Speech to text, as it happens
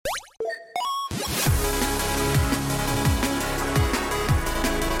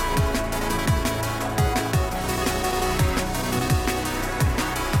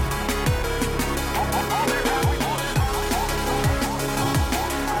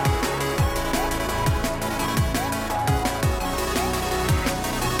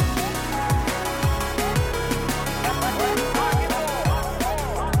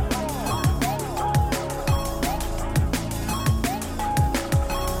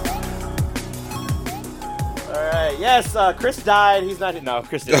Yes, Chris died. He's not. No,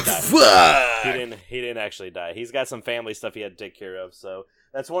 Chris didn't die. He didn't actually die. He's got some family stuff he had to take care of. So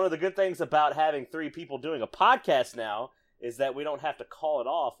that's one of the good things about having 3 people doing a podcast now is that we don't have to call it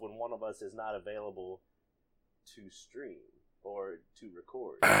off when one of us is not available to stream or to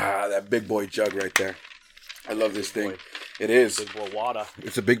record. Ah, that big boy jug right there. I love this thing. Boy. It is. Big boy water.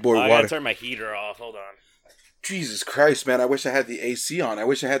 It's a big boy I water. gotta turn my heater off. Hold on. Jesus Christ, man. I wish I had the AC on. I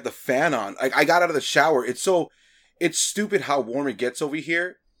wish I had the fan on. I got out of the shower. It's stupid how warm it gets over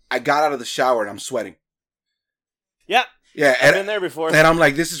here. I got out of the shower and I'm sweating. Yep. Yeah. I've been there before. And I'm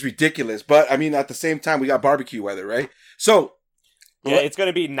like, this is ridiculous. But I mean, at the same time, we got barbecue weather, right? So. Yeah, it's going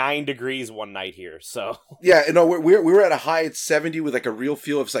to be 9 degrees one night here, so. Yeah, you know, we were at a high at 70 with like a real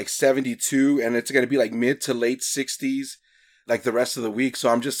feel of like 72, and it's going to be like mid to late 60s like the rest of the week. So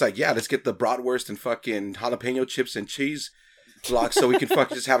I'm just like, yeah, let's get the bratwurst and fucking jalapeno chips and cheese blocks so we can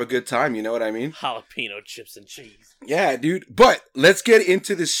fucking just have a good time, you know what I mean? Jalapeno chips and cheese. Yeah, dude. But let's get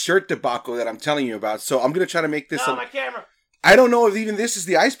into this shirt debacle that I'm telling you about. So I'm going to try to make this... my camera! I don't know if even this is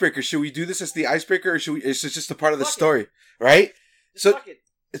the icebreaker. Should we do this as the icebreaker, or should we... It's just a part of the story, right? So,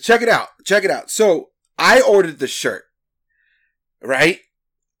 check it out. So, I ordered the shirt, right?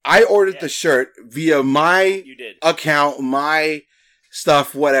 I ordered the shirt via my account, my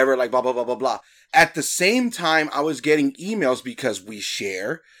stuff, whatever, like blah, blah, blah, blah, blah. At the same time, I was getting emails because we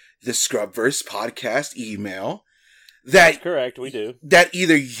share the Scrubverse podcast email. That's correct, we do. That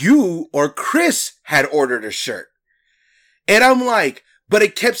either you or Chris had ordered a shirt. And I'm like... But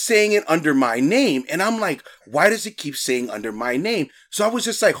it kept saying it under my name. And I'm like, why does it keep saying under my name? So I was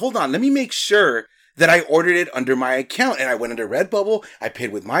just like, hold on, let me make sure that I ordered it under my account. And I went into Redbubble. I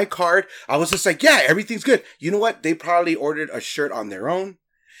paid with my card. I was just like, yeah, everything's good. You know what? They probably ordered a shirt on their own.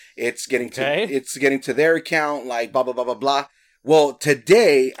 It's getting to their account, like blah, blah, blah, blah, blah. Well,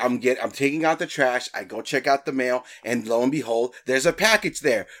 today I'm taking out the trash. I go check out the mail, and lo and behold, there's a package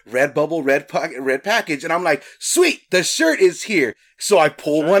there. Redbubble, red package. And I'm like, sweet, the shirt is here. So I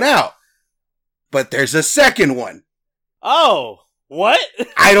pull one out. But there's a second one. Oh, what?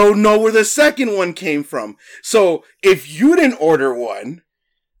 I don't know where the second one came from. So if you didn't order one.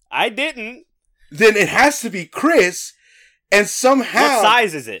 I didn't. Then it has to be Chris. And somehow. What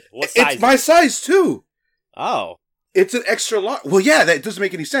size is it? It's my size too. Oh. It's an extra large. Well, yeah, that doesn't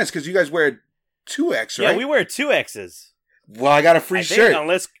make any sense because you guys wear 2X, right? Yeah, we wear 2Xs. Well, I got a free shirt.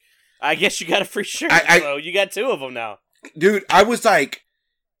 I guess you got a free shirt, so you got 2 of them now. Dude, I was like,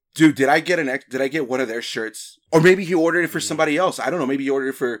 dude, did I get one of their shirts? Or maybe he ordered it for somebody else. I don't know. Maybe he ordered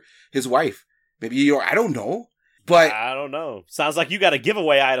it for his wife. I don't know. But I don't know. Sounds like you got a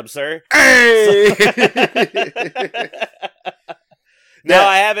giveaway item, sir. Hey! No,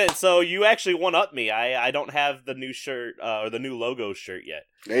 I haven't. So you actually one-upped me. I don't have the new shirt or the new logo shirt yet.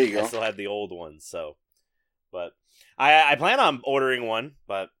 There you go. I still have the old one. So, but I plan on ordering one.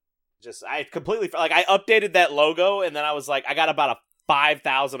 But I updated that logo, and then I was like, I got about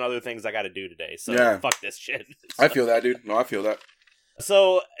 5,000 other things I got to do today. So fuck this shit. I feel that, dude. No, I feel that.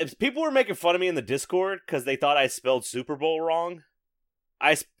 So if people were making fun of me in the Discord because they thought I spelled Super Bowl wrong,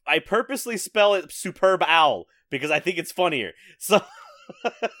 I purposely spell it Superb Owl because I think it's funnier. So.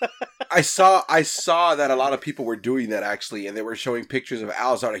 I saw that a lot of people were doing that actually, and they were showing pictures of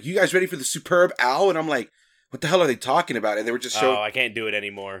owls. I'm like, you guys ready for the Superb Owl? And I'm like, what the hell are they talking about? And they were just showing. Oh, I can't do it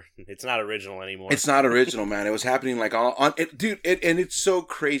anymore. It's not original anymore. It's not original, man. It was happening like on it, dude. And it's so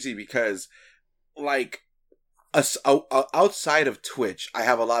crazy because, like, outside of Twitch, I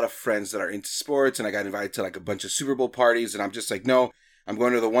have a lot of friends that are into sports, and I got invited to like a bunch of Super Bowl parties, and I'm just like, no, I'm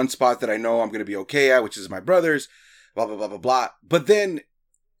going to the one spot that I know I'm going to be okay at, which is my brother's. Blah, blah, blah, blah, blah. But then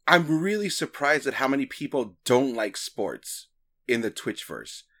I'm really surprised at how many people don't like sports in the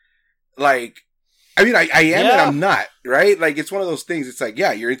Twitchverse. Like, I mean, I am and I'm not, right? Like, it's one of those things. It's like,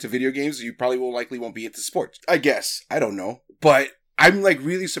 yeah, you're into video games. You probably won't be into sports. I guess. I don't know. But I'm like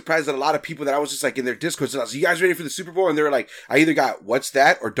really surprised that a lot of people that I was just like in their Discord. So I was like, you guys ready for the Super Bowl? And they were like, I either got what's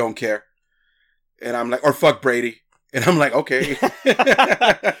that or don't care. And I'm like, or fuck Brady. And I'm like, okay.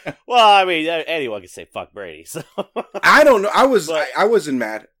 Well, I mean, anyone can say fuck Brady. So I don't know. I wasn't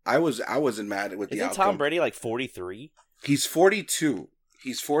mad. I wasn't mad with the outcome. Isn't Tom Brady like 43? He's 42.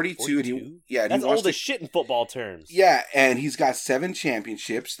 He's 42. And that's old as shit in football terms. Yeah, and he's got 7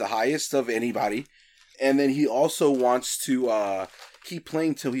 championships, the highest of anybody. And then he also wants to keep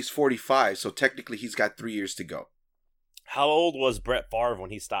playing till he's 45. So technically, he's got 3 years to go. How old was Brett Favre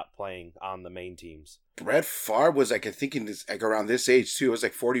when he stopped playing on the main teams? Brett Favre was like, I think around this age too. It was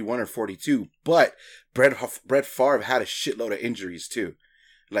like 41 or 42. But Brett Favre had a shitload of injuries too.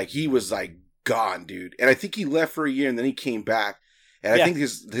 Like he was like gone, dude. And I think he left for a year and then he came back. And I think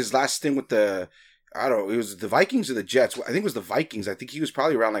his last stint with the I don't know. It was the Vikings or the Jets. I think it was the Vikings. I think he was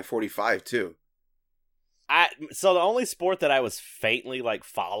probably around like 45 too. So the only sport that I was faintly like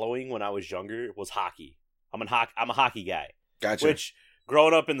following when I was younger was hockey. I'm a hockey guy. Gotcha. Which,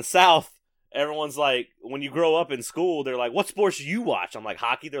 growing up in the South, everyone's like, when you grow up in school, they're like, what sports do you watch? I'm like,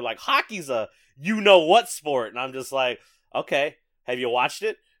 hockey. They're like, hockey's a you-know-what sport. And I'm just like, okay, have you watched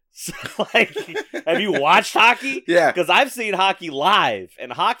it? So, like, have you watched hockey? Yeah. Because I've seen hockey live, and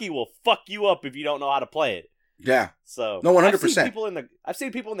hockey will fuck you up if you don't know how to play it. Yeah. So, no, 100%. I've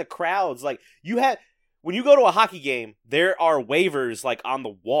seen people in the crowds, like, when you go to a hockey game, there are waivers, like, on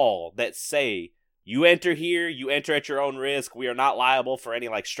the wall that say, you enter here, you enter at your own risk. We are not liable for any,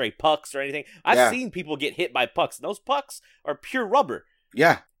 like, stray pucks or anything. I've seen people get hit by pucks. And those pucks are pure rubber.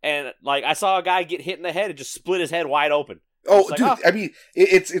 Yeah. And, like, I saw a guy get hit in the head and just split his head wide open. Oh, like, dude, I mean,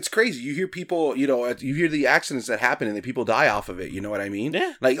 it's crazy. You hear people, you hear the accidents that happen and then people die off of it. You know what I mean?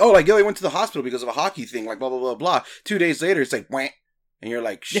 Yeah. Like, oh, like, he went to the hospital because of a hockey thing, like, blah, blah, blah, blah. 2 days later, it's like, wham. And you're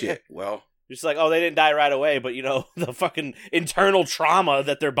like, shit, well. Just like, oh, they didn't die right away, but, the fucking internal trauma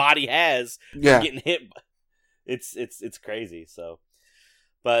that their body has from getting hit. It's crazy, so.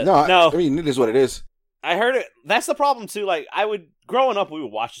 But, no. I mean, it is what it is. I heard it. That's the problem, too. Like, growing up, we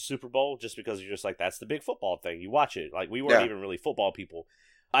would watch the Super Bowl just because you're just like, that's the big football thing. You watch it. Like, we weren't even really football people.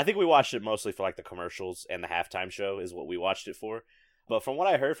 I think we watched it mostly for, like, the commercials and the halftime show is what we watched it for. But from what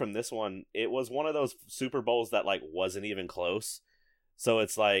I heard from this one, it was one of those Super Bowls that, like, wasn't even close. So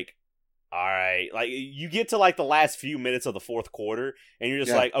it's like, all right. Like, you get to, like, the last few minutes of the fourth quarter, and you're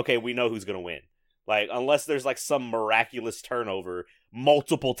just like, okay, we know who's going to win. Like, unless there's, like, some miraculous turnover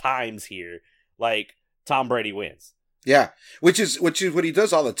multiple times here, like, Tom Brady wins. Yeah, which is what he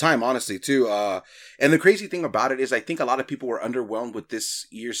does all the time, honestly, too. And the crazy thing about it is I think a lot of people were underwhelmed with this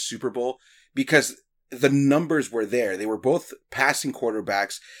year's Super Bowl because the numbers were there. They were both passing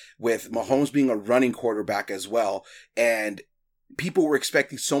quarterbacks with Mahomes being a running quarterback as well. And people were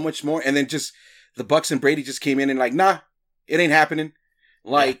expecting so much more. And then just the Bucks and Brady just came in and like, nah, it ain't happening.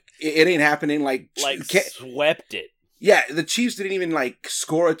 Like, it ain't happening. Like swept it. Yeah, the Chiefs didn't even, like,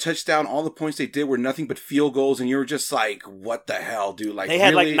 score a touchdown. All the points they did were nothing but field goals, and you were just like, what the hell, dude? Like, they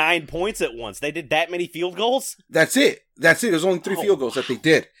had, really? Like, 9 points at once. They did that many field goals? That's it. There's only 3 field goals that they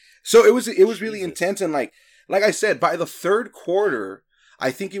did. So it was really intense, and, like I said, by the third quarter,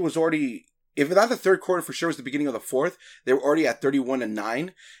 I think it was already, if not the third quarter, for sure it was the beginning of the fourth, they were already at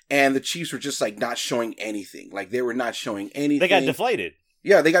 31-9, and the Chiefs were just, like, not showing anything. Like, they were not showing anything. They got deflated.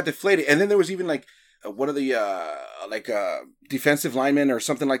 Yeah, they got deflated. And then there was even, like, one of the, defensive linemen or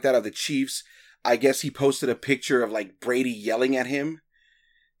something like that of the Chiefs, I guess he posted a picture of, like, Brady yelling at him.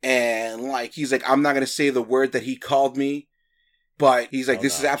 And, like, he's like, I'm not going to say the word that he called me. But he's like,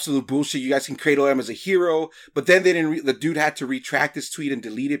 this is absolute bullshit. You guys can cradle him as a hero. But then the dude had to retract his tweet and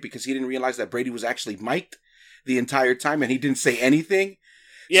delete it because he didn't realize that Brady was actually mic'd the entire time and he didn't say anything.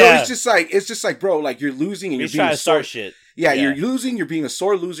 Yeah. So it's just like, bro, like, you're losing and you're being trying to start shit. Yeah, you're losing. You're being a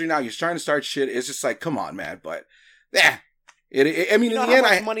sore loser now. You're trying to start shit. It's just like, come on, man. But, I mean, in the end,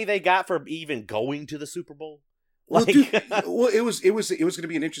 how much money they got for even going to the Super Bowl? Well, dude, it was going to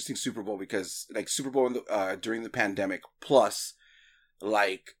be an interesting Super Bowl because, like, Super Bowl during the pandemic, plus,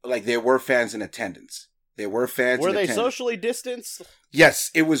 like there were fans in attendance. There were fans. Were they socially distanced?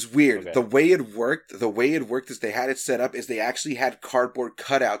 Yes, it was weird. Okay. The way it worked is they had it set up is they actually had cardboard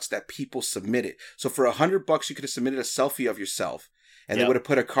cutouts that people submitted. So for $100, you could have submitted a selfie of yourself, and they would have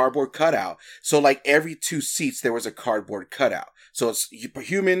put a cardboard cutout. So like every 2 seats, there was a cardboard cutout. So it's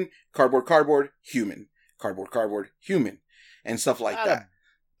human, cardboard, human, cardboard, human, and stuff like that.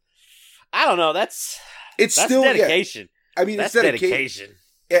 I don't know. That's still dedication. Yeah. I mean, that's it's dedication.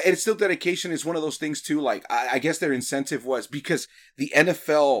 It's still dedication. It's one of those things too. Like, I guess their incentive was because the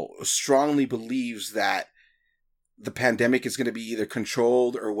NFL strongly believes that the pandemic is going to be either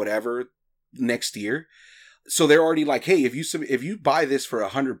controlled or whatever next year. So they're already like, hey, if you buy this for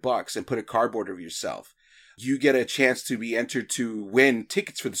 $100 and put a cardboard of yourself, you get a chance to be entered to win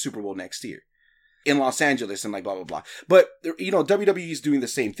tickets for the Super Bowl next year in Los Angeles and like blah, blah, blah. But, WWE is doing the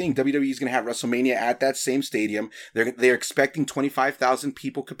same thing. WWE is going to have WrestleMania at that same stadium. They're expecting 25,000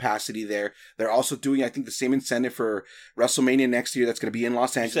 people capacity there. They're also doing, I think, the same incentive for WrestleMania next year that's going to be in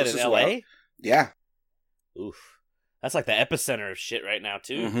Los Angeles as well. LA? Yeah. Oof. That's like the epicenter of shit right now,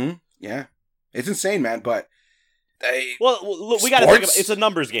 too. Mm-hmm. Yeah. It's insane, man, but... look, we got to think about it. It's a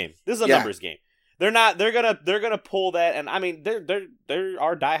numbers game. This is a numbers game. They're gonna pull that, and I mean, there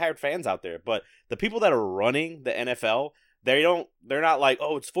are diehard fans out there, but the people that are running the NFL, they're not like,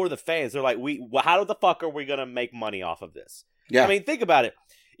 oh, it's for the fans. They're like, how the fuck are we gonna make money off of this? Yeah. I mean, think about it.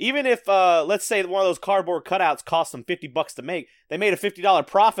 Even if let's say one of those cardboard cutouts cost them $50 to make, they made a $50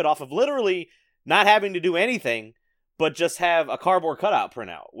 profit off of literally not having to do anything, but just have a cardboard cutout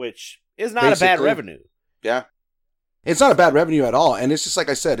printout, which is not a bad revenue. Yeah. It's not a bad revenue at all. And it's just like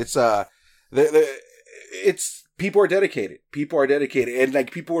I said, it's it's people are dedicated. People are dedicated. And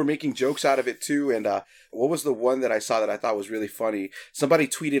like people were making jokes out of it too. And what was the one that I saw that I thought was really funny? Somebody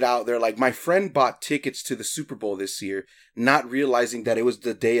tweeted out, they're like, my friend bought tickets to the Super Bowl this year, not realizing that it was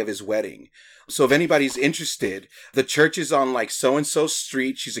the day of his wedding. So if anybody's interested, the church is on like so-and-so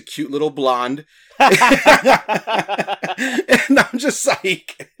street. She's a cute little blonde. And I'm just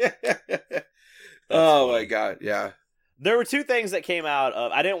like, oh funny. My God. Yeah. There were two things that came out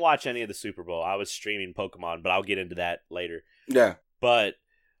of, I didn't watch any of the Super Bowl. I was streaming Pokemon, but I'll get into that later. Yeah. But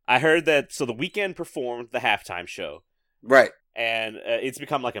I heard that, so The Weeknd performed the halftime show. Right. And it's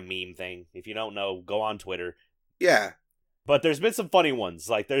become like a meme thing. If you don't know, go on Twitter. Yeah. But there's been some funny ones.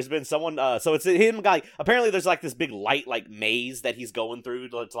 Like, there's been someone, so it's him, guy. Apparently, there's like this big light, like maze that he's going through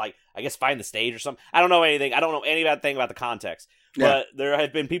to like, I guess, find the stage or something. I don't know anything. I don't know anything about the context. Yeah. But there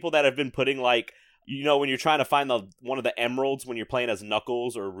have been people that have been putting like, you know, when you're trying to find one of the emeralds when you're playing as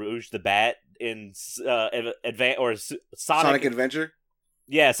Knuckles or Rouge the Bat in Sonic Adventure?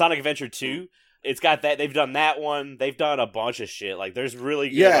 Yeah, Sonic Adventure 2. It's got that. They've done that one. They've done a bunch of shit. Like, there's really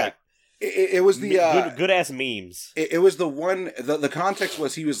good, like, it was the good ass memes. It was the one. The context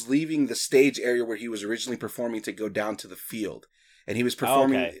was he was leaving the stage area where he was originally performing to go down to the field, and he was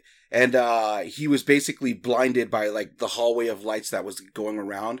performing, and he was basically blinded by like the hallway of lights that was going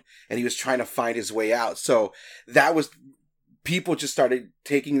around, and he was trying to find his way out. So that was people just started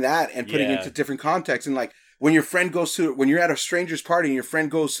taking that and putting it into different contexts, and like. When when you're at a stranger's party and your friend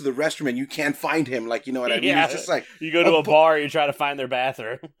goes to the restroom and you can't find him, like, you know what I mean? Yeah. It's just like you go to a bar, you try to find their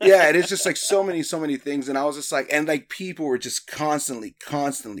bathroom. Yeah, it is just like so many things. And I was just like, and like people were just constantly.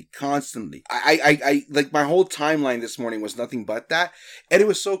 I like my whole timeline this morning was nothing but that. And it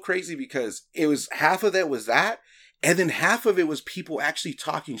was so crazy because it was half of that was that. And then half of it was people actually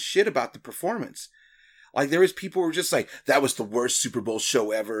talking shit about the performance. Like, there was people who were just like, that was the worst Super Bowl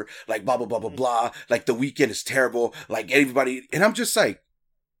show ever. Like, blah, blah, blah, blah, blah. Like, The Weeknd is terrible. Like, everybody. And I'm just like,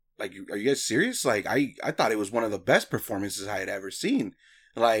 are you guys serious? Like, I thought it was one of the best performances I had ever seen.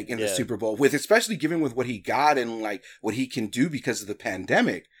 Like, in the Super Bowl. Especially given with what he got and, like, what he can do because of the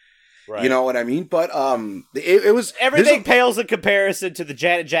pandemic. Right. You know what I mean? But, it was. Everything pales in comparison to the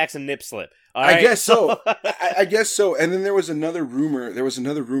Janet Jackson nip slip. I guess so. I guess so. And then there was another rumor. There was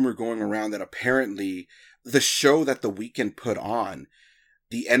another rumor going around that apparently the show that The Weeknd put on,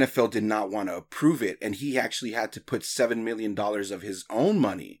 the NFL did not want to approve it, and he actually had to put $7 million of his own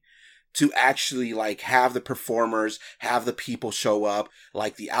money to actually like have the performers, have the people show up,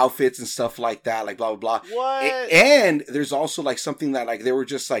 like the outfits and stuff like that, like blah blah blah. What? And there's also like something that like they were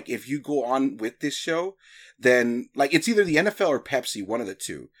just like, if you go on with this show, then like it's either the NFL or Pepsi, one of the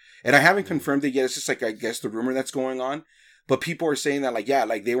two. And I haven't confirmed it yet. It's just like, I guess the rumor that's going on. But people are saying that like, yeah,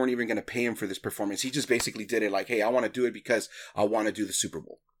 like they weren't even going to pay him for this performance. He just basically did it like, hey, I want to do it because I want to do the Super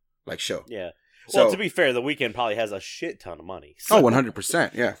Bowl like show. Yeah. Well, to be fair, The Weeknd probably has a shit ton of money. So. Oh,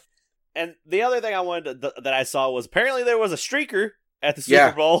 100%. Yeah. And the other thing I wanted that I saw was apparently there was a streaker at the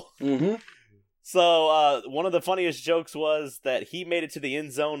Super Bowl. Mm-hmm. So one of the funniest jokes was that he made it to the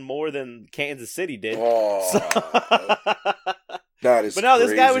end zone more than Kansas City did. Oh. So that is. But no, crazy.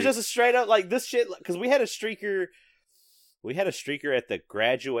 This guy was just a straight up like this shit. Because we had a streaker at the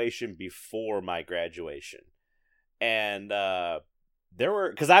graduation before my graduation, and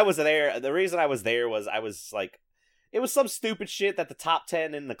because I was there. The reason I was there was I was like, it was some stupid shit that the top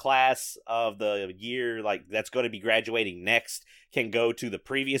 10 in the class of the year, like that's going to be graduating next, can go to the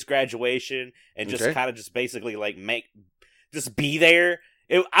previous graduation and just kind of just basically like just be there.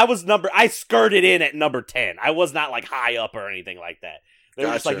 I skirted in at number 10. I was not like high up or anything like that. They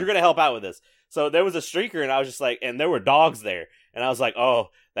were just like, you're going to help out with this. So there was a streaker and I was just like, and there were dogs there. And I was like, oh,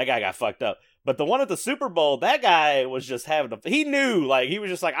 that guy got fucked up. But the one at the Super Bowl, that guy was just he knew, like, he was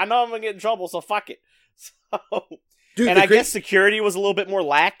just like, I know I'm going to get in trouble, so fuck it. So, dude, and I guess security was a little bit more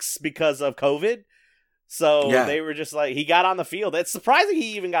lax because of COVID. So they were just like, he got on the field. It's surprising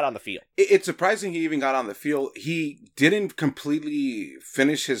he even got on the field. It's surprising he even got on the field. He didn't completely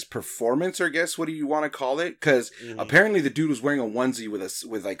finish his performance, or I guess, what do you want to call it? Because apparently the dude was wearing a onesie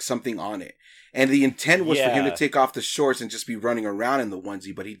with like something on it. And the intent was for him to take off the shorts and just be running around in the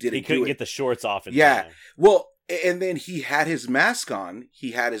onesie, but he didn't. He couldn't get the shorts off in time. Well, and then he had his mask on.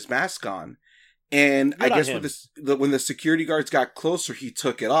 And I guess when the security guards got closer, he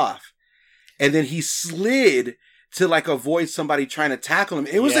took it off. And then he slid to like avoid somebody trying to tackle him.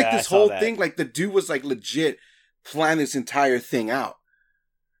 It was like this whole thing. Like the dude was like legit planning this entire thing out.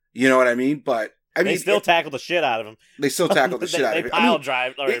 You know what I mean? But I mean, they still tackle the shit out of him. They still tackle the shit out of him. They pile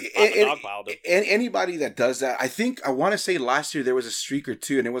drive or dog piled him. And anybody that does that, I want to say last year there was a streaker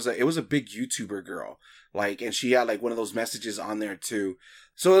too, and it was a big YouTuber girl, like, and she had like one of those messages on there too.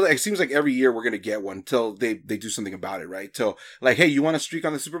 So it seems like every year we're gonna get one till they do something about it, right? Till like, hey, you want to streak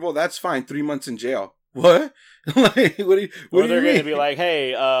on the Super Bowl? That's fine. 3 months in jail. What? Like, what do you? What or do they're you going mean? to be like,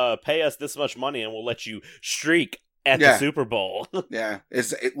 hey, pay us this much money and we'll let you streak at the Super Bowl. Yeah,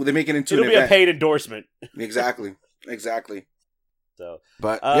 they make it into It'll an be event. a paid endorsement. Exactly. So,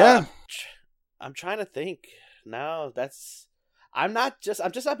 but yeah, I'm trying to think. No, I'm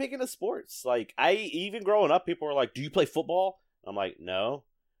just not big into sports. Like, even growing up, people were like, "Do you play football?" I'm like, "No."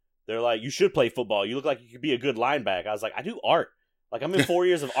 They're like, "You should play football. You look like you could be a good linebacker." I was like, "I do art. Like, I'm in 4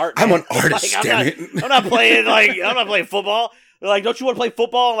 years of art. I'm man. an artist. Like, damn it! I'm not playing football." They're like, "Don't you want to play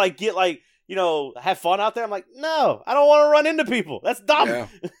football and like get like have fun out there?" I'm like, "No, I don't want to run into people. That's dumb. Yeah.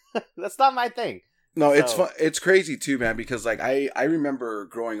 That's not my thing." No, it's fun. It's crazy too, man, because like I remember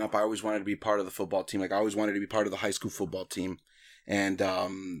growing up, I always wanted to be part of the football team. Like I always wanted to be part of the high school football team. And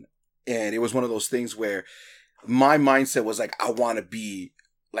it was one of those things where my mindset was like, I want to be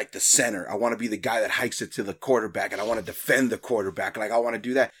like the center. I want to be the guy that hikes it to the quarterback, and I want to defend the quarterback. Like I want to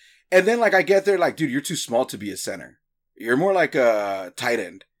do that. And then like I get there, like, dude, you're too small to be a center. You're more like a tight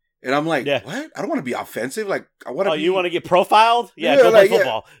end. And I'm like, what? I don't want to be offensive. Like, I want to be... you want to get profiled? Yeah, go play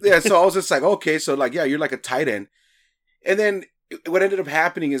football. Yeah, so I was just like, okay, so like, yeah, you're like a tight end. And then what ended up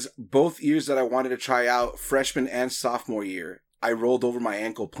happening is both years that I wanted to try out, freshman and sophomore year, I rolled over my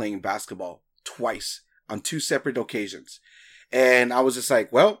ankle playing basketball twice on 2 separate occasions. And I was just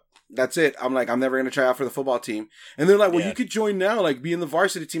like, well, that's it. I'm like, I'm never going to try out for the football team. And they're like, well, you could join now, like be in the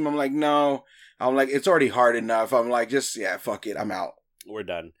varsity team. I'm like, no. I'm like, it's already hard enough. I'm like, just, fuck it. I'm out. We're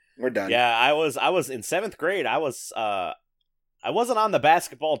done. Yeah, I was in 7th grade. I wasn't on the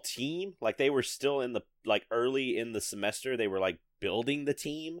basketball team. Like they were still in the like early in the semester. They were like building the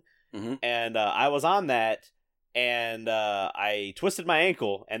team, and I was on that. And I twisted my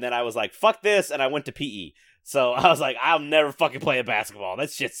ankle, and then I was like, "Fuck this!" and I went to PE. So I was like, "I'll never fucking play basketball.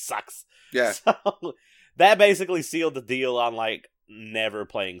 That shit sucks." Yeah. So that basically sealed the deal on like never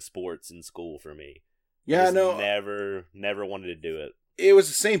playing sports in school for me. Yeah, no, never wanted to do it. It was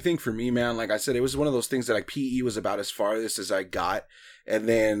the same thing for me, man. Like I said, it was one of those things that like PE was about as farthest as I got. And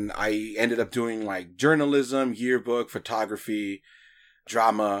then I ended up doing like journalism, yearbook, photography,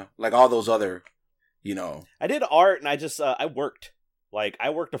 drama, like all those other, I did art, and I just, I worked. Like,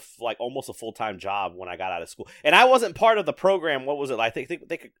 I worked almost a full-time job when I got out of school. And I wasn't part of the program. What was it? I think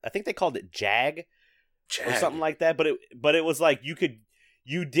they called it JAG or something like that. But it was like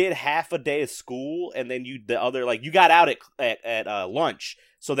you did half a day of school, and then you got out at lunch,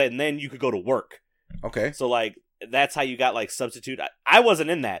 so that then you could go to work. Okay. So like that's how you got like substitute. I wasn't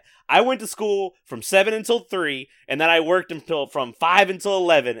in that. I went to school from 7 until 3, and then I worked from 5 until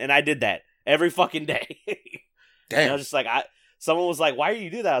 11, and I did that every fucking day. Damn. And I was just like, someone was like, "Why do you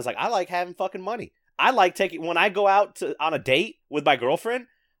do that?" I was like, "I like having fucking money. I like when I go out on a date with my girlfriend,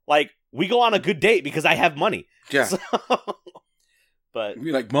 like we go on a good date because I have money." Yeah. So, but you'd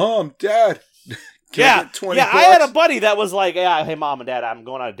be like, "Mom, Dad, yeah, $20 yeah." I had a buddy that was like, "Yeah, hey, Mom and Dad, I'm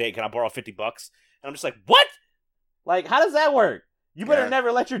going on a date. Can I borrow $50?" And I'm just like, "What? Like, how does that work? You better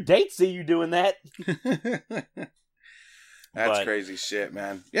never let your date see you doing that." That's crazy shit,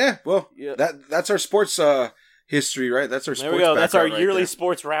 man. Yeah, well, that's our sports history, right? That's our sports. There we go. That's our yearly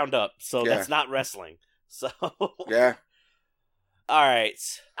sports roundup. So that's not wrestling. So yeah. All right.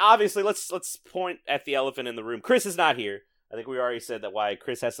 Obviously, let's point at the elephant in the room. Chris is not here. I think we already said that why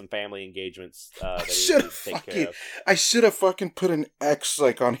Chris has some family engagements that he needs to take care of. I should have fucking put an X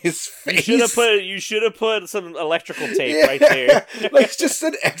like on his face. You should have put some electrical tape right there. Like just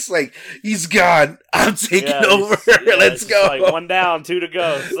an X, like he's gone. I'm taking over. Let's go. Like 1 down, 2 to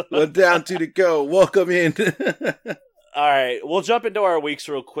go. 1 down, 2 to go. Welcome in. All right, we'll jump into our weeks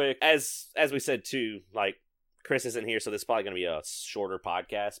real quick. As we said too, like Chris isn't here, so this is probably going to be a shorter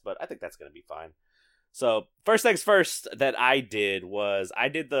podcast, but I think that's going to be fine. So, first things first that I did was I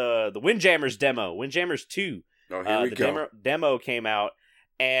did the Windjammers demo, Windjammers 2. Oh, here we go. Demo came out,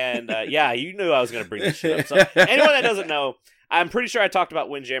 and yeah, you knew I was going to bring this shit up. So, anyone that doesn't know, I'm pretty sure I talked about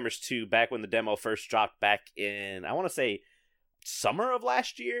Windjammers 2 back when the demo first dropped back in, I want to say, summer of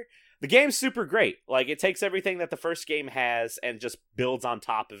last year. The game's super great. Like, it takes everything that the first game has and just builds on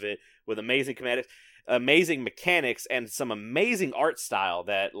top of it with amazing mechanics, and some amazing art style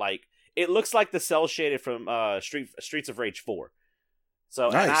that, like, it looks like the cell shaded from Streets of Rage 4. So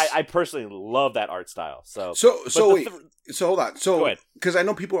nice. And I personally love that art style. So wait. So hold on. So because I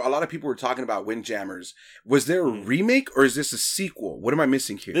know a lot of people were talking about Windjammers. Was there a remake or is this a sequel? What am I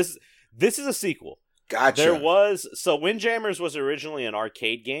missing here? This is a sequel. Gotcha. Windjammers was originally an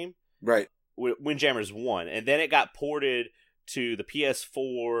arcade game. Right. Windjammers 1, and then it got ported to the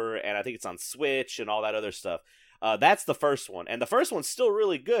PS4, and I think it's on Switch and all that other stuff. That's the first one, and the first one's still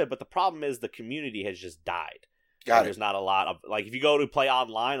really good, but the problem is the community has just died. There's not a lot of, like, if you go to play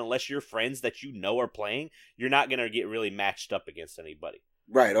online, unless your friends that you know are playing, you're not going to get really matched up against anybody.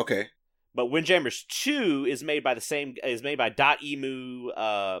 Right, okay. But Windjammers 2 is made by Dotemu.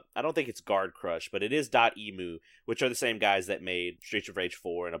 I don't think it's Guard Crush, but it is Dotemu, which are the same guys that made Streets of Rage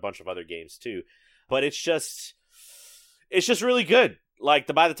 4 and a bunch of other games too. But it's just really good. Like,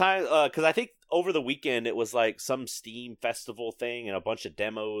 by the time, because I think over the weekend it was like some Steam festival thing, and a bunch of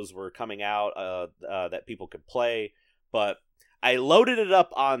demos were coming out that people could play. But I loaded it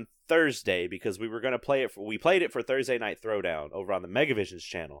up on Thursday because we were going to play it. We played it for Thursday Night Throwdown over on the Megavisions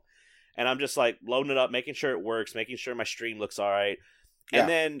channel. And I'm just like loading it up, making sure it works, making sure my stream looks all right. Yeah. And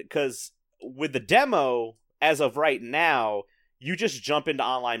then, because with the demo, as of right now, you just jump into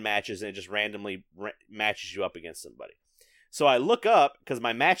online matches and it just randomly matches you up against somebody. So I look up because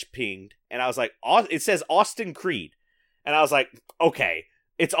my match pinged, and I was like, it says Austin Creed. And I was like, okay,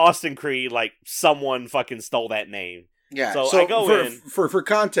 it's Austin Creed. Like, someone fucking stole that name. Yeah. So I go in. For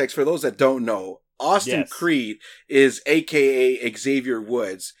context, for those that don't know, Austin Creed is a.k.a. Xavier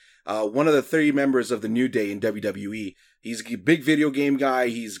Woods. One of the 30 members of the New Day in WWE. He's a big video game guy.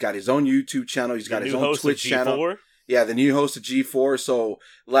 He's got his own YouTube channel. He's got his own Twitch channel. Yeah, the new host of G4. So,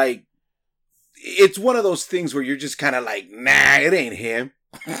 like, it's one of those things where you're just kind of like, nah, it ain't him.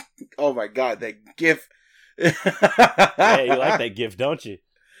 Oh my God, that GIF. Yeah, you like that GIF, don't you?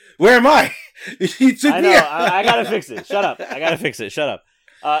 Where am I? I know. I gotta fix it. Shut up. I gotta fix it. Shut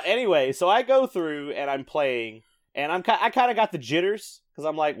up. Anyway, so I go through and I'm playing, and I kind of got the jitters because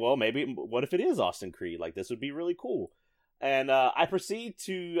I'm like, well, maybe what if it is Austin Creed? Like, this would be really cool. And I proceed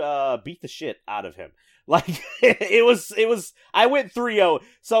to beat the shit out of him. Like, it was. I went 3-0.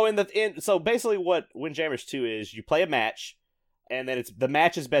 So basically, what Windjammers 2 is, you play a match, and then the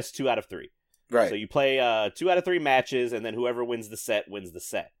match is best 2 out of 3. Right. So you play 2 out of 3 matches, and then whoever wins the set wins the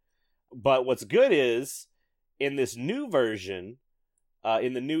set. But what's good is, in this new version,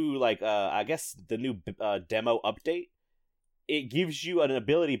 in the new, I guess the new demo update, it gives you an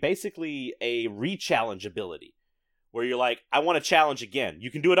ability, basically a re-challenge ability, where you're like, I want to challenge again. You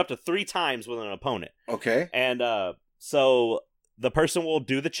can do it up to 3 times with an opponent. Okay. And so the person will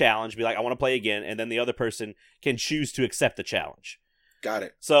do the challenge, be like, I want to play again, and then the other person can choose to accept the challenge. Got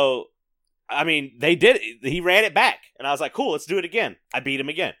it. So, I mean, they did it. He ran it back, and I was like, cool, let's do it again. I beat him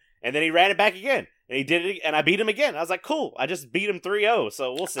again. And then he ran it back again, and he did it, and I beat him again. I was like, cool, I just beat him 3-0,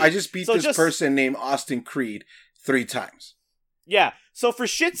 so we'll see. I just beat this person named Austin Creed 3 times. Yeah, so for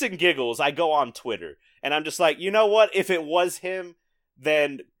shits and giggles, I go on Twitter, and I'm just like, you know what? If it was him,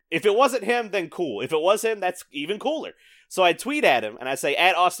 then... If it wasn't him, then cool. If it was him, that's even cooler. So I tweet at him, and I say,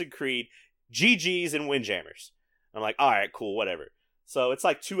 at Austin Creed, GGs and Windjammers. I'm like, all right, cool, whatever. So it's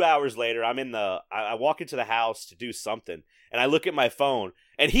like 2 hours later, I walk into the house to do something, and I look at my phone,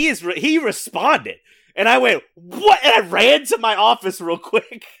 and he responded. And I went, what? And I ran to my office real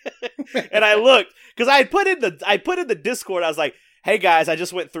quick. And I looked, because I put in the Discord, I was like, hey guys, I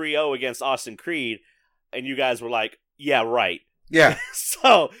just went 3-0 against Austin Creed. And you guys were like, yeah, right. Yeah.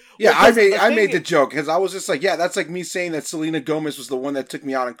 So yeah, I made the joke because I was just like, yeah, that's like me saying that Selena Gomez was the one that took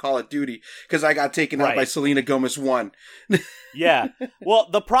me out in Call of Duty because I got taken out by Selena Gomez 1. Yeah. Well,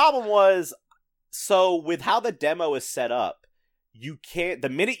 the problem was, so with how the demo is set up, you can't, the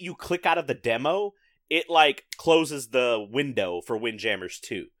minute you click out of the demo, it like closes the window for Windjammers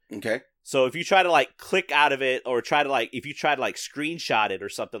 2. Okay. So if you try to like click out of it, or if you try to like screenshot it or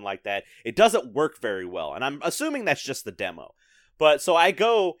something like that, it doesn't work very well. And I'm assuming that's just the demo. But so I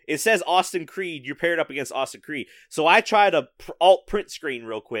go, it says Austin Creed, you're paired up against Austin Creed. So I try to alt print screen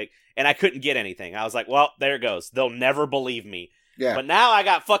real quick, and I couldn't get anything. I was like, well, there it goes. They'll never believe me. Yeah. But now I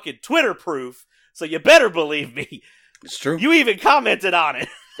got fucking Twitter proof, so you better believe me. It's true. You even commented on it.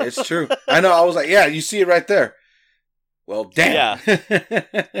 It's true. I know. I was like, yeah, you see it right there. Well, damn. Yeah.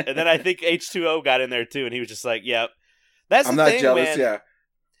 And then I think H2O got in there too, and he was just like, yep. That's the thing, I'm not jealous, man. Yeah.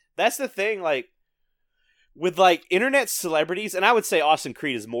 That's the thing, like, with like internet celebrities, and I would say Austin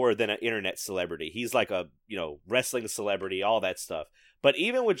Creed is more than an internet celebrity. He's like a, wrestling celebrity, all that stuff. But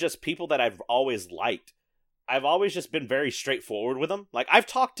even with just people that I've always liked, I've always just been very straightforward with them. Like, I've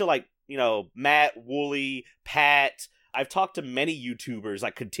talked to Matt, Wooly, Pat. I've talked to many YouTubers,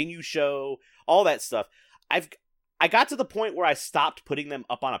 like Continue Show, all that stuff. I got to the point where I stopped putting them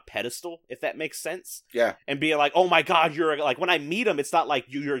up on a pedestal, if that makes sense. Yeah. And being like, oh my God, like when I meet them, it's not like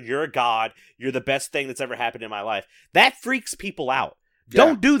you're a god, you're the best thing that's ever happened in my life. That freaks people out. Yeah.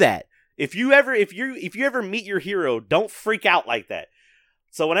 Don't do that. If you ever meet your hero, don't freak out like that.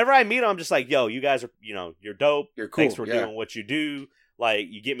 So whenever I meet him, I'm just like, yo, you guys are, you're dope. You're cool. Thanks for doing what you do. Like,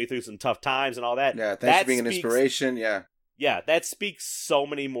 you get me through some tough times and all that. Yeah, thanks for being an inspiration. Yeah. Yeah, that speaks so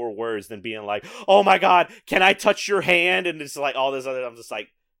many more words than being like, oh my God, can I touch your hand? And it's like all this other, I'm just like,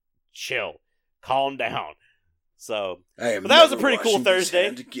 chill, calm down. So, but that was a pretty cool Thursday.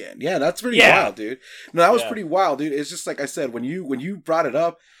 Again. Yeah, that's pretty wild, dude. No, that was pretty wild, dude. It's just like I said, when you brought it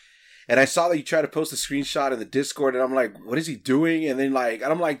up, and I saw that you tried to post a screenshot in the Discord, and I'm like, what is he doing? And then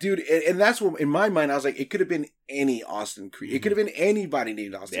I'm like, dude, and that's what, in my mind, I was like, it could have been any Austin Creed. Mm-hmm. It could have been anybody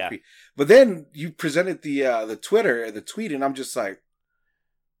named Austin Creed. But then you presented the tweet, and I'm just like,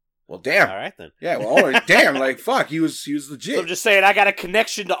 well, damn. All right, then. Yeah, well, damn, like, fuck, he was legit. So I'm just saying, I got a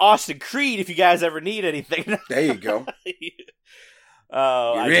connection to Austin Creed if you guys ever need anything. There you go.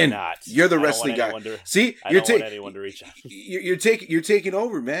 Oh, you're in. You're the wrestling guy. See, I don't want anyone to reach out. You're taking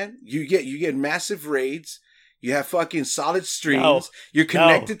over, man. You get massive raids. You have fucking solid streams. No, you're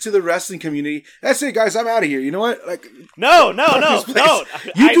connected to the wrestling community. That's it, guys. I'm out of here. You know what? Like, no.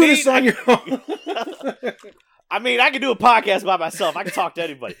 You do this on your own. I mean, I can do a podcast by myself. I can talk to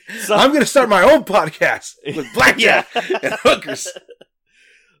anybody. So I'm going to start my own podcast with blackjack and hookers.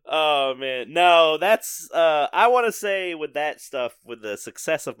 Oh, man. No, that's, I want to say with that stuff, with the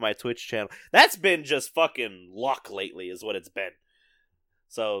success of my Twitch channel, that's been just fucking luck lately is what it's been.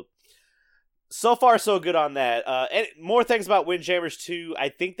 So far, so good on that. And more things about Windjammers 2. I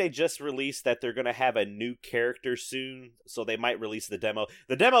think they just released that they're going to have a new character soon, so they might release the demo.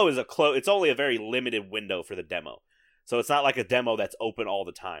 The demo is it's only a very limited window for the demo. So it's not like a demo that's open all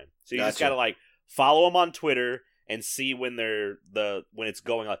the time. So you just got to, like, follow them on Twitter and see when when it's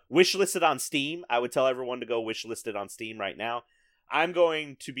going on. Wishlisted on Steam. I would tell everyone to go wishlisted on Steam right now. I'm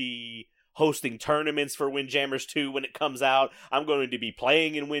going to be hosting tournaments for Windjammers 2 when it comes out. I'm going to be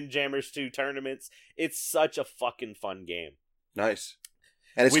playing in Windjammers 2 tournaments. It's such a fucking fun game. Nice.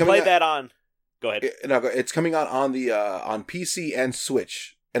 And we played that on. Go ahead. It's coming out on the on PC and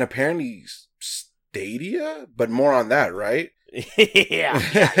Switch, and apparently Stadia, but more on that, right?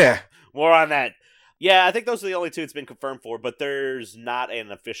 Yeah. More on that. Yeah, I think those are the only two it's been confirmed for, but there's not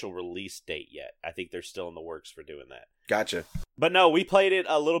an official release date yet. I think they're still in the works for doing that. Gotcha. But no, we played it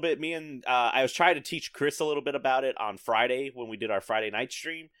a little bit. Me and I was trying to teach Chris a little bit about it on Friday when we did our Friday night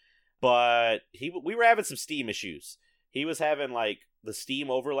stream, but we were having some Steam issues. He was having, like, the Steam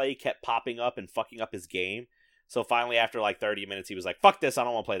overlay kept popping up and fucking up his game. So finally, after like 30 minutes, he was like, fuck this, I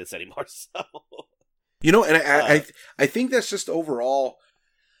don't want to play this anymore. So, and I think that's just overall...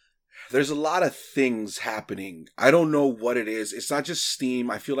 There's a lot of things happening. I don't know what it is. It's not just Steam.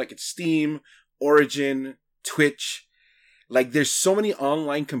 I feel like it's Steam, Origin, Twitch. Like, there's so many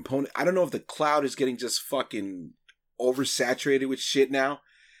online components. I don't know if the cloud is getting just fucking oversaturated with shit now.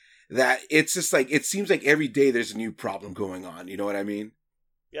 That it's just like, it seems like every day there's a new problem going on. You know what I mean?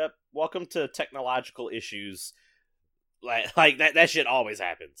 Yep. Welcome to technological issues. Like that shit always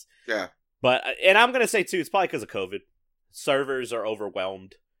happens. Yeah. But, and I'm going to say too, it's probably because of COVID. Servers are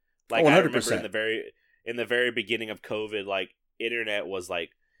overwhelmed. Like, 100%. I remember in the very beginning of COVID, like, internet was, like,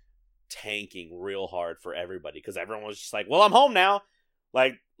 tanking real hard for everybody because everyone was just like, well, I'm home now.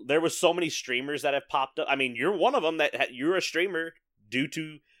 Like, there was so many streamers that have popped up. I mean, you're one of them you're a streamer due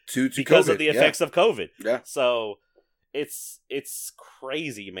to because COVID. Of the effects of COVID. Yeah. So it's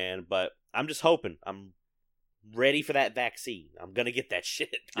crazy, man. But I'm just hoping. I'm ready for that vaccine. I'm gonna get that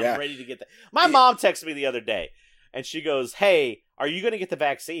shit. I'm ready to get that. My mom texted me the other day. And she goes, hey, are you going to get the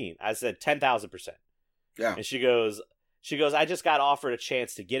vaccine? I said, 10,000%. Yeah. And she goes, I just got offered a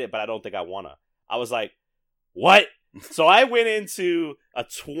chance to get it, but I don't think I want to. I was like, what? So I went into a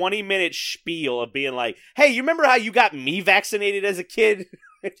 20-minute spiel of being like, hey, you remember how you got me vaccinated as a kid?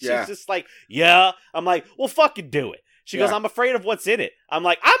 And she's just like, yeah. I'm like, well, fucking do it. She goes, I'm afraid of what's in it. I'm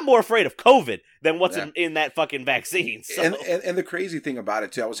like, I'm more afraid of COVID than what's in that fucking vaccine. So. And the crazy thing about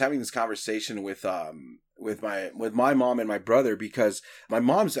it, too, I was having this conversation with my mom and my brother because my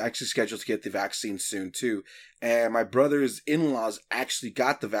mom's actually scheduled to get the vaccine soon, too. And my brother's in-laws actually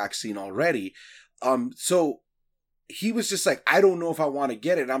got the vaccine already. So he was just like, I don't know if I want to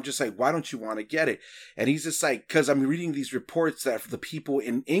get it. And I'm just like, why don't you want to get it? And he's just like, because I'm reading these reports that the people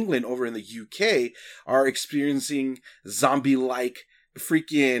in England over in the UK are experiencing zombie-like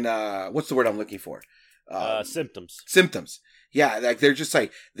freaking, what's the word I'm looking for? Symptoms. Symptoms. Yeah, like they're just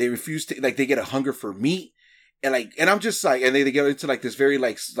like, they refuse to, like they get a hunger for meat. And I'm just like, and they get into like this very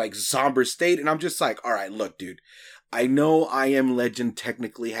like somber state. And I'm just like, all right, look, dude. I know I Am Legend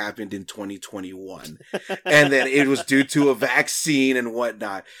technically happened in 2021 and that it was due to a vaccine and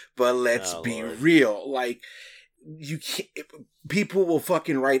whatnot, but let's be real. Like, you can't, people will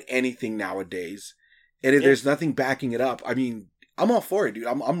fucking write anything nowadays. And if there's nothing backing it up, I mean, I'm all for it, dude.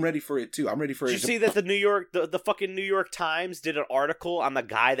 I'm ready for it too. I'm ready for it. Did you see that the fucking New York Times did an article on the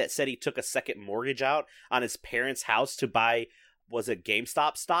guy that said he took a second mortgage out on his parents' house to buy, was it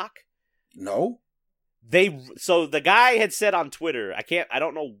GameStop stock? No. So the guy had said on Twitter, I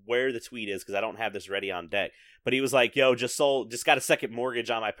don't know where the tweet is because I don't have this ready on deck, but he was like, yo, just got a second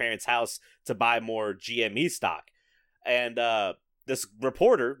mortgage on my parents' house to buy more GME stock. And this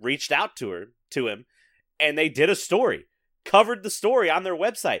reporter reached out to him, and they did a story, covered the story on their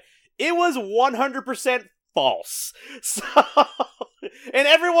website. It was 100% false. So, and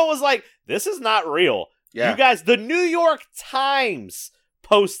everyone was like, this is not real. Yeah. You guys, the New York Times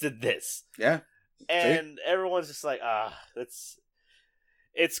posted this. Yeah. And everyone's just like,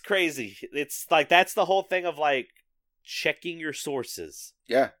 it's crazy. It's like, that's the whole thing of like checking your sources.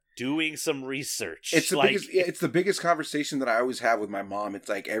 Yeah. Doing some research. It's the biggest conversation that I always have with my mom. It's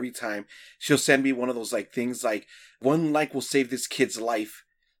like every time she'll send me one of those like things like, one like will save this kid's life.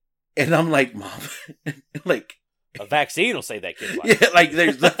 And I'm like, Mom, like, a vaccine will save that kid's life. Yeah, like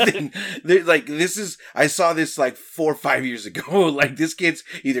there's nothing. There's like, I saw this like 4 or 5 years ago. Like this kid's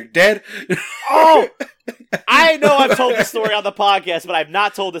either dead. Oh, I know I've told the story on the podcast, but I've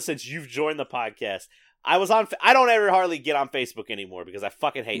not told it since you've joined the podcast. I don't ever hardly get on Facebook anymore because I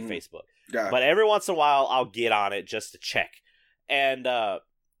fucking hate Facebook. Yeah. But every once in a while, I'll get on it just to check. And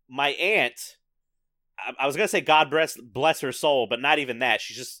my aunt, I was gonna say God bless her soul, but not even that.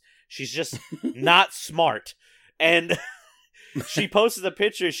 She's just not smart. And she posted a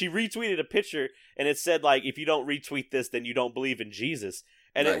picture. She retweeted a picture, and it said, like, if you don't retweet this, then you don't believe in Jesus.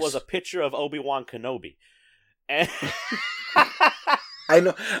 And It was a picture of Obi-Wan Kenobi. And I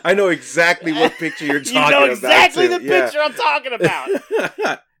know exactly what picture you're talking about. You know exactly the picture I'm talking about.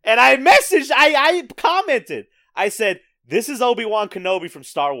 And I messaged, I commented. I said, this is Obi-Wan Kenobi from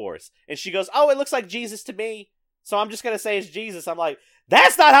Star Wars. And she goes, oh, it looks like Jesus to me. So I'm just going to say it's Jesus. I'm like,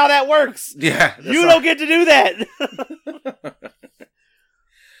 that's not how that works. Yeah. You don't get to do that.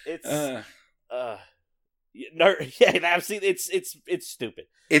 I've seen it's stupid.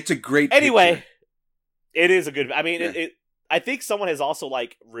 It's a great Anyway, picture. It is a good, I mean, I think someone has also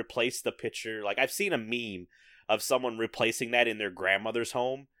like replaced the picture. Like I've seen a meme of someone replacing that in their grandmother's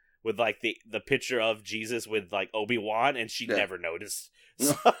home with like the picture of Jesus with like Obi-Wan, and she never noticed.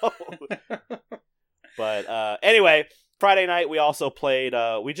 So, but anyway, Friday night we also played.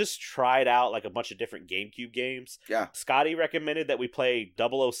 We just tried out like a bunch of different GameCube games. Yeah, Scotty recommended that we play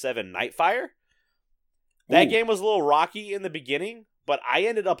 007 Nightfire. That game was a little rocky in the beginning, but I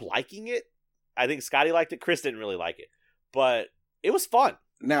ended up liking it. I think Scotty liked it. Chris didn't really like it, but it was fun.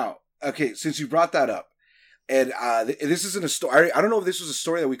 Now, okay, since you brought that up, and this isn't a story. I don't know if this was a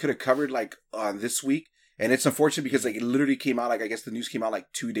story that we could have covered like this week, and it's unfortunate because like it literally came out like I guess the news came out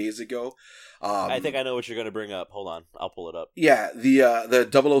like 2 days ago. I think I know what you're going to bring up. Hold on, I'll pull it up. Yeah,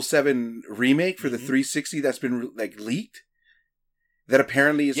 the 007 remake for the 360 that's been like leaked. That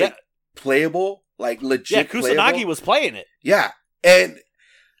apparently is like playable, like legit. Yeah, Kusanagi was playing it. Yeah, and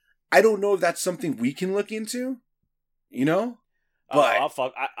I don't know if that's something we can look into. You know, but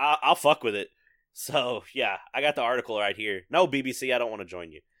I'll fuck with it. So yeah, I got the article right here. No, BBC, I don't want to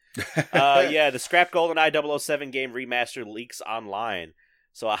join you. The scrap GoldenEye 007 game remaster leaks online.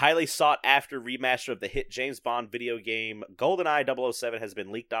 So a highly sought after remaster of the hit James Bond video game GoldenEye 007 has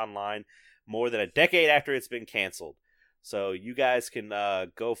been leaked online more than a decade after it's been canceled. So you guys can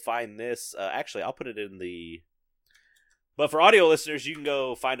go find this. Actually, I'll put it in the. But for audio listeners, you can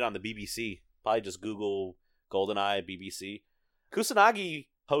go find it on the BBC. Probably just Google GoldenEye BBC. Kusanagi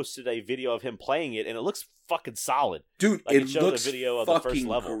posted a video of him playing it, and it looks fucking solid. Dude, like, it looks a video of the first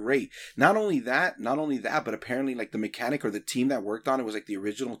level. Great. Not only that, but apparently like the mechanic or the team that worked on it was like the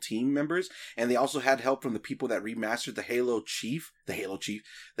original team members, and they also had help from the people that remastered the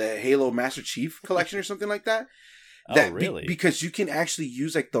Halo Master Chief collection or something like that. Really? Because you can actually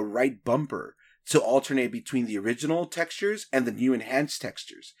use like the right bumper to alternate between the original textures and the new enhanced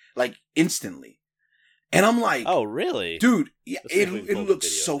textures, like instantly. And I'm like, oh, really? Dude, yeah, it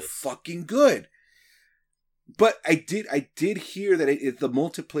looks so fucking good. But I did hear that the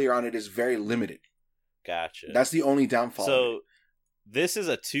multiplayer on it is very limited. Gotcha. That's the only downfall. So this is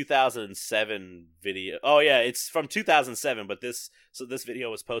a 2007 video. Oh yeah, it's from 2007, but this video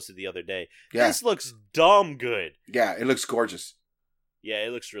was posted the other day. Yeah. This looks dumb good. Yeah, it looks gorgeous. Yeah,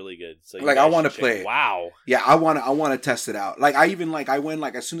 it looks really good. So like I want to play it. Wow. Yeah, I want to test it out. Like I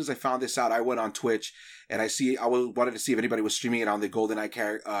went as soon as I found this out, I went on Twitch and I wanted to see if anybody was streaming it on the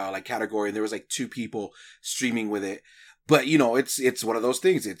GoldenEye category, and there was like 2 people streaming with it. But it's one of those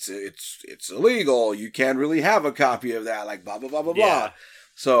things. It's illegal. You can't really have a copy of that. Like blah blah blah blah blah.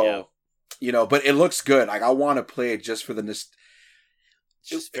 So but it looks good. Like I want to play it just for the. It's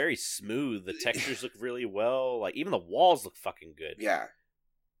just very smooth. The textures look really well. Like even the walls look fucking good. Yeah.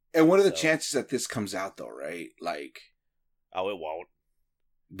 And what are the chances that this comes out though? Right? Like. Oh, it won't.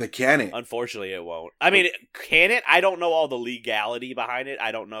 But can it? Unfortunately, it won't. I mean, can it? I don't know all the legality behind it.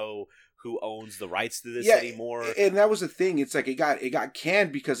 I don't know who owns the rights to this anymore. And that was the thing. It's like it got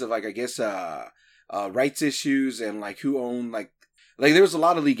canned because of like I guess rights issues and like who owned like there was a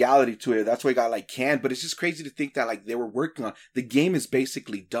lot of legality to it. That's why it got like canned. But it's just crazy to think that like they were working on the game is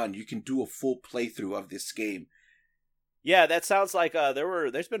basically done. You can do a full playthrough of this game. Yeah, that sounds like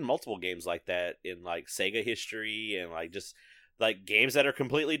there's been multiple games like that in like Sega history and like just like games that are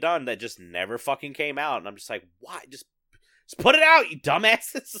completely done that just never fucking came out. And I'm just like, why? Just put it out, you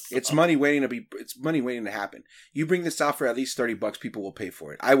dumbasses. It's money waiting to happen. You bring this out for at least $30, people will pay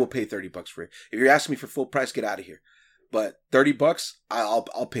for it. I will pay $30 for it. If you're asking me for full price, get out of here. But $30,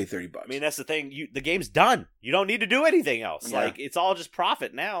 I'll pay $30. I mean, that's the thing. The game's done. You don't need to do anything else. Yeah. Like it's all just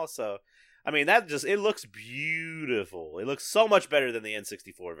profit now. So, I mean, it looks beautiful. It looks so much better than the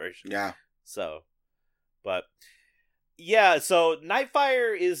N64 version. Yeah. So, but yeah. So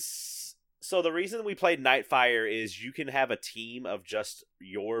Nightfire is. So the reason we played Nightfire is you can have a team of just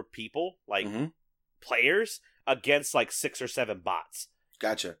your people, like players, against like 6 or 7 bots.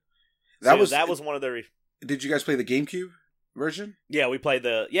 Gotcha. That was one of the. Did you guys play the GameCube version? Yeah, we played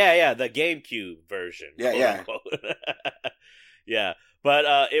the GameCube version. Yeah. Yeah,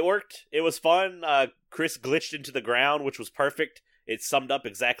 but it worked. It was fun. Chris glitched into the ground, which was perfect. It summed up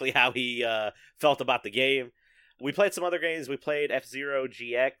exactly how he felt about the game. We played some other games. We played F-Zero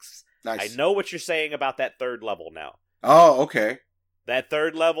GX. Nice. I know what you're saying about that third level now. Oh, okay. That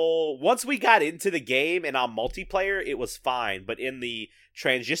third level, once we got into the game and on multiplayer, it was fine. But in the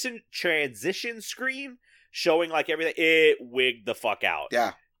transition screen, showing like everything, it wigged the fuck out.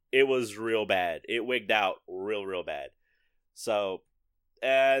 Yeah. It was real bad. It wigged out real bad. So,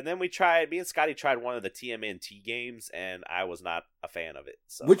 and then me and Scotty tried one of the TMNT games, and I was not a fan of it.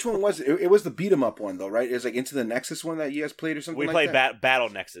 So. Which one was it? It was the beat 'em up one, though, right? It was like Into the Nexus one that you guys played or something like that? We played Battle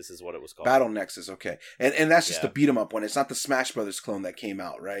Nexus is what it was called. Battle Nexus, okay. And that's just the beat 'em up one. It's not the Smash Brothers clone that came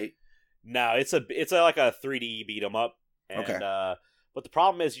out, right? No, it's like a 3D beat 'em up. And, okay. But the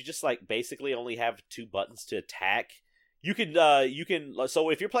problem is you just like basically only have 2 buttons to attack. You can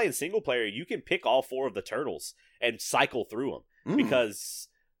so if you're playing single player, you can pick all 4 of the turtles and cycle through them because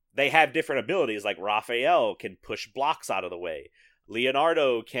they have different abilities. Like Raphael can push blocks out of the way.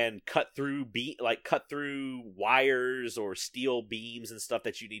 Leonardo can cut through wires or steel beams and stuff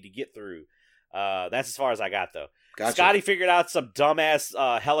that you need to get through. That's as far as I got though. Gotcha. Scotty figured out some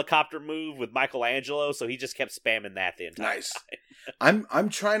dumbass helicopter move with Michelangelo, so he just kept spamming that the entire time. I'm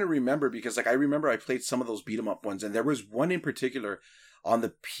trying to remember because like I remember I played some of those beat 'em up ones, and there was one in particular on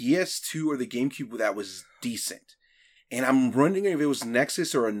the PS2 or the GameCube that was decent. And I'm wondering if it was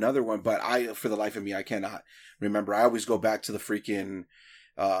Nexus or another one, but for the life of me, I cannot remember. I always go back to the freaking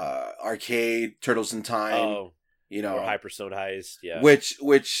arcade Turtles in Time. Oh. Or Hyperstone Heist, yeah. Which,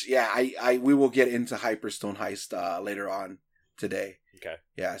 we will get into Hyperstone Heist later on today. Okay.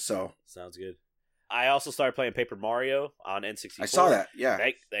 Yeah, so. Sounds good. I also started playing Paper Mario on N64. I saw that, yeah.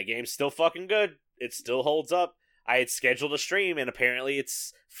 That game's still fucking good. It still holds up. I had scheduled a stream, and apparently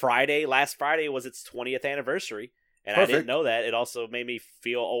it's Friday. Last Friday was its 20th anniversary, and Perfect. I didn't know that. It also made me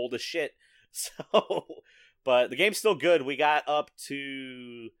feel old as shit. So, but the game's still good. We got up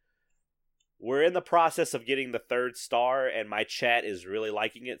to... We're in the process of getting the 3rd star, and my chat is really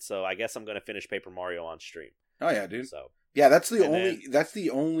liking it, so I guess I'm going to finish Paper Mario on stream. Oh, yeah, dude. So yeah, that's the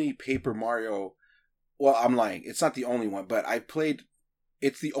only Paper Mario... Well, I'm lying. It's not the only one, but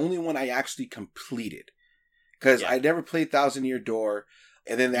it's the only one I actually completed. Because I never played Thousand Year Door,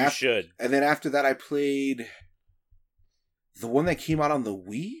 and then And then after that, I played the one that came out on the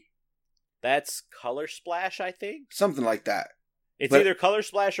Wii? That's Color Splash, I think? Something like that. It's either Color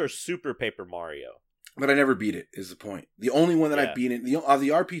Splash or Super Paper Mario. But I never beat it, is the point. The only one that I've beaten, of the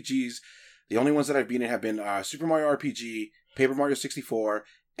RPGs, the only ones that I've beaten have been Super Mario RPG, Paper Mario 64,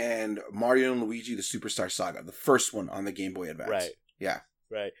 and Mario and Luigi, the Superstar Saga. The first one on the Game Boy Advance. Right. Yeah.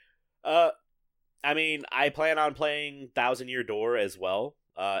 Right. I mean, I plan on playing Thousand Year Door as well.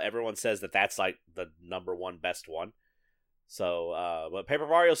 Everyone says that that's like the number 1 best one. So, but Paper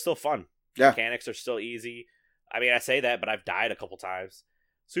Mario's still fun. Yeah. Mechanics are still easy. I mean, I say that, but I've died a couple times.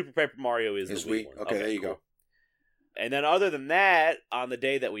 Super Paper Mario is the Wii one. Okay, there you go. And then other than that, on the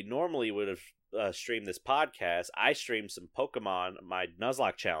day that we normally would have streamed this podcast, I streamed some Pokemon, my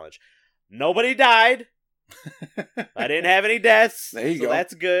Nuzlocke challenge. Nobody died. I didn't have any deaths. There you go.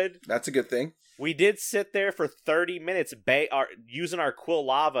 That's good. That's a good thing. We did sit there for 30 minutes using our quill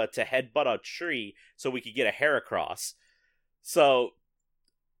lava to headbutt a tree so we could get a hair across. So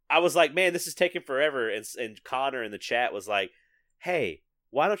I was like, man, this is taking forever. And Connor in the chat was like, hey,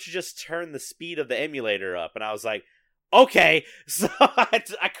 why don't you just turn the speed of the emulator up? And I was like, okay. So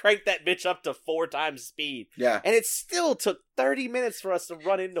I cranked that bitch up to 4 times speed. Yeah. And it still took 30 minutes for us to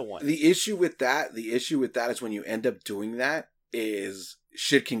run into one. The issue with that is when you end up doing that is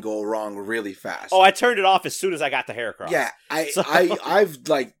shit can go wrong really fast. Oh, I turned it off as soon as I got the hair across. Yeah, I've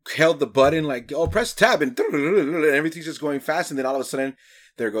like held the button like, oh, press tab and everything's just going fast, and then all of a sudden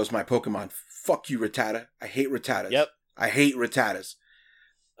there goes my Pokemon. Fuck you, Rattata. I hate Rattatas. Yep. I hate Rattatas.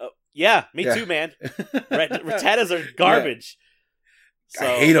 Yeah, me too, man. Rattatas are garbage. Yeah. So,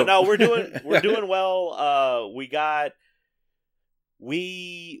 I hate them. No, we're doing well.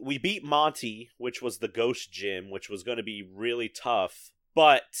 We beat Monty, which was the Ghost Gym, which was going to be really tough.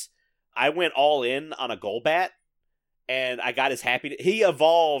 But I went all in on a Golbat, and I got his he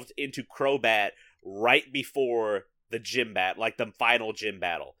evolved into Crobat right before the gym like the final gym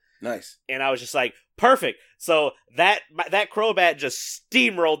battle. Nice. And I was just like, perfect. So that Crobat just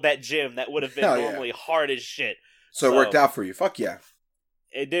steamrolled that gym that would have been normally hard as shit. So it worked out for you. Fuck yeah.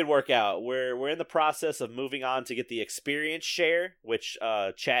 It did work out. We're in the process of moving on to get the experience share, which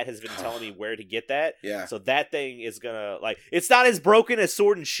chat has been telling me where to get that. Yeah. So that thing is gonna it's not as broken as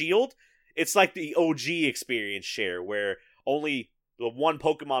Sword and Shield. It's like the OG experience share where only the one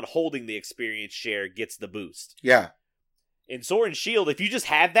Pokemon holding the experience share gets the boost. Yeah. In Sword and Shield, if you just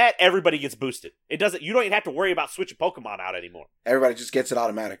have that, everybody gets boosted. You don't even have to worry about switching Pokemon out anymore. Everybody just gets it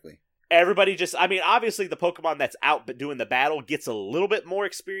automatically. Everybody obviously the Pokemon that's out but doing the battle gets a little bit more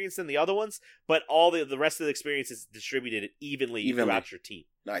experience than the other ones, but all the rest of the experience is distributed evenly throughout your team.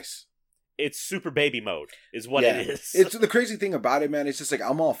 Nice. It's super baby mode is what it is. It's the crazy thing about it, man. It's just like,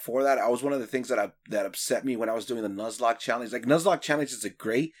 I'm all for that. I was one of the things that upset me when I was doing the Nuzlocke challenge. Like, Nuzlocke challenges are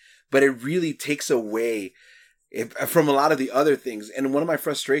great, but it really takes away from a lot of the other things. And one of my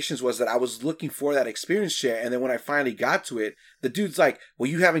frustrations was that I was looking for that experience share, and then when I finally got to it, the dude's like, well,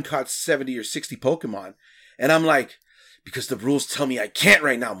 you haven't caught 70 or 60 Pokemon. And I'm like, because the rules tell me I can't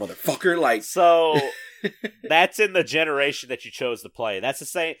right now, motherfucker. Like, so that's in the generation that you chose to play. That's the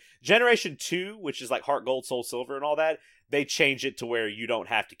same generation 2, which is like Heart Gold, Soul Silver and all that. They change it to where you don't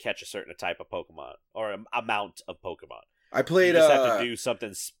have to catch a certain type of Pokemon or amount of Pokemon. I played, you just have to do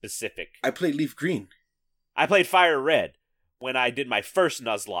something specific. I played Leaf Green. I played Fire Red when I did my first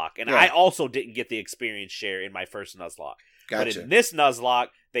Nuzlocke, and I also didn't get the experience share in my first Nuzlocke. Gotcha. But in this Nuzlocke,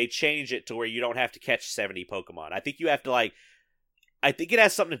 they change it to where you don't have to catch 70 Pokemon. I think you have to, I think it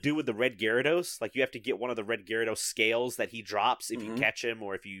has something to do with the Red Gyarados. Like, you have to get one of the Red Gyarados scales that he drops if you catch him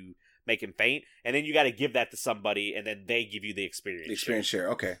or if you make him faint, and then you got to give that to somebody, and then they give you the experience. The experience share,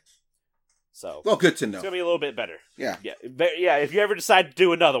 okay. So, well, good to know. It's gonna be a little bit better. Yeah. If you ever decide to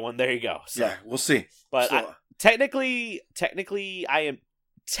do another one, there you go. So, yeah, we'll see. But technically, the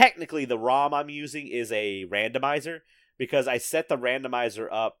ROM I'm using is a randomizer because I set the randomizer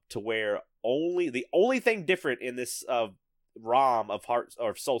up to where the only thing different in this ROM of Heart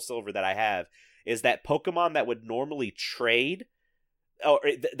or Soul Silver that I have is that Pokemon that would normally trade or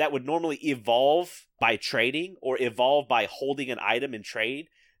that would normally evolve by trading or evolve by holding an item in trade,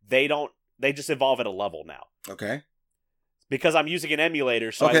 they just evolve at a level now. Okay. Because I'm using an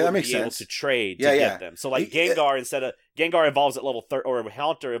emulator, so I wouldn't be able to trade to get them. So like Gengar, Gengar evolves at level 30, or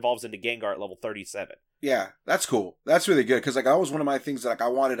Haunter evolves into Gengar at level 37. Yeah, that's cool. That's really good, because that was one of my things that I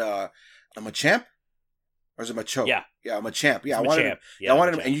wanted a Machamp? Or is it Machoke? Yeah, a Machamp. Yeah, I wanted him. I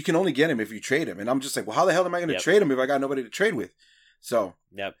wanted him, and you can only get him if you trade him. And I'm just like, well, how the hell am I going to trade him if I got nobody to trade with? So,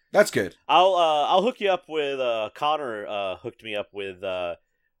 that's good. I'll hook you up with, Connor hooked me up with,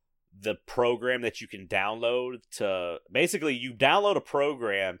 the program that you can download to basically you download a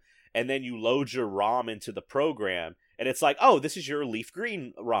program and then you load your ROM into the program and it's like, oh, this is your Leaf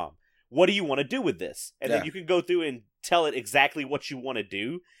Green ROM. What do you want to do with this? And then you can go through and tell it exactly what you want to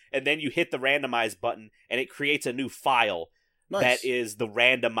do. And then you hit the randomize button and it creates a new file that is the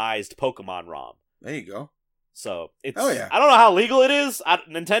randomized Pokemon ROM. There you go. So it's, I don't know how legal it is.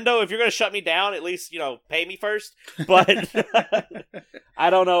 Nintendo, if you're going to shut me down, at least, pay me first. But I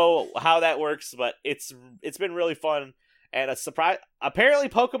don't know how that works, but it's been really fun. And a surprise, apparently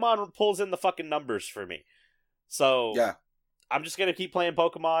Pokemon pulls in the fucking numbers for me. So I'm just going to keep playing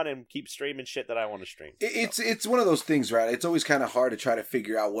Pokemon and keep streaming shit that I want to stream. It's one of those things, right? It's always kind of hard to try to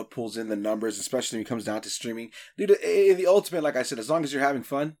figure out what pulls in the numbers, especially when it comes down to streaming. Dude, in the ultimate, like I said, as long as you're having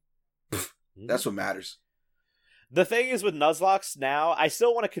fun, that's what matters. The thing is with Nuzlocks now, I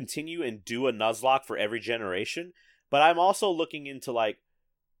still want to continue and do a Nuzlocke for every generation, but I'm also looking into like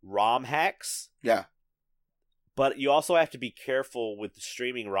ROM hacks. Yeah. But you also have to be careful with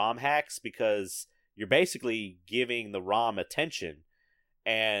streaming ROM hacks because you're basically giving the ROM attention,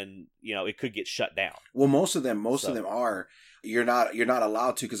 and it could get shut down. Well, most of them are. You're not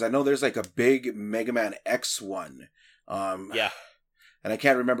allowed to, because I know there's like a big Mega Man X one. Yeah. And I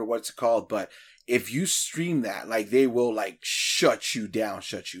can't remember what it's called, but if you stream that, like, they will like shut you down.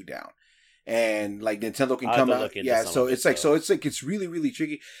 And like Nintendo can come out. Yeah, so it's like it's really, really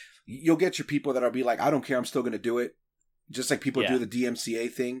tricky. You'll get your people that'll be like, I don't care, I'm still gonna do it. Just like people do the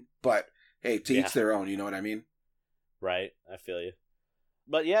DMCA thing. But hey, to each their own, you know what I mean? Right, I feel you.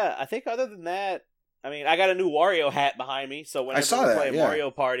 But yeah, I think other than that, I mean, I got a new Wario hat behind me, so whenever we're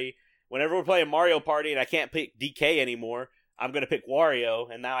playing Mario Party and I can't pick DK anymore, I'm going to pick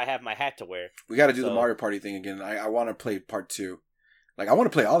Wario, and now I have my hat to wear. We got to do the Mario Party thing again. I want to play part 2. Like, I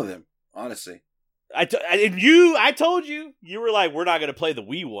want to play all of them, honestly. I told you, you were like, we're not going to play the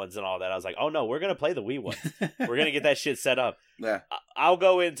Wii ones and all that. I was like, oh no, we're going to play the Wii ones. We're going to get that shit set up. Yeah. I'll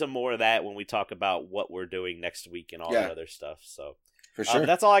go into more of that when we talk about what we're doing next week and all that other stuff. So, for sure.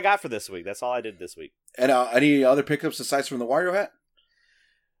 That's all I got for this week. That's all I did this week. And any other pickups aside from the Wario hat?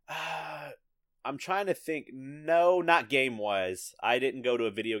 I'm trying to think. No, not game-wise. I didn't go to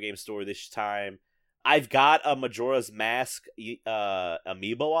a video game store this time. I've got a Majora's Mask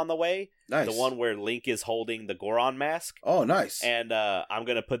amiibo on the way. Nice. The one where Link is holding the Goron mask. Oh, nice. And I'm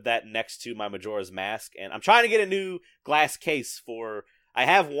going to put that next to my Majora's Mask. And I'm trying to get a new glass case for... I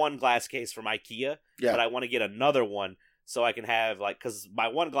have one glass case from IKEA, but I want to get another one so I can have, like... Because my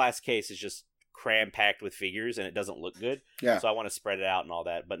one glass case is just cram-packed with figures and it doesn't look good. Yeah. So I want to spread it out and all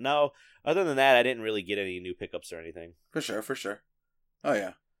that. But no, other than that, I didn't really get any new pickups or anything. For sure. Oh,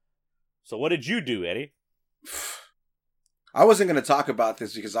 yeah. So what did you do, Eddie? I wasn't going to talk about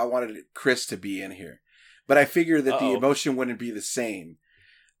this because I wanted Chris to be in here. But I figured that the emotion wouldn't be the same.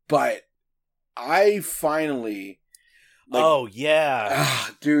 But I finally...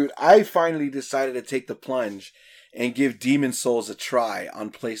 dude, I finally decided to take the plunge and give Demon's Souls a try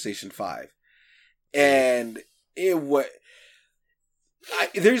on PlayStation 5. And it was...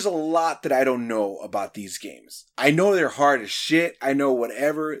 there's a lot that I don't know about these games. I know they're hard as shit. I know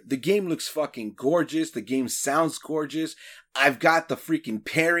whatever. The game looks fucking gorgeous. The game sounds gorgeous. I've got the freaking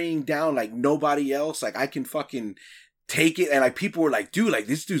parrying down like nobody else. Like, I can fucking take it. And like, people were like, dude, like,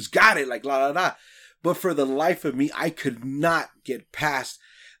 this dude's got it. Like, la la la. But for the life of me, I could not get past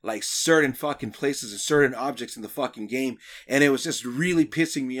like certain fucking places and certain objects in the fucking game. And it was just really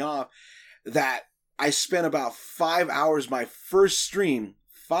pissing me off that I spent about 5 hours my first stream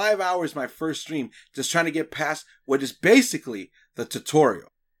just trying to get past what is basically the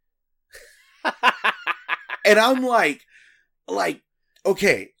tutorial. And I'm like,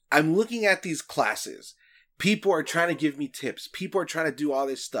 okay, I'm looking at these classes. People are trying to give me tips. People are trying to do all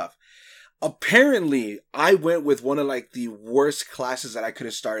this stuff. Apparently, I went with one of like the worst classes that I could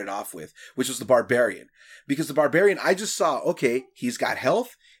have started off with, which was the Barbarian. Because the Barbarian, I just saw, okay, he's got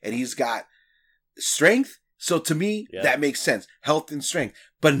health and he's got strength. So to me, that makes sense. Health and strength.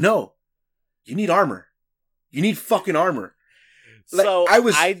 But no, you need armor. You need fucking armor. Like, so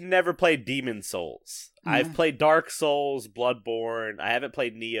I've never played Demon's Souls. Mm-hmm. I've played Dark Souls, Bloodborne. I haven't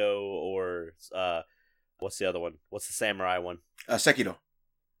played Neo or what's the other one? What's the samurai one?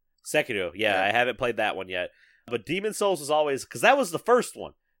 Sekiro. Yeah, I haven't played that one yet. But Demon's Souls was always... Because that was the first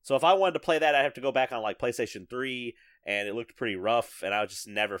one. So if I wanted to play that, I'd have to go back on like PlayStation 3, and it looked pretty rough, and I just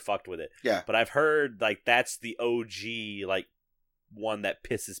never fucked with it. Yeah. But I've heard like that's the OG like one that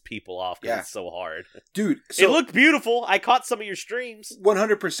pisses people off because it's so hard. Dude, it looked beautiful. I caught some of your streams.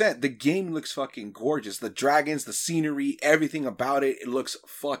 100%. The game looks fucking gorgeous. The dragons, the scenery, everything about it, it looks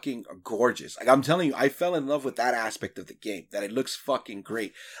fucking gorgeous. Like, I'm telling you, I fell in love with that aspect of the game, that it looks fucking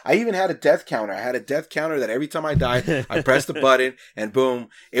great. I even had a death counter. I had a death counter that every time I died, I pressed the button and boom,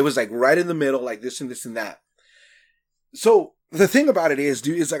 it was like right in the middle, like this and this and that. So the thing about it is,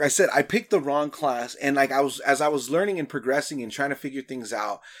 dude, is like I said, I picked the wrong class, and like as I was learning and progressing and trying to figure things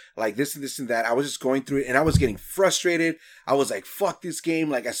out, like this and this and that, I was just going through it, and I was getting frustrated. I was like, fuck this game.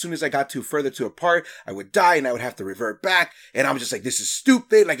 Like, as soon as I got too further to a part, I would die, and I would have to revert back, and I'm just like, this is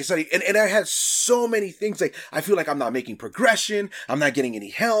stupid. Like, it's like, and I had so many things. Like, I feel like I'm not making progression. I'm not getting any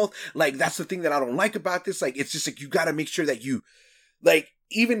health. Like, that's the thing that I don't like about this. Like, it's just like, you got to make sure that you, like,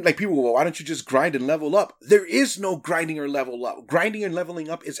 even like people go, well, why don't you just grind and level up? There is no grinding or level up. Grinding and leveling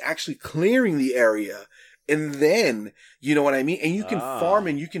up is actually clearing the area. And then, you know what I mean? And you can farm,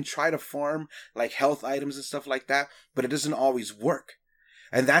 and you can try to farm like health items and stuff like that, but it doesn't always work.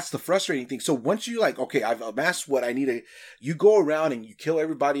 And that's the frustrating thing. So once you like, okay, I've amassed what I need to, you go around and you kill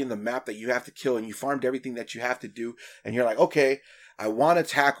everybody in the map that you have to kill, and you farmed everything that you have to do. And you're like, okay, I want to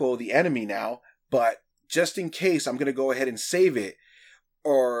tackle the enemy now, but just in case, I'm going to go ahead and save it.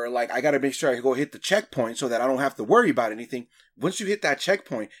 Or like, I got to make sure I go hit the checkpoint so that I don't have to worry about anything. Once you hit that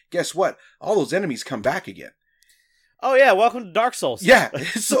checkpoint, guess what? All those enemies come back again. Oh yeah, welcome to Dark Souls. Yeah.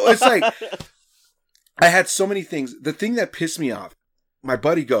 So it's like, I had so many things. The thing that pissed me off, my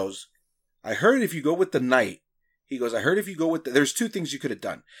buddy goes, I heard if you go with the knight, he goes, I heard if you go with there's two things you could have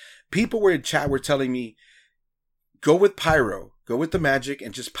done. People were in chat were telling me, go with pyro, go with the magic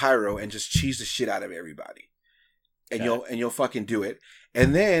and just pyro and just cheese the shit out of everybody. And you'll fucking do it.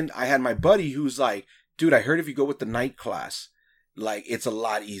 And then I had my buddy who's like, dude, I heard if you go with the knight class, like it's a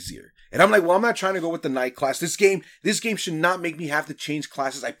lot easier. And I'm like, well, I'm not trying to go with the knight class. This game should not make me have to change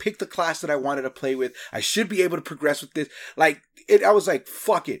classes. I picked the class that I wanted to play with. I should be able to progress with this. Like I was like,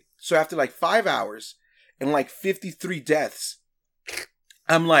 fuck it. So after like 5 hours and like 53 deaths,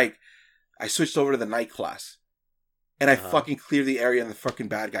 I'm like, I switched over to the knight class. And I fucking cleared the area and the fucking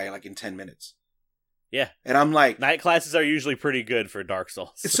bad guy like in 10 minutes. Yeah. And I'm like, night classes are usually pretty good for Dark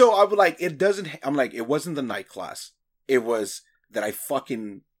Souls. So I would like, I'm like, it wasn't the night class. It was that I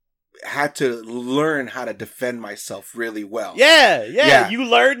fucking had to learn how to defend myself really well. Yeah. You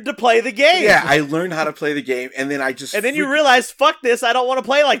learned to play the game. Yeah, I learned how to play the game, and then you realized, fuck this, I don't want to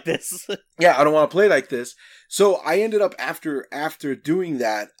play like this. Yeah, I don't want to play like this. So I ended up after doing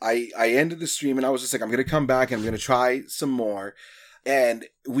that, I ended the stream, and I was just like, I'm gonna come back and I'm gonna try some more. And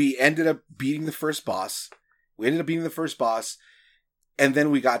we ended up beating the first boss. And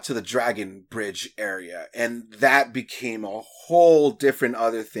then we got to the Dragon Bridge area. And that became a whole different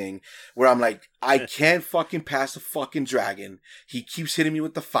other thing where I'm like, I can't fucking pass the fucking dragon. He keeps hitting me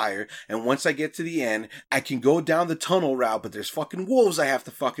with the fire. And once I get to the end, I can go down the tunnel route, but there's fucking wolves I have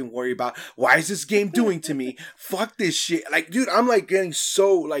to fucking worry about. Why is this game doing to me? Fuck this shit. Like, dude, I'm like getting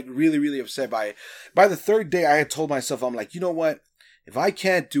so like really, really upset by it. By the third day, I had told myself, I'm like, you know what? If I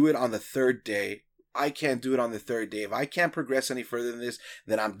can't do it on the third day, I can't do it on the third day. If I can't progress any further than this,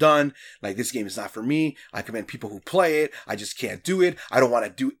 then I'm done. Like, this game is not for me. I commend people who play it. I just can't do it. I don't want to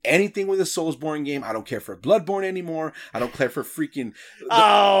do anything with a Soulsborne game. I don't care for Bloodborne anymore. I don't care for freaking...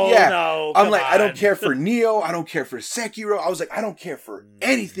 No. I'm like, I don't care for Nioh. I don't care for Sekiro. I was like, I don't care for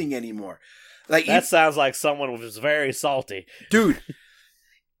anything anymore. Like, that sounds like someone was very salty. Dude.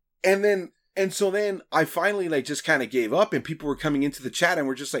 And so then I finally like just kind of gave up, and people were coming into the chat and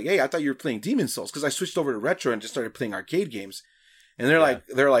were just like, hey, I thought you were playing Demon's Souls, because I switched over to retro and just started playing arcade games. And they're like,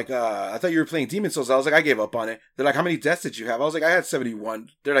 I thought you were playing Demon's Souls. I was like, I gave up on it. They're like, how many deaths did you have? I was like, I had 71.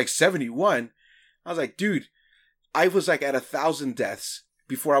 They're like, 71? I was like, dude, I was like at 1,000 deaths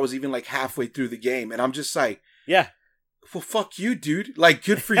before I was even like halfway through the game. And I'm just like, yeah, well, fuck you, dude. Like,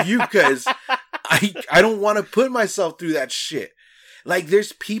 good for you, because I don't want to put myself through that shit. Like,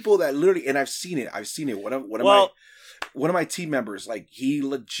 there's people that literally, and I've seen it. One of my team members, like, he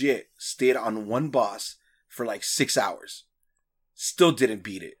legit stayed on one boss for like 6 hours. Still didn't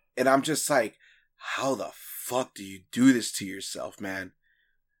beat it. And I'm just like, how the fuck do you do this to yourself, man?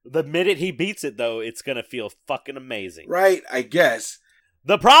 The minute he beats it, though, it's gonna feel fucking amazing. Right, I guess.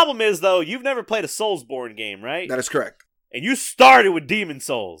 The problem is, though, you've never played a Soulsborne game, right? That is correct. And you started with Demon's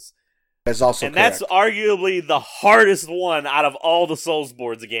Souls. That's also and correct. That's arguably the hardest one out of all the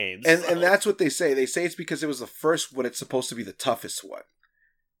Soulsborne games. And that's what they say. They say it's because it was the first one. It's supposed to be the toughest one.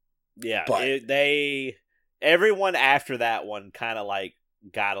 Yeah, but everyone after that one kind of like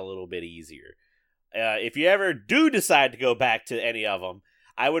got a little bit easier. If you ever do decide to go back to any of them,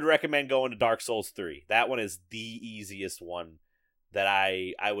 I would recommend going to Dark Souls 3. That one is the easiest one that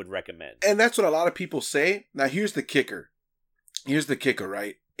I would recommend. And that's what a lot of people say. Now, here's the kicker.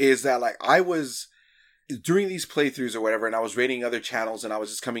 Right? Is that like I was during these playthroughs or whatever, and I was rating other channels, and I was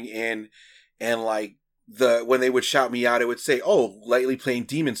just coming in, and like when they would shout me out, it would say, "Oh, lately playing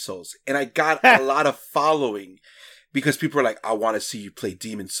Demon's Souls," and I got a lot of following because people are like, "I want to see you play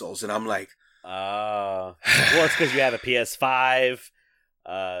Demon's Souls," and I'm like, well, it's because you have a PS5.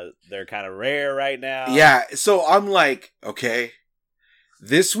 They're kind of rare right now. Yeah, so I'm like, okay.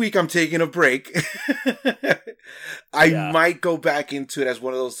 This week I'm taking a break. I might go back into it as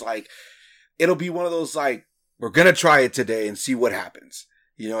one of those, like, it'll be one of those, like, we're going to try it today and see what happens.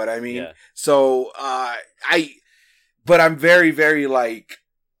 You know what I mean? Yeah. So, but I'm very, very, like,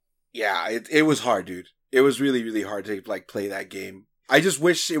 yeah, it was hard, dude. It was really, really hard to, like, play that game. I just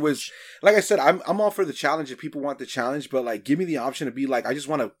wish it was, like I said, I'm all for the challenge if people want the challenge, but, like, give me the option to be like, I just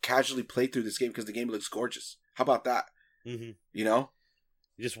want to casually play through this game because the game looks gorgeous. How about that? Mm-hmm. You know?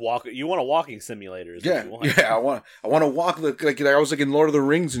 You just walk. You want a walking simulator? Is Yeah, what you want. yeah. I want to walk like I was like in Lord of the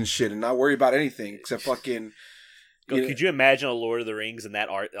Rings and shit, and not worry about anything except fucking. Could you imagine a Lord of the Rings and that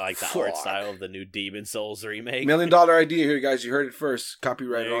art, like the art Fuck. style of the new Demon Souls remake? $1 million idea here, guys. You heard it first.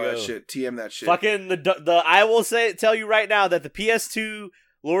 Copyright There all you that go. shit. TM that shit. Fucking the I will tell you right now that the PS2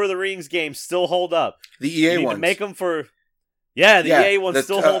 Lord of the Rings games still hold up. The You EA need ones. to make them for. Yeah, the EA ones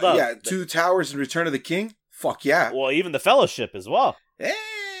still hold up. Yeah, Two Towers and Return of the King. Fuck yeah. Well, even the Fellowship as well. Eh.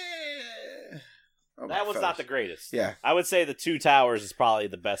 Oh, That was not the greatest. Yeah. I would say the Two Towers is probably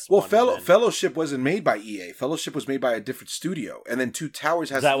the best Well, one. Fellowship wasn't made by EA. Fellowship was made by a different studio, and then Two Towers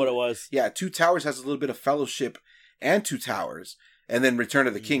has. Is that what it was? Yeah, Two Towers has a little bit of Fellowship and Two Towers, and then Return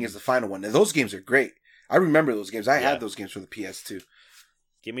of the King is the final one. And those games are great. I remember those games. I had those games for the PS2.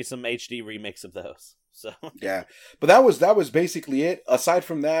 Give me some HD remix of those. So Yeah, but that was basically it. Aside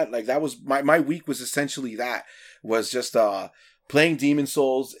from that, like that was my week was essentially that was just playing Demon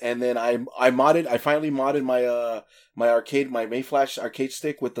Souls, and then I finally modded my my Mayflash arcade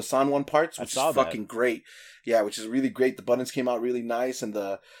stick with the San Juan parts, which is fucking great. Yeah, which is really great. The buttons came out really nice, and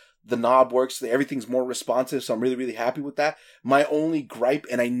the knob works. Everything's more responsive, so I'm really, really happy with that. My only gripe,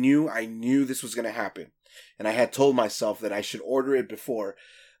 and I knew this was gonna happen, and I had told myself that I should order it before,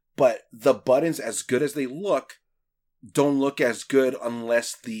 but the buttons, as good as they look, don't look as good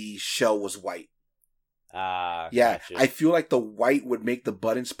unless the shell was white. Yeah, gotcha. I feel like the white would make the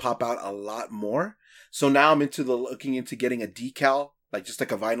buttons pop out a lot more. So now I'm looking into getting a decal, like just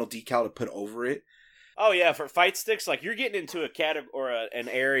like a vinyl decal to put over it. Oh yeah, for fight sticks, like you're getting into a category or an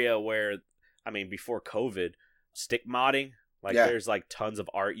area where, I mean, before COVID, stick modding, like there's like tons of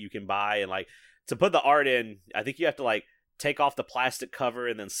art you can buy, and like to put the art in, I think you have to like take off the plastic cover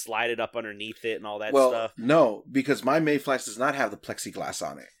and then slide it up underneath it and all that stuff. No, because my Mayflash does not have the plexiglass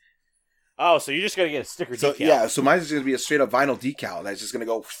on it. Oh, so you're just gonna get a sticker decal? Yeah, so mine's just gonna be a straight up vinyl decal that's just gonna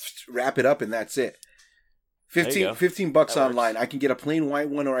go wrap it up and that's it. $15 online. I can get a plain white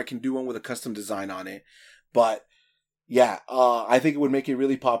one, or I can do one with a custom design on it. But yeah, I think it would make it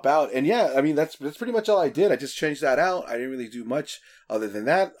really pop out. And yeah, I mean that's pretty much all I did. I just changed that out. I didn't really do much other than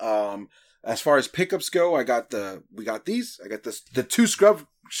that. As far as pickups go, we got these. I got the 2 scrub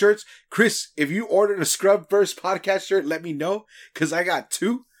shirts. Chris, if you ordered a Scrub First podcast shirt, let me know, because I got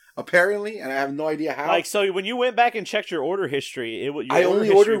 2. Apparently, and I have no idea how. Like, so when you went back and checked your order history, I only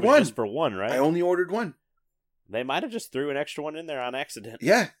ordered one. Just for one, right? I only ordered one. They might have just threw an extra one in there on accident.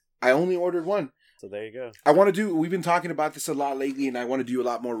 Yeah, I only ordered one. So there you go. I want to we've been talking about this a lot lately, and I want to do a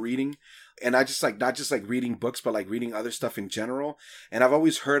lot more reading. And I just not just like reading books, but like reading other stuff in general. And I've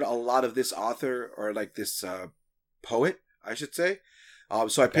always heard a lot of this author, or like this poet, I should say.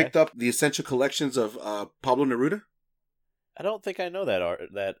 So I picked up the Essential Collections of Pablo Neruda. I don't think I know that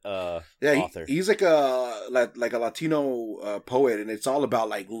author. He's like a Latino poet, and it's all about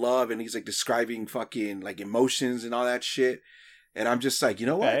like love, and he's like describing fucking like emotions and all that shit. And I'm just like, you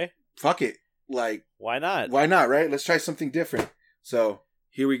know what? Fuck it. Like, why not? Why not? Right? Let's try something different. So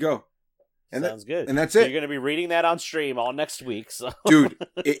here we go. And sounds good. And that's so it. You're going to be reading that on stream all next week. So. Dude,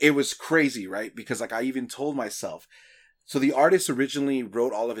 it was crazy, right? Because like I even told myself. So the artist originally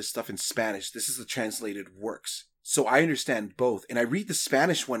wrote all of his stuff in Spanish. This is the translated works. So I understand both. And I read the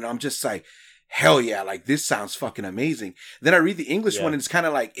Spanish one and I'm just like, hell yeah, like this sounds fucking amazing. Then I read the English one and it's kind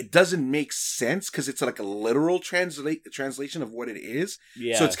of like, it doesn't make sense because it's like a literal translation of what it is.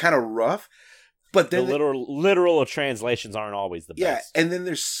 Yeah. So it's kind of rough. But then the literal translations aren't always the best. Yeah. And then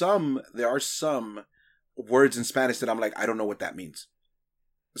there are some words in Spanish that I'm like, I don't know what that means.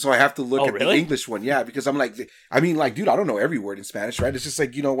 So I have to look at the English one. Yeah, because I'm like, dude, I don't know every word in Spanish, right? It's just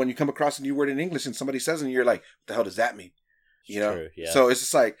like, when you come across a new word in English and somebody says it and you're like, what the hell does that mean? True, yeah. So it's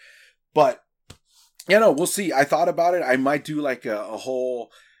just like, but, we'll see. I thought about it. I might do like a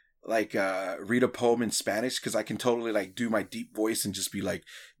whole, like, read a poem in Spanish, because I can totally like do my deep voice and just be like,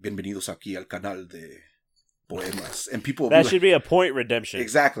 bienvenidos aquí al canal de poemas. And people that should be a point redemption.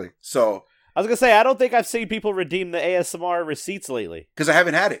 Exactly. So I was going to say, I don't think I've seen people redeem the ASMR receipts lately. Because I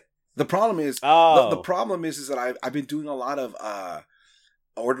haven't had it. The problem is, the problem is that I've been doing a lot of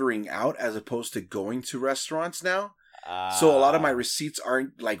ordering out as opposed to going to restaurants now. So a lot of my receipts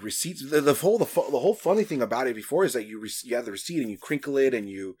aren't like receipts. The whole funny thing about it before is that you have the receipt and you crinkle it and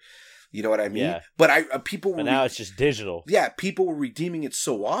you know what I mean? Yeah. But people were... But now it's just digital. Yeah, people were redeeming it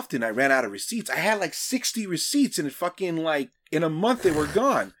so often, I ran out of receipts. I had like 60 receipts and fucking like in a month they were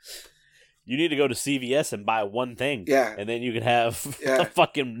gone. You need to go to CVS and buy one thing. Yeah. And then you can have a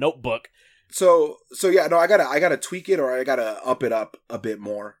fucking notebook. So yeah, no, I gotta tweak it, or I gotta up it up a bit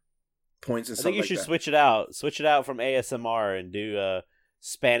more. Points and stuff like that. I think you should switch it out. Switch it out from ASMR and do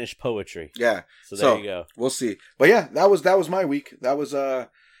Spanish poetry. Yeah. So there you go. We'll see. But yeah, that was my week.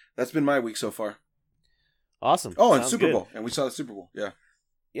 That's been my week so far. Awesome. Oh, and Super Bowl. And we saw the Super Bowl. Yeah.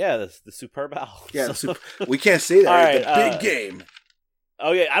 Yeah, the Super Bowl. Yeah, we can't say that. Right, the big game.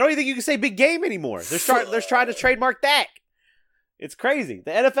 Oh yeah, I don't even think you can say big game anymore. They're trying to trademark that. It's crazy.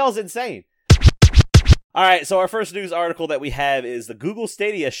 The NFL's insane. All right, so our first news article that we have is the Google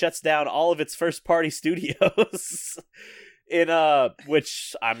Stadia shuts down all of its first-party studios.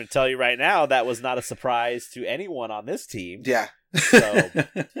 Which I'm going to tell you right now, that was not a surprise to anyone on this team. Yeah. So,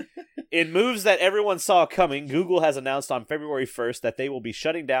 in moves that everyone saw coming, Google has announced on February 1st that they will be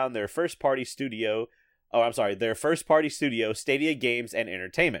shutting down their first-party studio, Stadia Games and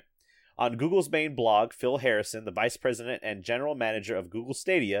Entertainment. On Google's main blog, Phil Harrison, the vice president and general manager of Google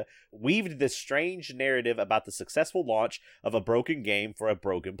Stadia, weaved this strange narrative about the successful launch of a broken game for a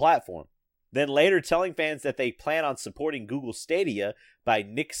broken platform. Then later telling fans that they plan on supporting Google Stadia by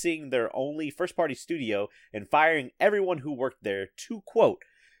nixing their only first-party studio and firing everyone who worked there to, quote,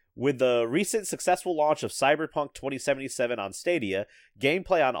 "With the recent successful launch of Cyberpunk 2077 on Stadia,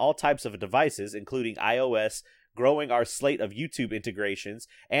 gameplay on all types of devices, including iOS, growing our slate of YouTube integrations,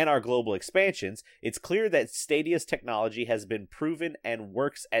 and our global expansions, it's clear that Stadia's technology has been proven and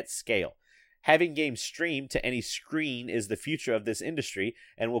works at scale. Having games streamed to any screen is the future of this industry,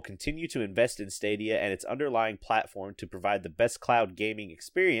 and will continue to invest in Stadia and its underlying platform to provide the best cloud gaming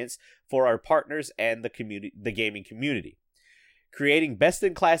experience for our partners and the gaming community. Creating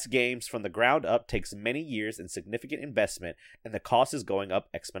best-in-class games from the ground up takes many years and significant investment, and the cost is going up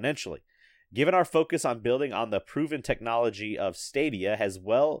exponentially. Given our focus on building on the proven technology of Stadia as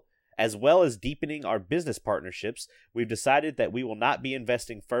well as deepening our business partnerships, we've decided that we will not be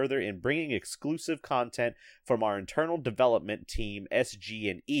investing further in bringing exclusive content from our internal development team,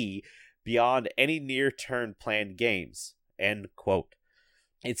 SG&E, beyond any near-term planned games." End quote.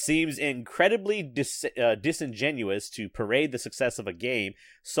 It seems incredibly disingenuous to parade the success of a game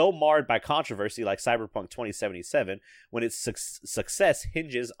so marred by controversy like Cyberpunk 2077 when its success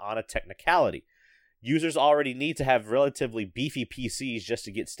hinges on a technicality. Users already need to have relatively beefy PCs just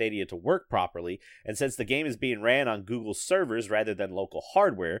to get Stadia to work properly, and since the game is being ran on Google's servers rather than local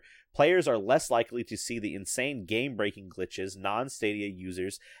hardware, players are less likely to see the insane game-breaking glitches non-Stadia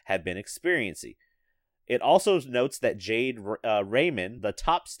users have been experiencing. It also notes that Jade Raymond, the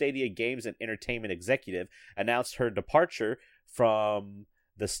top Stadia Games and Entertainment executive, announced her departure from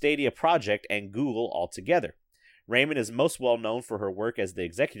the Stadia project and Google altogether. Raymond is most well known for her work as the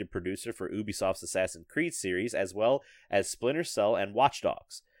executive producer for Ubisoft's Assassin's Creed series, as well as Splinter Cell and Watch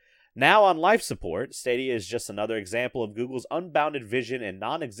Dogs. Now on life support, Stadia is just another example of Google's unbounded vision and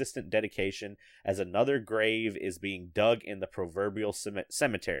non-existent dedication as another grave is being dug in the proverbial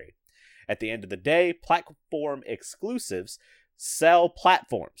cemetery. At the end of the day, platform exclusives sell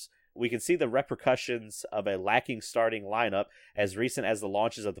platforms. We can see the repercussions of a lacking starting lineup as recent as the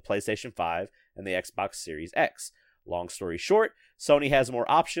launches of the PlayStation 5 and the Xbox Series X. Long story short, Sony has more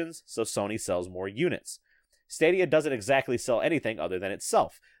options, so Sony sells more units. Stadia doesn't exactly sell anything other than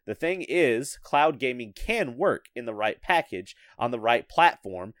itself. The thing is, cloud gaming can work in the right package on the right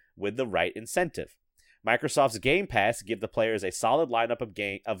platform with the right incentive. Microsoft's Game Pass give the players a solid lineup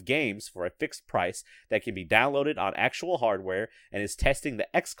of games for a fixed price that can be downloaded on actual hardware and is testing the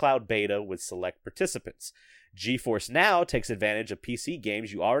xCloud beta with select participants. GeForce Now takes advantage of PC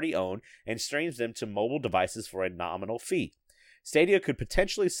games you already own and streams them to mobile devices for a nominal fee. Stadia could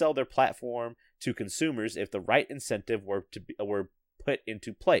potentially sell their platform to consumers if the right incentive were put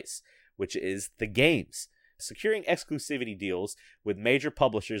into place, which is the games. Securing exclusivity deals with major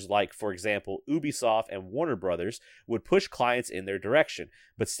publishers like, for example, Ubisoft and Warner Brothers would push clients in their direction,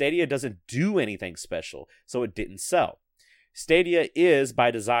 but Stadia doesn't do anything special, so it didn't sell. Stadia is, by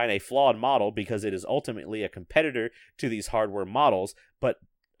design, a flawed model because it is ultimately a competitor to these hardware models,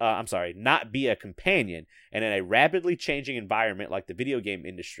 not be a companion, and in a rapidly changing environment like the video game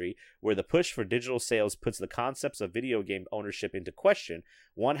industry, where the push for digital sales puts the concepts of video game ownership into question,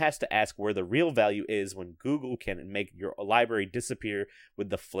 one has to ask where the real value is when Google can make your library disappear with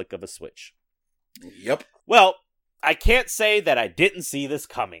the flick of a switch. Yep. Well, I can't say that I didn't see this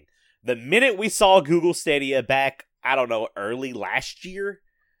coming. The minute we saw Google Stadia back, early last year,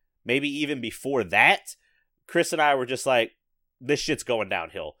 maybe even before that, Chris and I were just like, this shit's going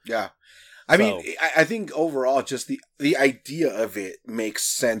downhill. Yeah. I mean, I think overall, just the idea of it makes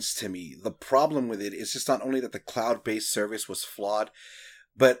sense to me. The problem with it is just not only that the cloud-based service was flawed,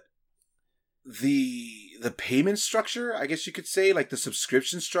 but the the payment structure, I guess you could say, like the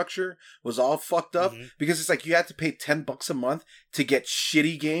subscription structure was all fucked up because it's like you had to pay $10 a month to get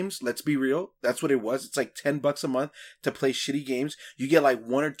shitty games. Let's be real. That's what it was. It's like $10 a month to play shitty games. You get like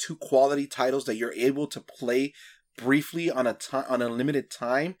 1 or 2 quality titles that you're able to play briefly on a limited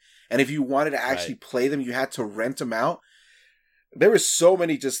time. And if you wanted to actually play them, you had to rent them out. There were so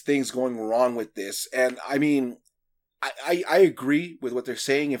many just things going wrong with this. And I mean, I agree with what they're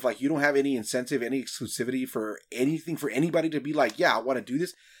saying. If like you don't have any incentive, any exclusivity for anything, for anybody to be like, yeah, I want to do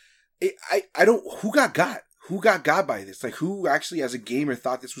this. I don't, who got by this? Like who actually as a gamer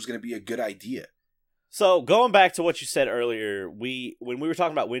thought this was going to be a good idea? So going back to what you said earlier, when we were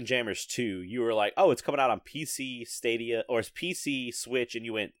talking about Windjammers 2, you were like, oh, it's coming out on PC, Stadia, or it's PC, Switch, and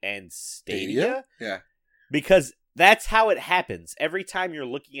you went, and Stadia? Yeah. Because that's how it happens. Every time you're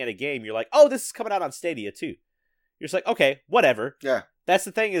looking at a game, you're like, oh, this is coming out on Stadia too. You're just like, okay, whatever. Yeah. That's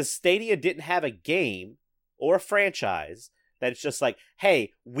the thing is Stadia didn't have a game or a franchise that it's just like,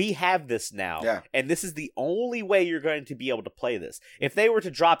 hey, we have this now. Yeah. And this is the only way you're going to be able to play this. If they were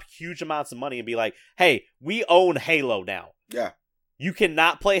to drop huge amounts of money and be like, hey, we own Halo now. Yeah. You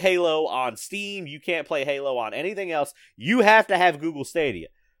cannot play Halo on Steam. You can't play Halo on anything else. You have to have Google Stadia.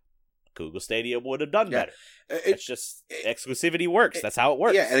 Google Stadia would have done better. It's just exclusivity works. That's how it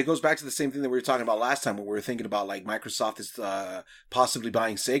works. Yeah, and it goes back to the same thing that we were talking about last time when we were thinking about like Microsoft is possibly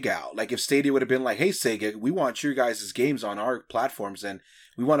buying Sega out. Like if Stadia would have been like, hey Sega, we want your guys' games on our platforms and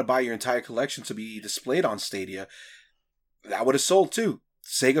we want to buy your entire collection to be displayed on Stadia, that would have sold too.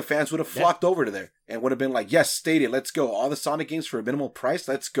 Sega fans would have flocked over to there and would have been like, yes, Stadia, let's go. All the Sonic games for a minimal price,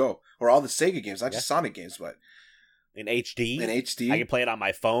 let's go. Or all the Sega games, not just Sonic games, but in HD. In HD. I can play it on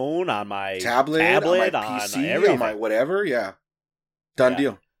my phone, on my tablet on my PC, on my whatever. Yeah. Done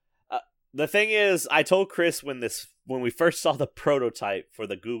deal. The thing is, I told Chris when we first saw the prototype for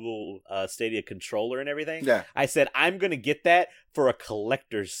the Google Stadia controller and everything, I said, I'm going to get that for a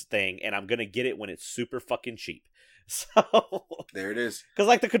collector's thing, and I'm going to get it when it's super fucking cheap. So there it is. Because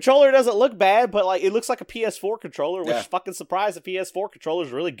like the controller doesn't look bad, but like it looks like a PS4 controller, which is fucking surprised the PS4 controller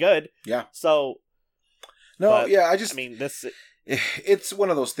is really good. Yeah. So no, but, yeah, it's one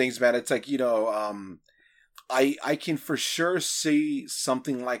of those things, man. It's like, I can for sure see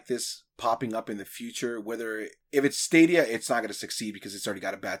something like this popping up in the future. Whether if it's Stadia, it's not going to succeed because it's already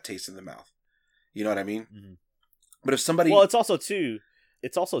got a bad taste in the mouth. You know what I mean? Mm-hmm. But if somebody, well, it's also too.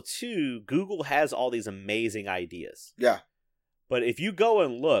 Google has all these amazing ideas. Yeah. But if you go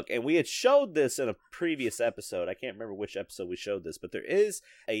and look, and we had showed this in a previous episode, I can't remember which episode we showed this, but there is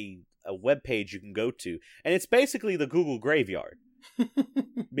a web page you can go to, and it's basically the Google graveyard.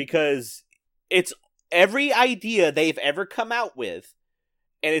 Because it's every idea they've ever come out with,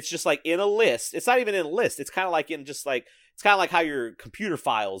 and it's just like in a list. It's not even in a list. It's kind of like it's kind of like how your computer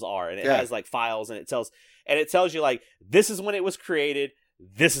files are, and it has like files, and it tells you like, this is when it was created,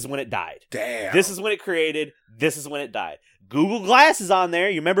 this is when it died. Damn. This is when it created, this is when it died. Google Glass is on there.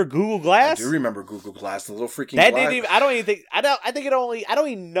 You remember Google Glass? I do remember Google Glass, the little freaking that glass. Didn't even, I don't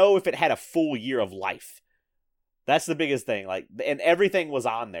even know if it had a full year of life. That's the biggest thing. Like, and everything was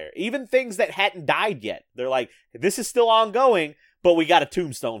on there. Even things that hadn't died yet. They're like, this is still ongoing, but we got a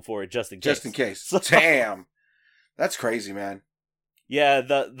tombstone for it just in case. Just in case. So, damn. That's crazy, man. Yeah,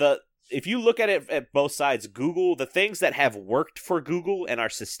 if you look at it at both sides, Google, the things that have worked for Google and are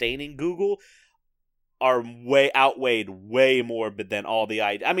sustaining Google are outweighed way more than all the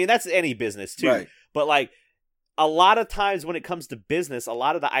ideas. I mean, that's any business too. Right. But like a lot of times when it comes to business, a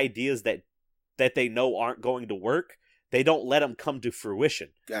lot of the ideas that they know aren't going to work, they don't let them come to fruition.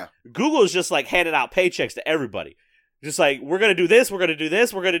 Yeah. Google is just like handing out paychecks to everybody. Just like, we're going to do this, we're going to do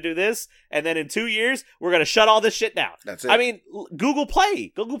this, we're going to do this, and then in 2 years, we're going to shut all this shit down. That's it. I mean, Google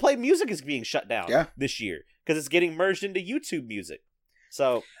Play Music is being shut down this year because it's getting merged into YouTube Music.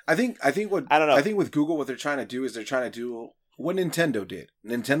 So I think I don't know. I think with Google, what they're trying to do is they're trying to do what Nintendo did.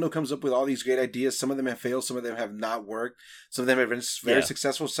 Nintendo comes up with all these great ideas. Some of them have failed. Some of them have not worked. Some of them have been very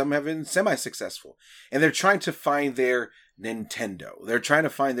successful. Some have been semi-successful. And they're trying to find their Nintendo. They're trying to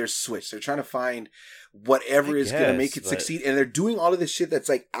find their Switch. They're trying to find whatever is going to make it succeed. And they're doing all of this shit that's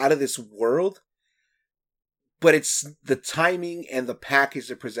like out of this world. But it's the timing and the package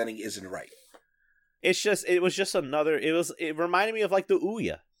they're presenting isn't right. It reminded me of like the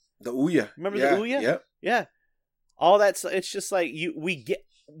Ouya. The Ouya. Remember the Ouya? Yep. Yeah. All that, it's just like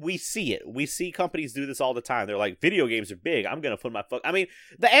we see it. We see companies do this all the time. They're like, video games are big. I'm going to put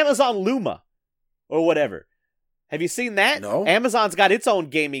the Amazon Luma or whatever. Have you seen that? No. Amazon's got its own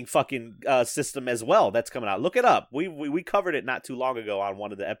gaming fucking system as well that's coming out. Look it up. We covered it not too long ago on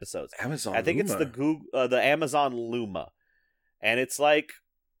one of the episodes. Amazon I think Luma. It's the Amazon Luma. And it's like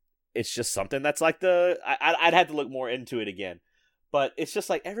it's just something that's like I'd have to look more into it again. But it's just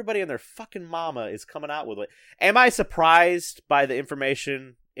like everybody and their fucking mama is coming out with it. Am I surprised by the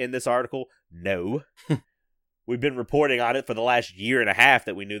information in this article? No. We've been reporting on it for the last year and a half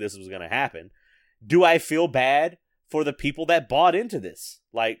that we knew this was going to happen. Do I feel bad for the people that bought into this?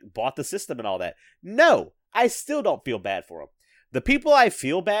 Like, bought the system and all that? No. I still don't feel bad for them. The people I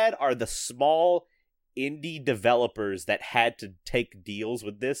feel bad are the small indie developers that had to take deals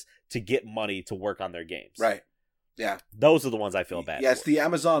with this to get money to work on their games. Right. Yeah. Those are the ones I feel bad for. Yeah, it's the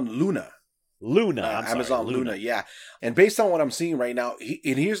Amazon Luna. Amazon Luna, yeah. And based on what I'm seeing right now,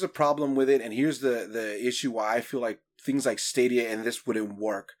 and here's the problem with it, and here's the issue why I feel like things like Stadia and this wouldn't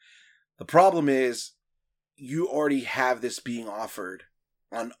work. The problem is you already have this being offered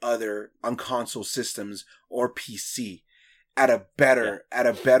on console systems or PC at a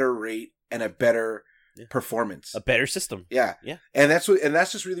better rate and a better performance, a better system. Yeah. And that's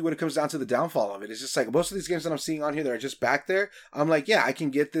just really what it comes down to. The downfall of it. It's just like most of these games that I'm seeing on here that are just back there, I'm like, yeah, I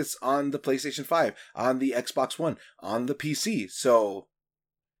can get this on the PlayStation 5, on the Xbox One, on the PC. So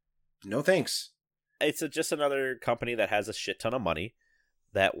no thanks. It's just another company that has a shit ton of money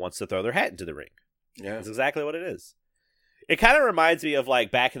that wants to throw their hat into the ring. Yeah. That's exactly what it is. It kind of reminds me of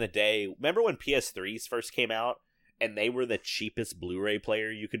like back in the day. Remember when PS3s first came out and they were the cheapest Blu-ray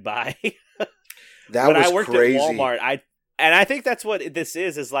player you could buy? When I worked crazy. At Walmart, I think that's what this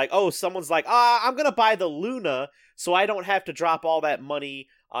is like, oh, someone's like, I'm going to buy the Luna so I don't have to drop all that money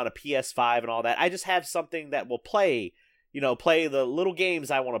on a PS5 and all that. I just have something that will play the little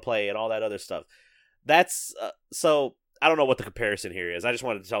games I want to play and all that other stuff. That's, so I don't know what the comparison here is. I just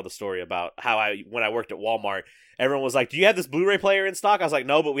wanted to tell the story about how when I worked at Walmart, everyone was like, do you have this Blu-ray player in stock? I was like,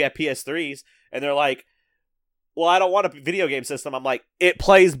 no, but we have PS3s. And they're like, well, I don't want a video game system. I'm like, it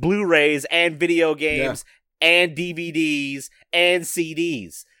plays Blu-rays and video games and DVDs and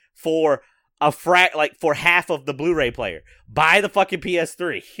CDs for for half of the Blu-ray player. Buy the fucking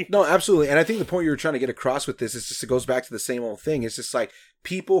PS3. No, absolutely. And I think the point you were trying to get across with this is just, it goes back to the same old thing. It's just like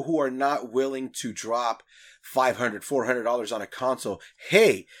people who are not willing to drop $500, $400 on a console.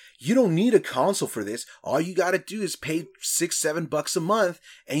 Hey, you don't need a console for this. All you got to do is pay $6, $7 a month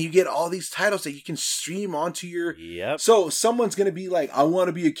and you get all these titles that you can stream onto your... Yep. So someone's going to be like, I want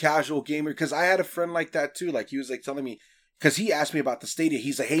to be a casual gamer. Because I had a friend like that too. Like he was like telling me, because he asked me about the Stadia.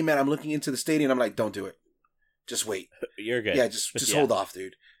 He's like, hey man, I'm looking into the Stadia. And I'm like, don't do it. Just wait. You're good. Yeah, just hold off,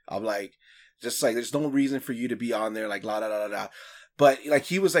 dude. I'm like, just like, there's no reason for you to be on there like la da da da da. But like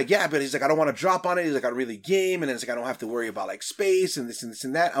he was like, yeah, but he's like, I don't want to drop on it. He's like, I don't really game, and then it's like I don't have to worry about like space and this and this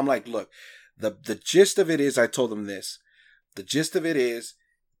and that. I'm like, look, the gist of it is, I told him this. The gist of it is,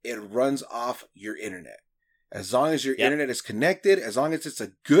 it runs off your internet. As long as your internet is connected, as long as it's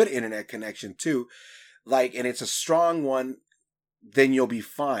a good internet connection too, like, and it's a strong one, then you'll be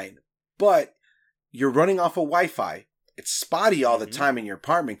fine. But you're running off of Wi-Fi. It's spotty all the time in your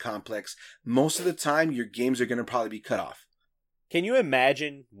apartment complex. Most of the time, your games are going to probably be cut off. Can you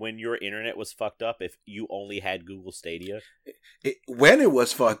imagine when your internet was fucked up if you only had Google Stadia? When it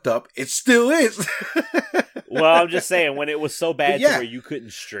was fucked up, it still is. Well, I'm just saying, when it was so bad to where you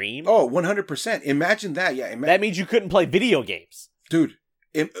couldn't stream. Oh, 100%. Imagine that. Yeah, that means you couldn't play video games. Dude,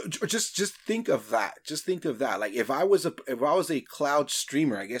 just think of that. Just think of that. Like if I was a cloud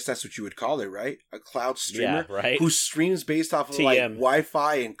streamer, I guess that's what you would call it, right? A cloud streamer, right? Who streams based off of like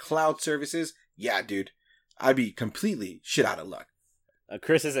Wi-Fi and cloud services. Yeah, dude. I'd be completely shit out of luck.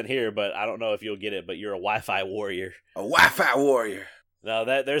 Chris isn't here, but I don't know if you'll get it, but you're a Wi-Fi warrior. A Wi-Fi warrior. No,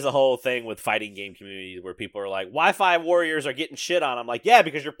 there's a whole thing with fighting game communities where people are like, Wi-Fi warriors are getting shit on. I'm like, yeah,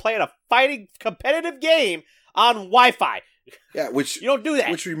 because you're playing a fighting competitive game on Wi-Fi. Yeah, which you don't do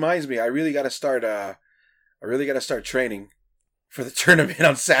that. Which reminds me, I really got to start training for the tournament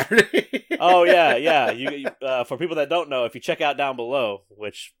on Saturday. Oh yeah. You for people that don't know, if you check out down below,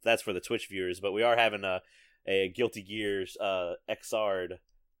 which that's for the Twitch viewers, but we are having a Guilty Gears XR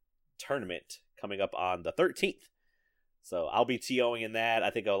tournament coming up on the 13th. So I'll be TOing in that.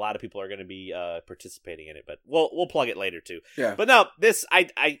 I think a lot of people are going to be participating in it, but we'll plug it later too. Yeah. But no, this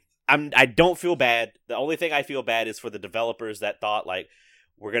I don't feel bad. The only thing I feel bad is for the developers that thought like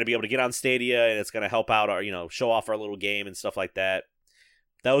we're going to be able to get on Stadia and it's going to help out our, show off our little game and stuff like that.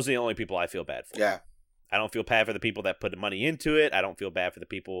 Those are the only people I feel bad for. Yeah. I don't feel bad for the people that put the money into it. I don't feel bad for the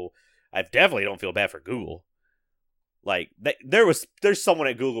people. I definitely don't feel bad for Google. Like there's someone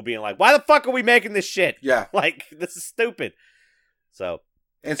at Google being like, "Why the fuck are we making this shit?" Yeah, like this is stupid. So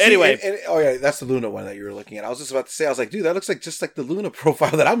anyway, oh yeah, that's the Luna one that you were looking at. I was just about to say, I was like, dude, that looks like just like the Luna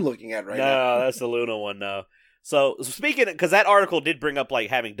profile that I'm looking at right now. No, that's the Luna one. No. So speaking, because that article did bring up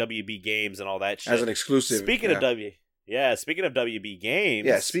like having WB games and all that shit as an exclusive. Speaking of Yeah, speaking of WB Games.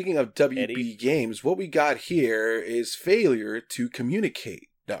 Yeah, speaking of WB Eddie. Games, what we got here is failure to communicate.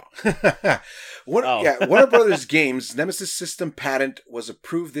 No. Warner Brothers Games' Nemesis System patent was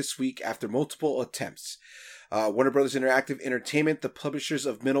approved this week after multiple attempts. Warner Brothers Interactive Entertainment, the publishers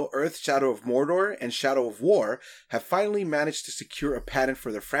of Middle-earth, Shadow of Mordor, and Shadow of War, have finally managed to secure a patent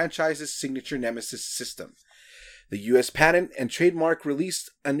for their franchise's signature Nemesis system. The U.S. Patent and Trademark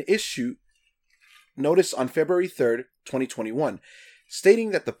released an issue notice on February 3rd, 2021,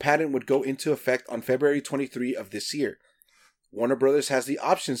 stating that the patent would go into effect on February 23 of this year. Warner Brothers has the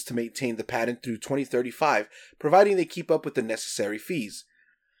options to maintain the patent through 2035, providing they keep up with the necessary fees.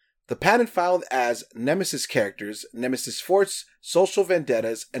 The patent filed as Nemesis characters, Nemesis forts, social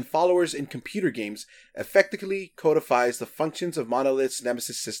vendettas, and followers in computer games effectively codifies the functions of Monolith's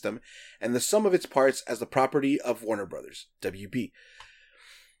Nemesis system and the sum of its parts as the property of Warner Brothers, WB.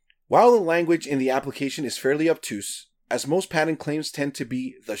 While the language in the application is fairly obtuse, as most patent claims tend to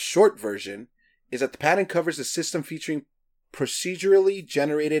be, the short version is that the patent covers a system featuring procedurally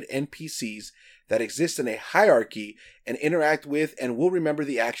generated NPCs that exist in a hierarchy and interact with and will remember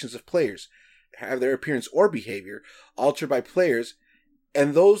the actions of players, have their appearance or behavior altered by players,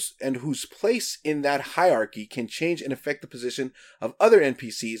 and those and whose place in that hierarchy can change and affect the position of other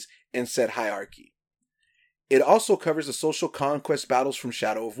NPCs in said hierarchy. It also covers the social conquest battles from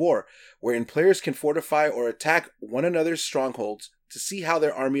Shadow of War, wherein players can fortify or attack one another's strongholds to see how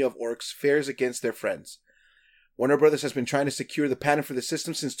their army of orcs fares against their friends. Warner Brothers has been trying to secure the patent for the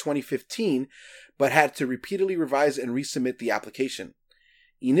system since 2015, but had to repeatedly revise and resubmit the application.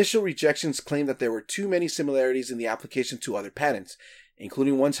 Initial rejections claimed that there were too many similarities in the application to other patents,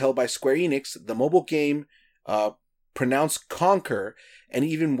 including ones held by Square Enix, the mobile game pronounced Conquer, and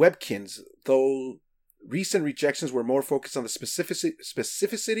even Webkins, though recent rejections were more focused on the specificity?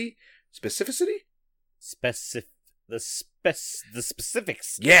 The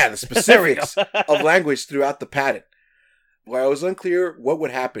specifics. Yeah, the specifics of language throughout the patent. While it was unclear what would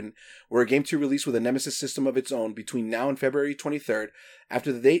happen were a game to release with a Nemesis system of its own between now and February 23rd,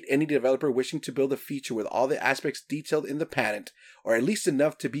 after the date, any developer wishing to build a feature with all the aspects detailed in the patent, or at least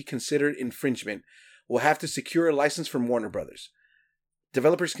enough to be considered infringement, will have to secure a license from Warner Brothers.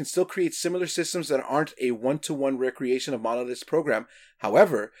 Developers can still create similar systems that aren't a one-to-one recreation of Monolith's program.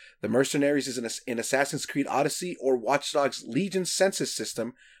 However, the Mercenaries in Assassin's Creed Odyssey or Watch Dogs Legion census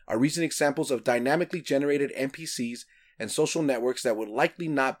system are recent examples of dynamically generated NPCs and social networks that would likely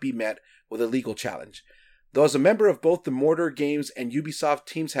not be met with a legal challenge. Though as a member of both the Mordor Games and Ubisoft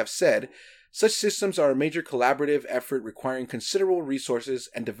teams have said, such systems are a major collaborative effort requiring considerable resources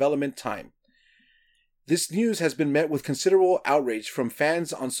and development time. This news has been met with considerable outrage from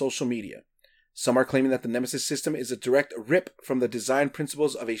fans on social media. Some are claiming that the Nemesis system is a direct rip from the design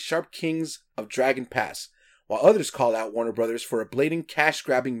principles of a Sharp Kings of Dragon Pass, while others call out Warner Brothers for a blatant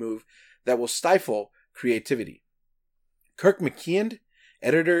cash-grabbing move that will stifle creativity. Kirk McKeand,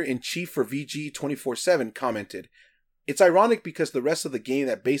 editor-in-chief for VG 24/7, commented, "It's ironic because the rest of the game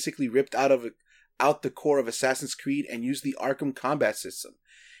that basically ripped out the core of Assassin's Creed and used the Arkham combat system.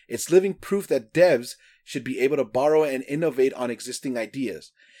 It's living proof that devs should be able to borrow and innovate on existing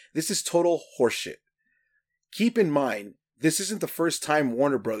ideas. This is total horseshit. Keep in mind, this isn't the first time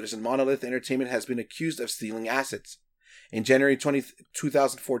Warner Brothers and Monolith Entertainment has been accused of stealing assets. In January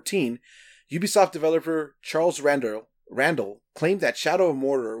 2014, Ubisoft developer Charles Randall claimed that Shadow of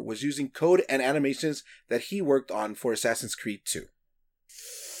Mordor was using code and animations that he worked on for Assassin's Creed 2.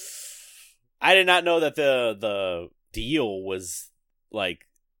 I did not know that the deal was like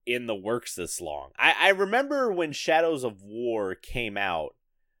in the works this long. I remember when Shadows of War came out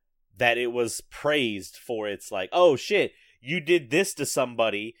that it was praised for its like, oh shit, you did this to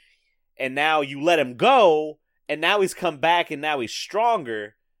somebody and now you let him go and now he's come back and now he's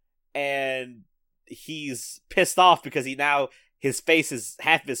stronger and he's pissed off because half his face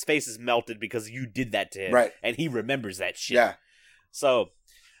is melted because you did that to him. Right. And he remembers that shit. Yeah. So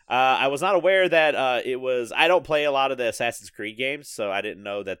I was not aware that it was... I don't play a lot of the Assassin's Creed games, so I didn't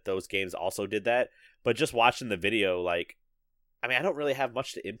know that those games also did that. But just watching the video, like... I mean, I don't really have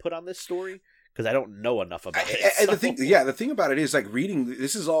much to input on this story, because I don't know enough about it. And the thing about it is, like, reading...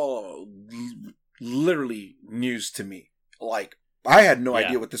 This is all literally news to me. Like, I had no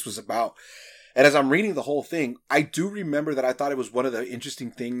idea what this was about. And as I'm reading the whole thing, I do remember that I thought it was one of the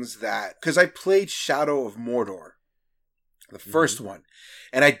interesting things that... Because I played Shadow of Mordor. The first one.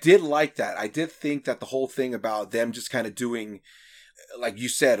 And I did like that. I did think that the whole thing about them just kind of doing, like you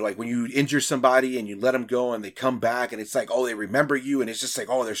said, like when you injure somebody and you let them go and they come back and it's like, oh, they remember you and it's just like,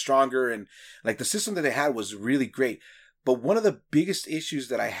 oh, they're stronger. And like the system that they had was really great. But one of the biggest issues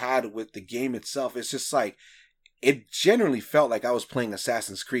that I had with the game itself is just like, it generally felt like I was playing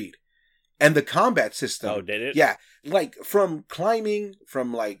Assassin's Creed. And the combat system. Oh, did it? Yeah. Like, from climbing,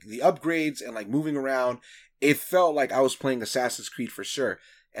 from, like, the upgrades and, like, moving around, it felt like I was playing Assassin's Creed for sure.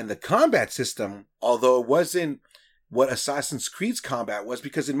 And the combat system, although it wasn't what Assassin's Creed's combat was,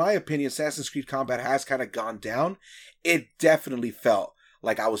 because in my opinion, Assassin's Creed combat has kind of gone down, it definitely felt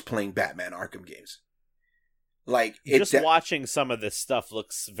like I was playing Batman Arkham games. Like, watching some of this stuff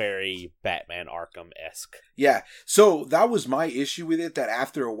looks very Batman Arkham-esque. Yeah. So that was my issue with it, that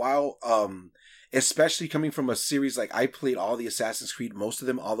after a while, especially coming from a series, like, I played all the Assassin's Creed, most of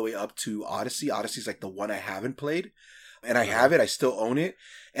them all the way up to Odyssey. Odyssey's like the one I haven't played. And I have it. I still own it.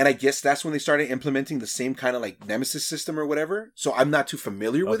 And I guess that's when they started implementing the same kind of, like, Nemesis system or whatever. So I'm not too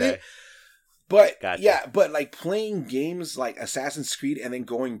familiar with it. But, yeah, but, like, playing games like Assassin's Creed and then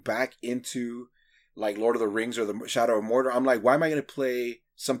going back into, like, Lord of the Rings or the Shadow of Mordor, I'm like, why am I going to play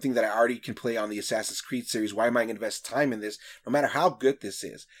something that I already can play on the Assassin's Creed series? Why am I going to invest time in this, no matter how good this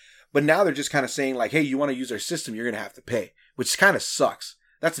is? But now they're just kind of saying, like, hey, you want to use our system, you're going to have to pay, which kind of sucks.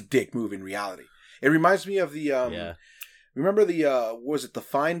 That's a dick move in reality. It reminds me of the, remember the, what was it, the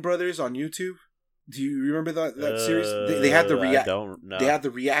Fine Brothers on YouTube? Do you remember that series? They had the React. I don't know. They had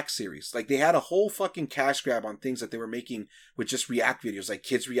the React series. Like, they had a whole fucking cash grab on things that they were making with just React videos. Like,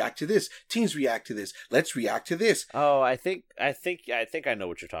 kids react to this, teens react to this. Let's react to this. Oh, I think I know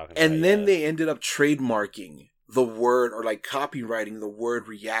what you're talking about. And then they ended up trademarking the word, or like copywriting the word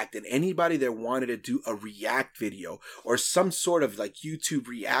React. And anybody that wanted to do a React video or some sort of like YouTube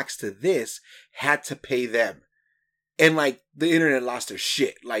reacts to this had to pay them. And, like, the internet lost their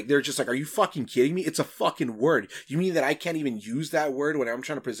shit. Like, they're just like, are you fucking kidding me? It's a fucking word. You mean that I can't even use that word when I'm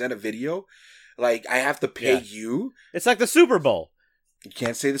trying to present a video? Like, I have to pay you? It's like the Super Bowl. You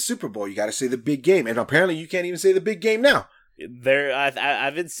can't say the Super Bowl. You got to say the big game. And apparently you can't even say the big game now.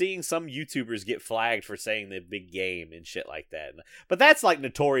 I've been seeing some YouTubers get flagged for saying the big game and shit like that. But that's, like,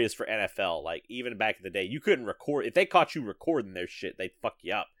 notorious for NFL. Like, even back in the day, you couldn't record. If they caught you recording their shit, they'd fuck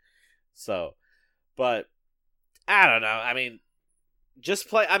you up. So, but I don't know. I mean, just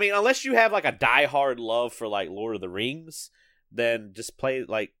play. I mean, unless you have like a diehard love for like Lord of the Rings, then just play,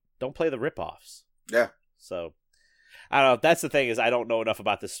 like, don't play the ripoffs. Yeah. So I don't know. That's the thing, is I don't know enough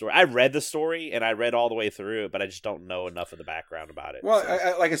about this story. I read the story and I read all the way through it, but I just don't know enough of the background about it. Well,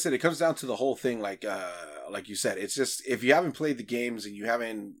 so. Like I said, it comes down to the whole thing. Like you said, it's just, if you haven't played the games and you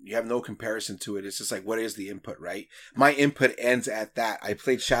have no comparison to it, it's just like, what is the input, right? My input ends at that. I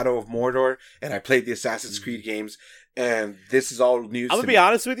played Shadow of Mordor and I played the Assassin's Creed games, and this is all news. I'm gonna be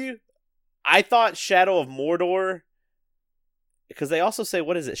honest with you. I thought Shadow of Mordor, because they also say,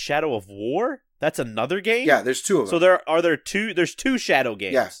 what is it, Shadow of War? That's another game? Yeah, there's two of them. So there's two Shadow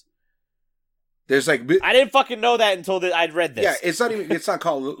games. Yes. There's like, I didn't fucking know that until I'd read this. Yeah, it's not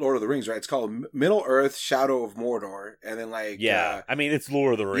called Lord of the Rings, right? It's called Middle Earth, Shadow of Mordor, and then like I mean, it's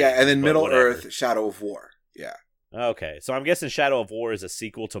Lord of the Rings. Yeah, and then Middle Earth, Shadow of War. Yeah. Okay, so I'm guessing Shadow of War is a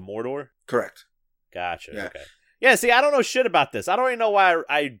sequel to Mordor. Correct. Gotcha. Yeah. Okay. Yeah. See, I don't know shit about this. I don't even know why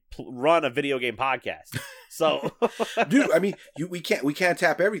I run a video game podcast. So, dude, I mean, we can't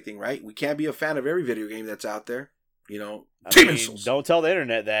tap everything, right? We can't be a fan of every video game that's out there. You know, don't tell the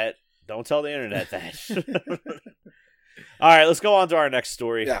internet that. Don't tell the internet that. All right, let's go on to our next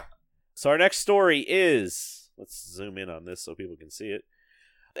story. Yeah. So our next story is, let's zoom in on this so people can see it.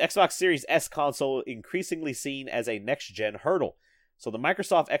 The Xbox Series S console increasingly seen as a next-gen hurdle. So the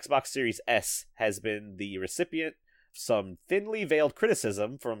Microsoft Xbox Series S has been the recipient of some thinly veiled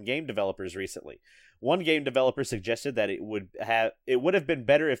criticism from game developers recently. One game developer suggested that it would have been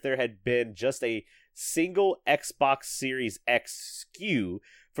better if there had been just a single Xbox Series X SKU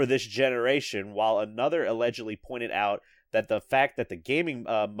for this generation, while another allegedly pointed out that the fact that the gaming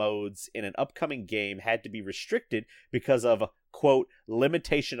modes in an upcoming game had to be restricted because of, quote,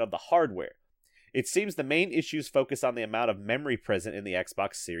 limitation of the hardware. It seems the main issues focus on the amount of memory present in the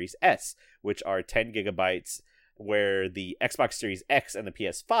Xbox Series S, which are 10 gigabytes, where the Xbox Series X and the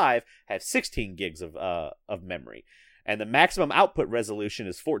PS5 have 16 gigs of memory. And the maximum output resolution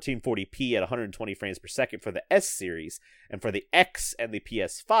is 1440p at 120 frames per second for the S series. And for the X and the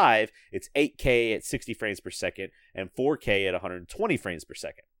PS5, it's 8K at 60 frames per second and 4K at 120 frames per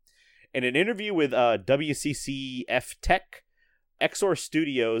second. In an interview with WCCF Tech, Exor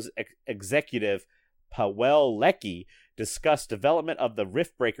Studios executive Pawel Leckie discussed development of the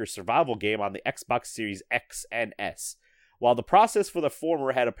Riftbreaker survival game on the Xbox Series X and S. While the process for the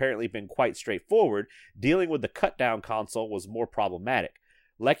former had apparently been quite straightforward, dealing with the cut-down console was more problematic.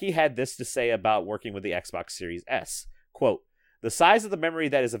 Leckie had this to say about working with the Xbox Series S. Quote, "The size of the memory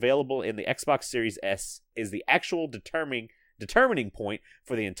that is available in the Xbox Series S is the actual determining determining point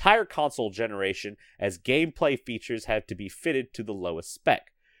for the entire console generation, as gameplay features have to be fitted to the lowest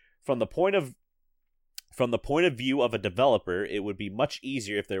spec. From the point of view of a developer, it would be much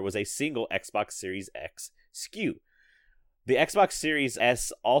easier if there was a single Xbox Series X SKU. The Xbox Series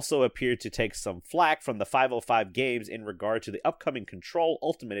S also appeared to take some flack from the 505 Games in regard to the upcoming Control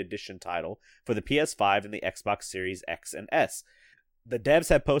Ultimate Edition title for the PS5 and the Xbox Series X and S. The devs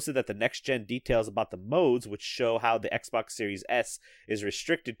have posted that the next-gen details about the modes, which show how the Xbox Series S is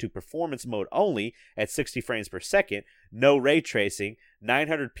restricted to performance mode only at 60 frames per second, no ray tracing,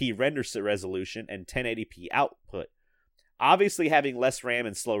 900p render resolution, and 1080p output. Obviously, having less RAM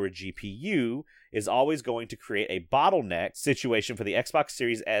and slower GPU is always going to create a bottleneck situation for the Xbox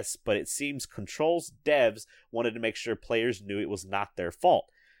Series S, but it seems Control's devs wanted to make sure players knew it was not their fault.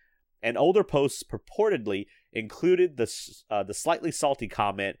 And older posts purportedly included the slightly salty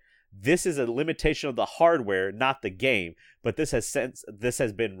comment, "This is a limitation of the hardware, not the game," but this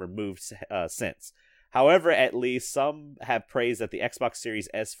has been removed since. However, at least some have praised that the Xbox Series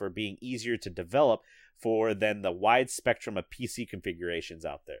S for being easier to develop for than the wide spectrum of PC configurations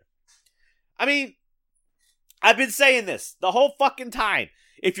out there. I mean, I've been saying this the whole fucking time.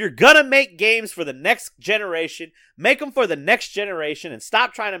 If you're gonna make games for the next generation, make them for the next generation and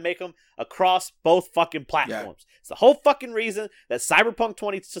stop trying to make them across both fucking platforms. Yeah. It's the whole fucking reason that Cyberpunk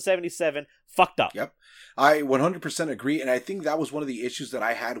 2077 fucked up. Yep. I 100% agree, and I think that was one of the issues that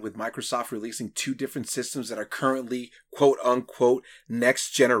I had with Microsoft releasing two different systems that are currently quote-unquote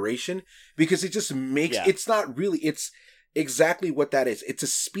next generation, because it just makes, it's not really, it's exactly what that is. It's a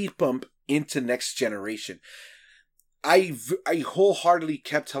speed bump into next generation. I wholeheartedly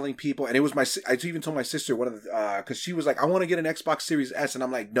kept telling people, and it was I even told my sister, one of the, because she was like, I want to get an Xbox Series S, and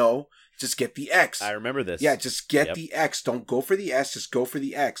I'm like, no, just get the X. I remember this. Yeah, just get the X. Don't go for the S, just go for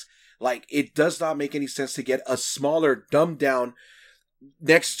the X. Like, it does not make any sense to get a smaller, dumbed down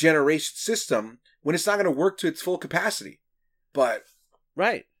next generation system when it's not going to work to its full capacity. But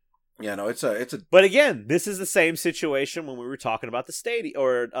right. Yeah, no, it's a. But again, this is the same situation when we were talking about the Stadia,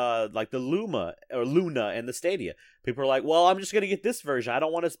 or like the Luna and the Stadia. People are like, "Well, I'm just going to get this version. I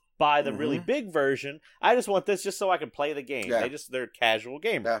don't want to buy the really big version. I just want this just so I can play the game." Yeah. They're casual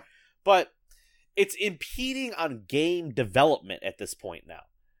gamers. Yeah. But it's impeding on game development at this point now.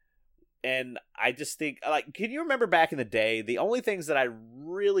 And I just think, like, can you remember back in the day, the only things that I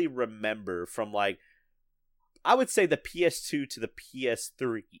really remember from, like, I would say the PS2 to the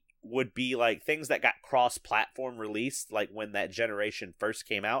PS3 would be like things that got cross-platform released, like when that generation first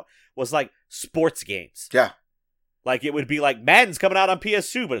came out, was like sports games. Yeah. Like it would be like Madden's coming out on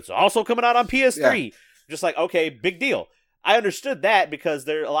PS2, but it's also coming out on PS3. Yeah. Just like, okay, big deal. I understood that because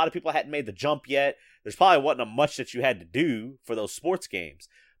a lot of people hadn't made the jump yet. There's probably wasn't much that you had to do for those sports games.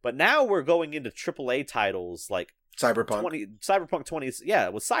 But now we're going into AAA titles like Cyberpunk 20. Yeah,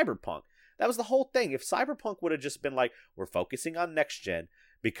 with Cyberpunk. That was the whole thing. If Cyberpunk would have just been like, we're focusing on next gen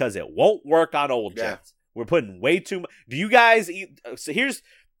because it won't work on old gens. We're putting way too much. Do you guys so here's,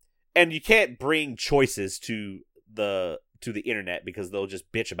 and you can't bring choices to the internet because they'll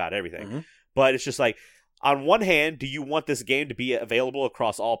just bitch about everything. Mm-hmm. But it's just like, on one hand, do you want this game to be available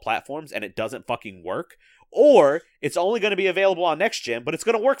across all platforms and it doesn't fucking work? Or it's only going to be available on next gen, but it's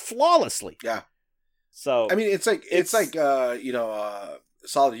going to work flawlessly. Yeah. So I mean, it's like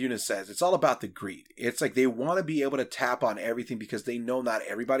Solid Unit says, it's all about the greed. It's like they want to be able to tap on everything because they know not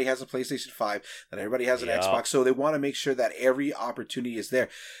everybody has a PlayStation 5, not everybody has an Xbox, so they want to make sure that every opportunity is there.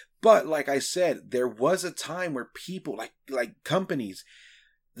 But like I said, there was a time where people, like companies,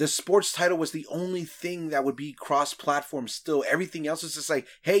 the sports title was the only thing that would be cross-platform still. Everything else is just like,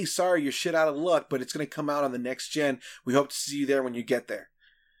 hey, sorry, you're shit out of luck, but it's going to come out on the next gen. We hope to see you there when you get there.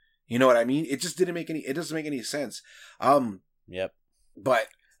 You know what I mean? It just doesn't make any sense. Yep. But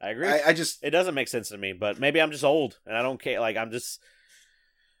I agree. It doesn't make sense to me, but maybe I'm just old and I don't care. Like, I'm just.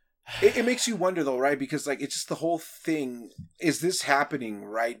 It makes you wonder though, right? Because like, it's just the whole thing. Is this happening,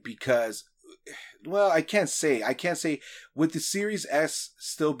 right? Because, well, I can't say. Would the Series S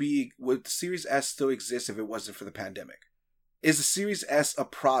still exist if it wasn't for the pandemic? Is the Series S a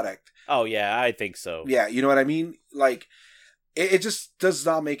product? Oh yeah, I think so. Yeah, you know what I mean? Like, it just does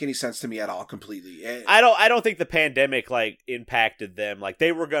not make any sense to me at all. Completely. I don't think the pandemic like impacted them. Like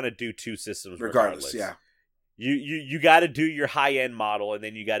they were gonna do two systems regardless. Yeah. You got to do your high end model and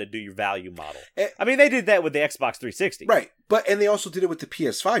then you got to do your value model. I mean, they did that with the Xbox 360, right? And they also did it with the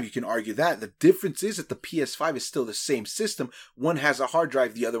PS5. You can argue that the difference is that the PS5 is still the same system. One has a hard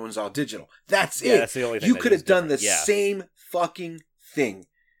drive, the other one's all digital. That's it. That's the only thing. You could have done the same fucking thing.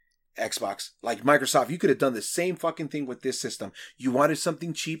 Xbox. Like Microsoft, you could have done the same fucking thing with this system. You wanted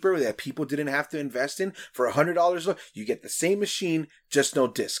something cheaper that people didn't have to invest in for $100. You get the same machine, just no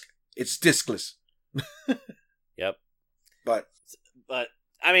disc. It's discless. Yep. But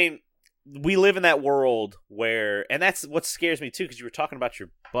I mean, we live in that world where, and that's what scares me too, because you were talking about your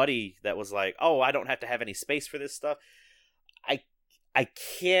buddy that was like, oh, I don't have to have any space for this stuff. I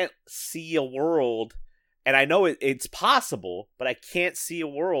can't see a world, and I know it's possible, but I can't see a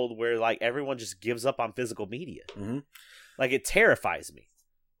world where like everyone just gives up on physical media. Mm-hmm. Like, it terrifies me.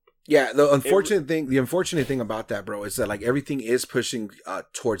 Yeah, the unfortunate thing about that, bro, is that like everything is pushing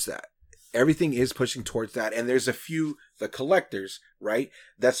towards that. Everything is pushing towards that, and there's a few, the collectors, right,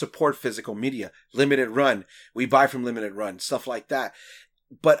 that support physical media. Limited run, we buy from limited run, stuff like that.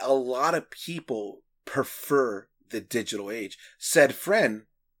 But a lot of people prefer the digital age. Said friend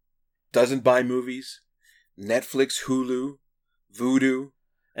doesn't buy movies, Netflix, Hulu, Vudu.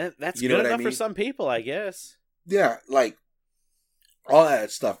 And that's good enough for some people, I guess. Yeah, like all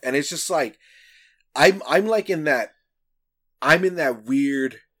that stuff. And it's just like I'm like in that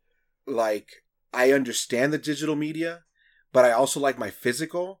weird, like, I understand the digital media, but I also like my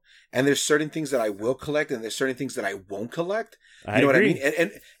physical. And there's certain things that I will collect, and there's certain things that I won't collect. You know what I mean?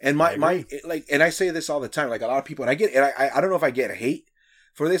 And my like, and I say this all the time. Like, a lot of people, and I get, and I don't know if I get hate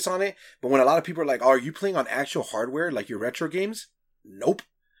for this on it, but when a lot of people are like, "Oh, are you playing on actual hardware, like your retro games?" Nope,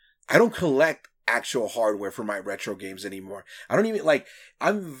 I don't collect actual hardware for my retro games anymore. I don't even like.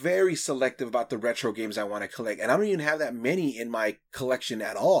 I'm very selective about the retro games I want to collect, and I don't even have that many in my collection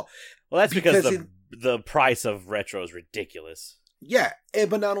at all. Well, that's because the price of retro is ridiculous. Yeah,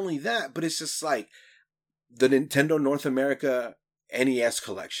 but not only that, but it's just like the Nintendo North America NES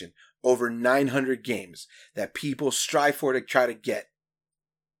collection, over 900 games that people strive for to try to get.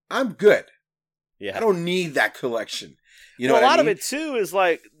 I'm good. Yeah, I don't need that collection. You know, a lot of it too is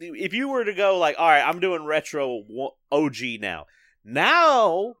like, if you were to go like, all right, I'm doing retro OG now.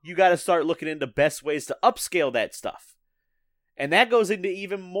 Now you got to start looking into best ways to upscale that stuff, and that goes into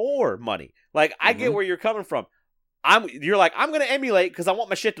even more money. Like, I get where you're coming from. You're like, I'm going to emulate because I want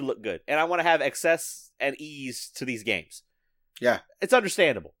my shit to look good, and I want to have access and ease to these games. Yeah. It's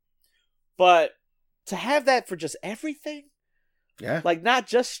understandable. But to have that for just everything, like, not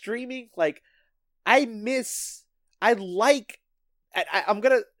just streaming, like, I'm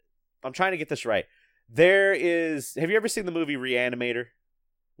trying to get this right. Have you ever seen the movie Reanimator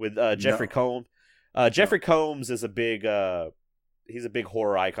with Jeffrey Combs? Jeffrey Combs is a big, he's a big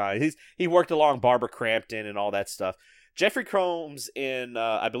horror icon. He worked along Barbara Crampton and all that stuff. Jeffrey Combs in,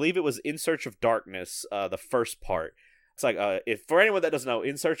 I believe it was In Search of Darkness, the first part. It's like, if for anyone that doesn't know,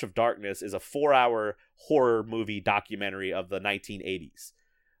 In Search of Darkness is a 4-hour horror movie documentary of the 1980s.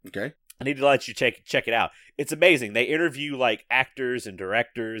 Okay. I need to let you check it out. It's amazing. They interview like actors and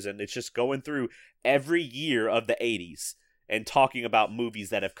directors, and it's just going through every year of the 80s and talking about movies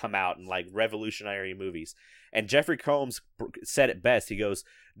that have come out and like revolutionary movies. And Jeffrey Combs said it best. He goes,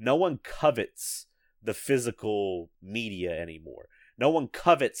 no one covets the physical media anymore. No one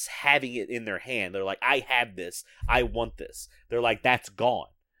covets having it in their hand. They're like, I have this. I want this. They're like, that's gone.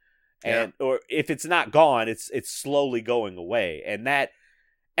 And or if it's not gone, it's slowly going away. And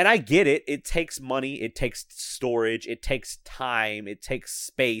I get it. It takes money. It takes storage. It takes time. It takes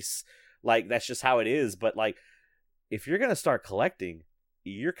space. Like, that's just how it is. But like, if you're going to start collecting,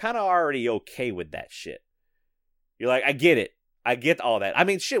 you're kind of already okay with that shit. You're like, I get it. I get all that. I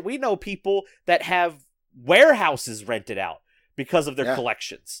mean, shit, we know people that have warehouses rented out because of their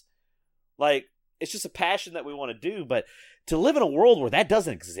collections. Like, it's just a passion that we want to do. But to live in a world where that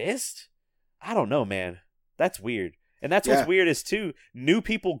doesn't exist, I don't know, man. That's weird. And that's what's weird is too, new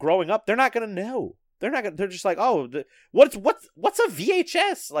people growing up, they're not going to know. They're just like, oh, what's a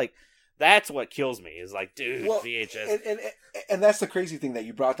VHS? Like, that's what kills me is like, dude, VHS. And that's the crazy thing that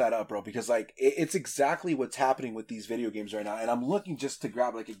you brought that up, bro, because like it's exactly what's happening with these video games right now. And I'm looking just to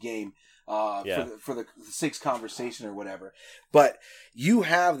grab like a game for the sake of conversation or whatever. But you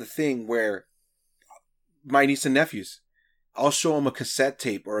have the thing where my niece and nephews, I'll show them a cassette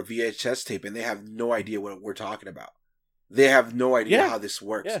tape or a VHS tape, and they have no idea what we're talking about. They have no idea how this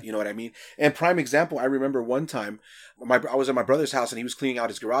works. Yeah. You know what I mean? And prime example, I remember one time, I was at my brother's house and he was cleaning out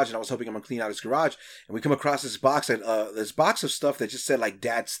his garage, and I was helping him clean out his garage. And we come across this box of stuff that just said like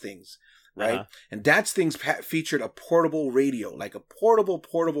Dad's Things, right? Uh-huh. And Dad's Things featured a portable radio, like a portable,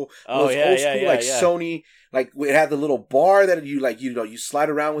 old school, Sony. Like, it had the little bar that you slide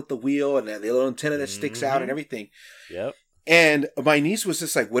around with the wheel, and the little antenna that sticks out and everything. Yep. And my niece was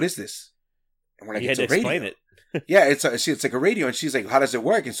just like, "What is this?" And we're like, "It's a radio." Explain it. Yeah, it's like a radio, and she's like, "How does it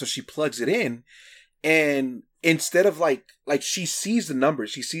work?" And so she plugs it in, And instead of like she sees the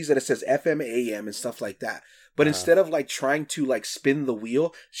numbers, she sees that it says FM, AM and stuff like that. But instead of like trying to like spin the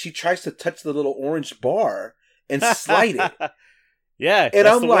wheel, she tries to touch the little orange bar and slide it. Yeah, and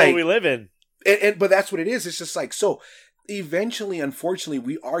that's I'm the like, world we live in. But that's what it is. It's just like, so eventually, unfortunately,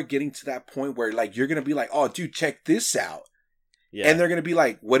 we are getting to that point where like you're gonna be like, oh, dude, check this out. Yeah. And they're gonna be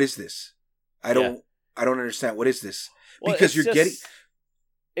like, what is this? I don't understand. What is this? Well, because you're getting.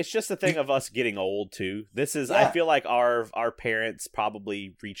 It's just the thing of us getting old too. This is, I feel like our parents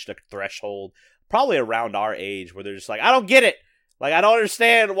probably reached a threshold, probably around our age, where they're just like, I don't get it. Like, I don't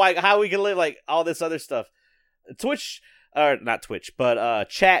understand how we can live, like, all this other stuff. Twitch, or not Twitch, but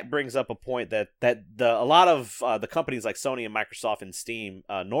chat brings up a point that a lot of the companies like Sony and Microsoft and Steam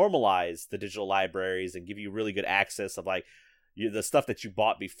normalize the digital libraries and give you really good access of like the stuff that you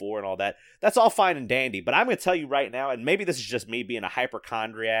bought before and all that. That's all fine and dandy, but I'm going to tell you right now, and maybe this is just me being a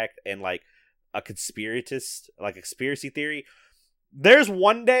hypochondriac and like a conspiratist, like a conspiracy theory. There's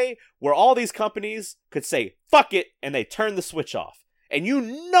one day where all these companies could say, fuck it, and they turn the switch off. And you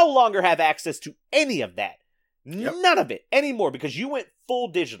no longer have access to any of that. Yep. None of it anymore, because you went full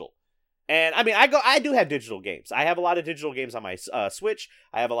digital. And I mean, I do have digital games. I have a lot of digital games on my Switch.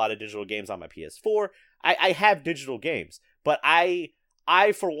 I have a lot of digital games on my PS4. I have digital games. But I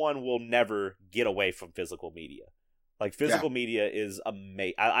for one, will never get away from physical media. Like, physical media is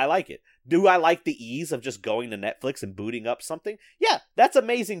amazing. I like it. Do I like the ease of just going to Netflix and booting up something? Yeah, that's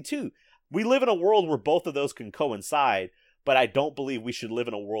amazing too. We live in a world where both of those can coincide, but I don't believe we should live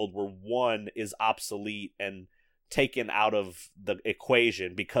in a world where one is obsolete and taken out of the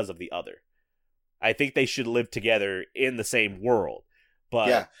equation because of the other. I think they should live together in the same world.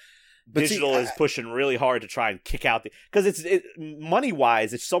 But digital is pushing really hard to try and kick out because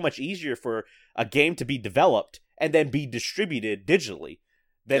money-wise, it's so much easier for a game to be developed and then be distributed digitally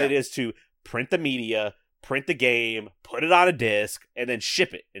than it is to print the media, print the game, put it on a disc, and then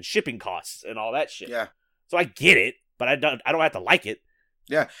ship it, and shipping costs and all that shit. Yeah. So I get it, but I don't have to like it.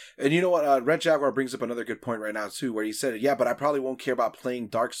 Yeah. And you know what? Red Jaguar brings up another good point right now, too, where he said, yeah, but I probably won't care about playing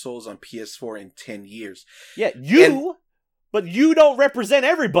Dark Souls on PS4 in 10 years. Yeah, but you don't represent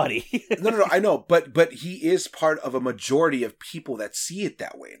everybody. No, I know, but he is part of a majority of people that see it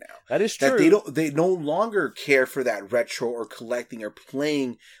that way now. That is true. That they no longer care for that retro or collecting or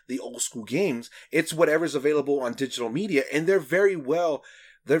playing the old school games. It's whatever's available on digital media, and they're very well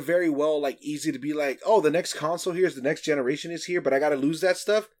like easy to be like, oh, the next console here is the next generation is here, but I got to lose that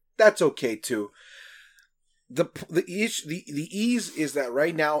stuff. That's okay too. The ease is that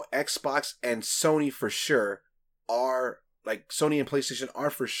right now Xbox and Sony for sure are. Like, Sony and PlayStation are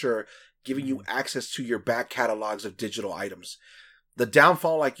for sure giving you access to your back catalogs of digital items. The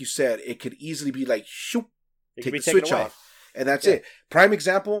downfall, like you said, it could easily be like, shoop, take the switch off. And that's it. Prime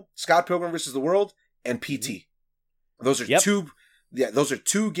example, Scott Pilgrim vs. the World and PT. Those are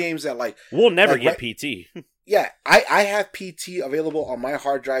two games that like... We'll never get PT. Yeah, I have PT available on my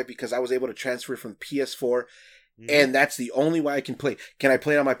hard drive because I was able to transfer it from PS4, and that's the only way I can play. Can I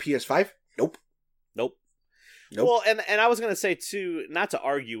play it on my PS5? Nope. Well, and I was going to say, too, not to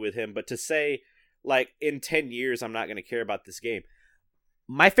argue with him, but to say, like, in 10 years, I'm not going to care about this game.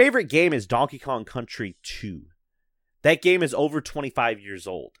 My favorite game is Donkey Kong Country 2. That game is over 25 years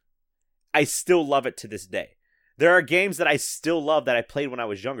old. I still love it to this day. There are games that I still love that I played when I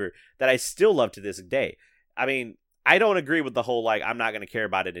was younger that I still love to this day. I mean, I don't agree with the whole, like, I'm not going to care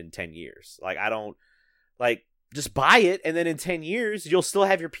about it in 10 years. Like, I don't, like, just buy it, and then in 10 years, you'll still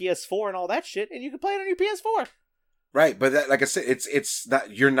have your PS4 and all that shit, and you can play it on your PS4. Right, but that, like I said, it's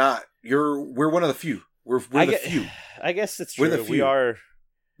not. We're one of the few. We're the few. I guess it's true. We're the few.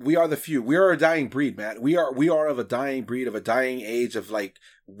 We are the few. We are a dying breed, man. We are of a dying breed, of a dying age of like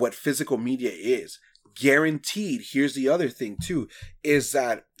what physical media is. Guaranteed. Here's the other thing too: is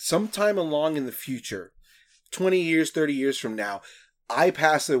that sometime along in the future, 20 years, 30 years from now, I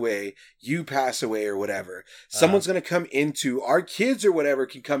pass away, you pass away, or whatever. Someone's going to come into our kids or whatever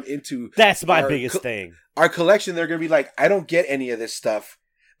can come into. That's my biggest thing. Our collection. They're going to be like, I don't get any of this stuff,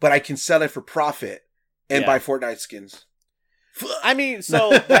 but I can sell it for profit and buy Fortnite skins. I mean,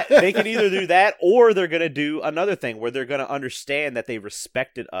 so they can either do that or they're going to do another thing where they're going to understand that they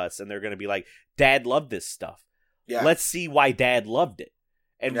respected us and they're going to be like, Dad loved this stuff. Yeah. Let's see why Dad loved it.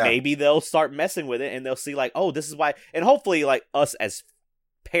 And maybe they'll start messing with it and they'll see like, oh, this is why. And hopefully like us as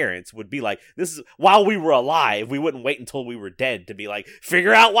parents would be like, this is while we were alive. We wouldn't wait until we were dead to be like,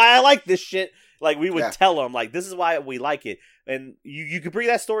 figure out why I like this shit. Like we would tell them like, this is why we like it. And you could bring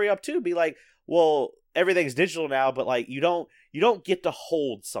that story up too. Be like, well, everything's digital now, but like you don't get to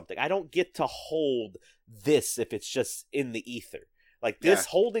hold something. I don't get to hold this if it's just in the ether. Like this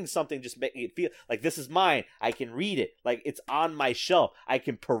holding something just making it feel like this is mine. I can read it. Like it's on my shelf. I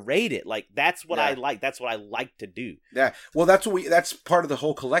can parade it. Like that's what I like. That's what I like to do. Yeah. Well, that's part of the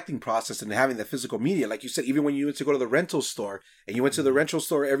whole collecting process and having the physical media. Like you said, even when you went to go to the rental store and you went to the rental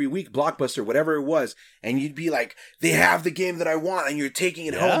store every week, Blockbuster, whatever it was, and you'd be like, they have the game that I want, and you're taking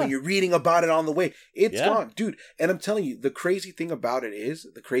it home and you're reading about it on the way. It's gone, dude. And I'm telling you, the crazy thing about it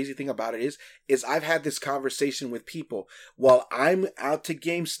is I've had this conversation with people while I'm out to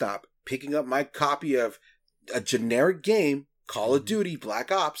GameStop picking up my copy of a generic game, Call of Duty,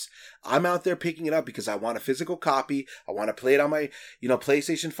 Black Ops. I'm out there picking it up because I want a physical copy. I want to play it on my,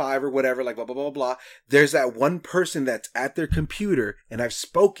 PlayStation 5 or whatever, like blah, blah, blah, blah. There's that one person that's at their computer, and I've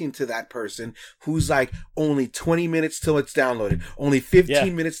spoken to that person who's like, only 20 minutes till it's downloaded. Only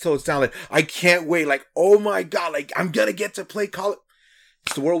 15 minutes till it's downloaded. I can't wait. Like, oh my God, like I'm going to get to play Call of...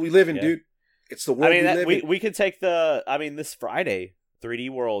 It's the world we live in, dude. It's the world we live in. We could take this Friday, 3D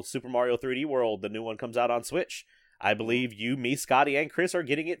World, Super Mario 3D World, the new one comes out on Switch. I believe you, me, Scotty, and Chris are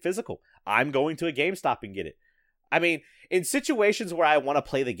getting it physical. I'm going to a GameStop and get it. I mean, in situations where I want to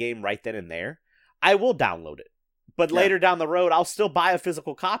play the game right then and there, I will download it. But later down the road, I'll still buy a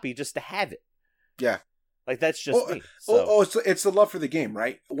physical copy just to have it. Yeah. Like, that's just me. So. It's the love for the game,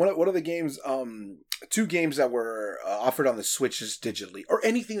 right? One of the games, two games that were offered on the Switch is digitally, or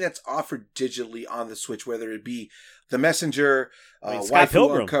anything that's offered digitally on the Switch, whether it be The Messenger, Scott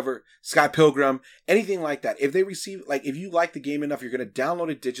Pilgrim. Uncover, Scott Pilgrim, anything like that. If they receive, like, if you like the game enough, you're going to download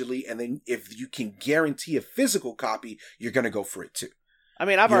it digitally, and then if you can guarantee a physical copy, you're going to go for it too. I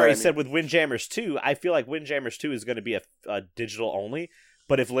mean, I've already said with Windjammers 2, I feel like Windjammers 2 is going to be a digital only.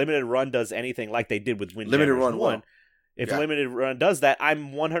 But if Limited Run does anything like they did with Windjammers 1, Limited Run does that,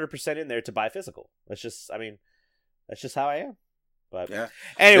 I'm 100% in there to buy physical. That's just how I am. But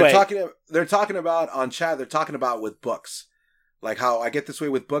anyway, they're talking about on chat. They're talking about with books, like how I get this way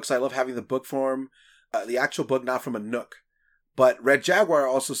with books. I love having the book form, the actual book, not from a Nook. But Red Jaguar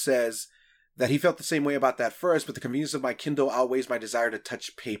also says that he felt the same way about that first, but the convenience of my Kindle outweighs my desire to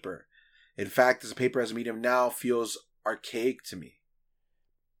touch paper. In fact, as a paper as a medium now feels archaic to me.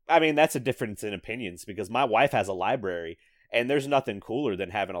 I mean, that's a difference in opinions because my wife has a library and there's nothing cooler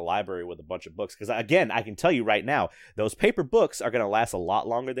than having a library with a bunch of books. Because again, I can tell you right now, those paper books are going to last a lot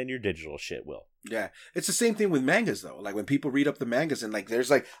longer than your digital shit will. Yeah. It's the same thing with mangas though. Like when people read up the mangas and like, there's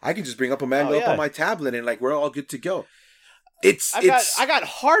like, I can just bring up a manga up on my tablet and like, we're all good to go. I got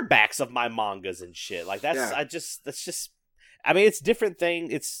hardbacks of my mangas and shit. Like I mean, it's a different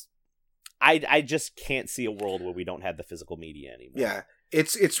thing. I just can't see a world where we don't have the physical media anymore. Yeah.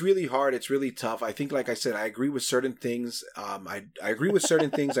 It's really hard. It's really tough. I think, like I said, I agree with certain things. I agree with certain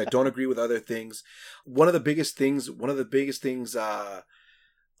things. I don't agree with other things. One of the biggest things,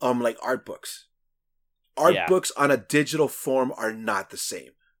 like art books. Art books on a digital form are not the same.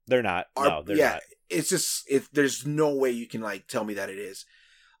 They're not. They're not. It's just, there's no way you can like tell me that it is.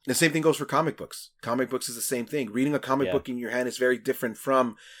 The same thing goes for comic books. Comic books is the same thing. Reading a comic book in your hand is very different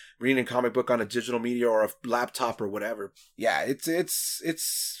from reading a comic book on a digital media or a laptop or whatever. Yeah, it's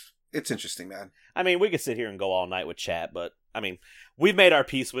interesting, man. I mean, we could sit here and go all night with chat, but I mean, we've made our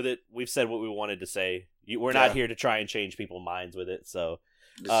peace with it. We've said what we wanted to say. We're not here to try and change people's minds with it. So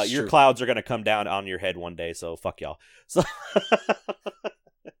your clouds are going to come down on your head one day. So fuck y'all. So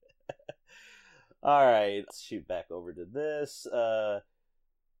all right, let's shoot back over to this.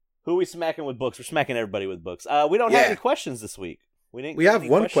 Who are we smacking with books? We're smacking everybody with books. We don't have any questions this week. We have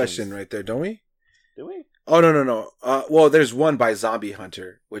one question right there, don't we? Do we? Oh, no. Well, there's one by Zombie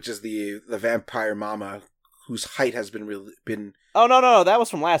Hunter, which is the vampire mama whose height has been... Oh, no. That was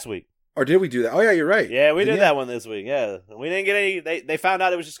from last week. Or did we do that? Oh, yeah, you're right. Yeah, we did that one this week. Yeah. We didn't get any... They found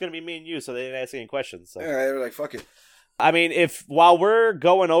out it was just going to be me and you, so they didn't ask any questions. So. Yeah, they were like, fuck it. I mean, while we're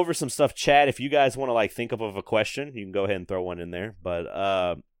going over some stuff, chat, if you guys want to like think of a question, you can go ahead and throw one in there.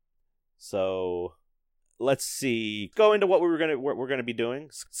 But, so... Let's see. Go into what we're gonna be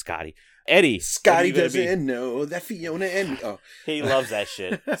doing. Eddie. Scotty doesn't know that Fiona and he loves that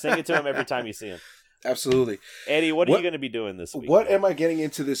shit. Sing it to him every time you see him. Absolutely. Eddie, what are you gonna be doing this week? What am I getting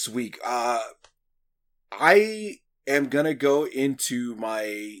into this week? I am gonna go into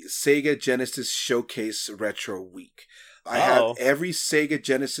my Sega Genesis Showcase Retro Week. I have every Sega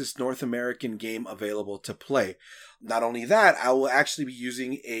Genesis North American game available to play. Not only that, I will actually be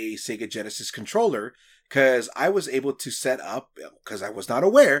using a Sega Genesis controller. Because I was able to set up, because I was not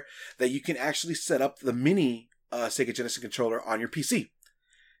aware, that you can actually set up the mini Sega Genesis controller on your PC.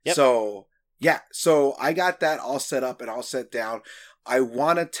 Yep. So I got that all set up and all set down. I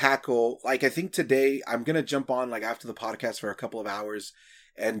want to tackle, like I think today I'm going to jump on like after the podcast for a couple of hours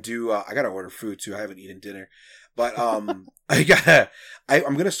and do, I got to order food too. I haven't eaten dinner. But I'm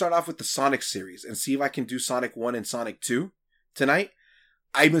gonna start off with the Sonic series and see if I can do Sonic 1 and Sonic 2 tonight.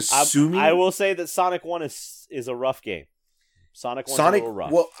 I'm assuming I will say that Sonic 1 is a rough game. Sonic 1's a little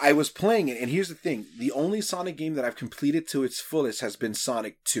rough. Well, I was playing it, and here's the thing. The only Sonic game that I've completed to its fullest has been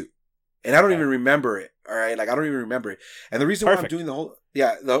Sonic 2. And I don't even remember it. All right? Like, I don't even remember it. And the reason why I'm doing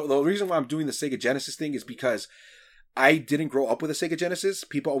the reason why I'm doing the Sega Genesis thing is because I didn't grow up with a Sega Genesis.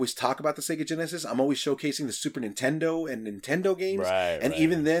 People always talk about the Sega Genesis. I'm always showcasing the Super Nintendo and Nintendo games. And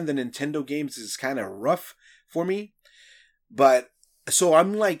even then, the Nintendo games is kind of rough for me. But, so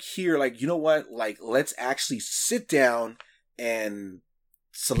I'm like here, like, you know what? Like, let's actually sit down and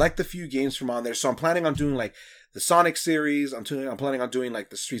select a few games from on there. So I'm planning on doing like the Sonic series. I'm planning on doing like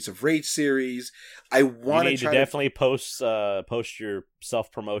the Streets of Rage series. I want to definitely post your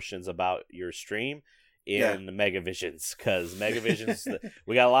self promotions about your stream in Megavisions, because Megavisions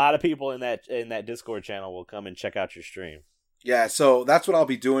we got a lot of people in that Discord channel will come and check out your stream. Yeah, so that's what I'll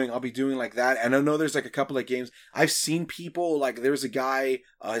be doing. I'll be doing like that. And I know there's like a couple of games. I've seen people, like there's a guy,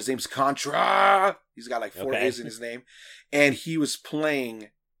 his name's Contra. He's got like 4 A's in his name. And he was playing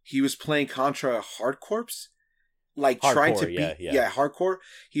Contra Hardcorps. Like hardcore, trying to beat, hardcore.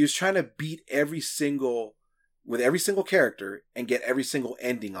 He was trying to beat every single character and get every single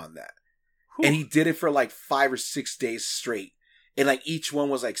ending on that. Whew. And he did it for like 5 or 6 days straight. And like each one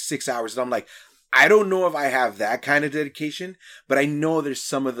was like 6 hours. And I'm like, I don't know if I have that kind of dedication, but I know there's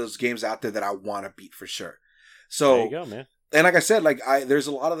some of those games out there that I want to beat for sure. So there you go, man. And like I said, like there's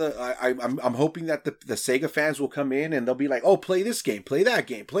a lot of I'm hoping that the Sega fans will come in and they'll be like, oh, play this game, play that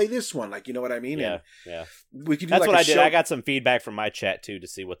game, play this one, like, you know what I mean? Yeah. We could do That's like what I show. did. I got some feedback from my chat too to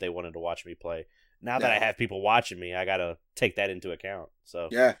see what they wanted to watch me play. Now that I have people watching me, I gotta take that into account. So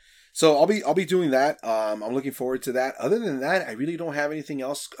yeah. So I'll be doing that. I'm looking forward to that. Other than that, I really don't have anything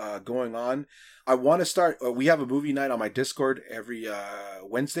else going on. I want to start. We have a movie night on my Discord every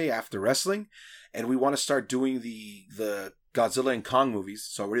Wednesday after wrestling, and we want to start doing the Godzilla and Kong movies.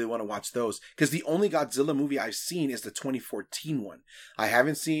 So I really want to watch those, because the only Godzilla movie I've seen is the 2014 one. I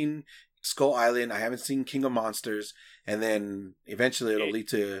haven't seen Skull Island. I haven't seen King of Monsters, and then eventually it'll lead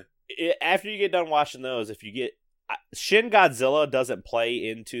to. After you get done watching those, if you get Shin Godzilla doesn't play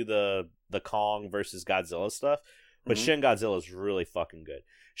into the Kong versus Godzilla stuff, but Shin Godzilla is really fucking good.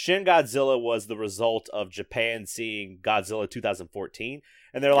 Shin Godzilla was the result of Japan seeing Godzilla 2014,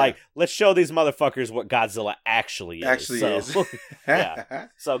 and they're like, let's show these motherfuckers what Godzilla actually is. Yeah.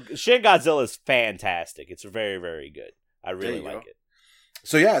 So Shin Godzilla is fantastic. It's very, very good. I really like it.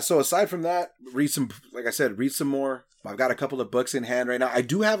 So yeah, so aside from that, read some more. I've got a couple of books in hand right now. I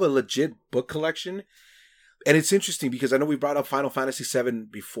do have a legit book collection. And it's interesting because I know we brought up Final Fantasy VII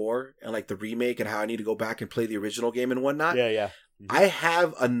before, and like the remake and how I need to go back and play the original game and whatnot. Yeah. Mm-hmm. I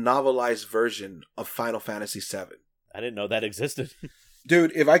have a novelized version of Final Fantasy VII. I didn't know that existed.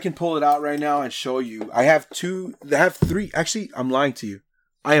 Dude, if I can pull it out right now and show you, I have 3. Actually, I'm lying to you.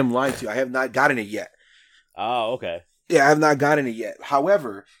 I am lying to you. I have not gotten it yet. Oh, okay. Yeah, I have not gotten it yet.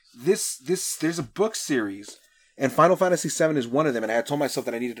 However, there's a book series, and Final Fantasy VII is one of them, and I had told myself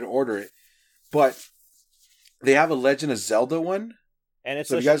that I needed to order it. But they have a Legend of Zelda one. And it's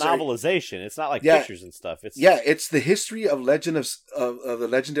such a novelization. It's not like pictures and stuff. It's the history of Legend of the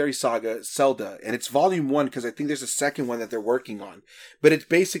legendary saga Zelda, and it's volume 1 because I think there's a second one that they're working on. But it's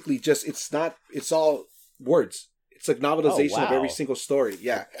basically just it's all words. It's like novelization of every single story.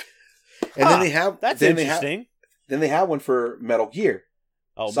 Yeah. And then they have that's interesting. Then they have one for Metal Gear.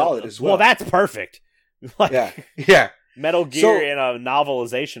 Oh, Solid as well. Well, that's perfect. Yeah. Metal Gear in a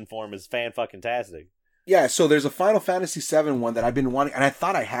novelization form is fan-fucking-tastic. Yeah, so there's a Final Fantasy VII one that I've been wanting, and I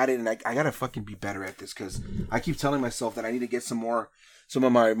thought I had it, and I gotta fucking be better at this, because I keep telling myself that I need to get some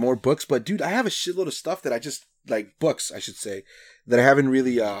of my more books, but dude, I have a shitload of stuff that I just, like, books, I should say, that I haven't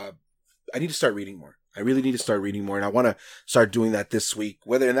really, I need to start reading more. I really need to start reading more, and I want to start doing that this week.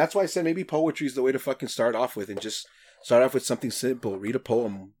 And that's why I said maybe poetry is the way to fucking start off with, and just start off with something simple. Read a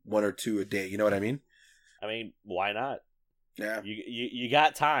poem 1 or 2 a day, you know what I mean? I mean, why not? Yeah. You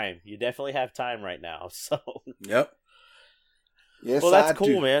got time. You definitely have time right now. So. Yep. Yes, well, that's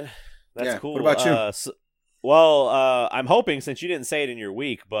cool, man. That's cool. What about you? I'm hoping, since you didn't say it in your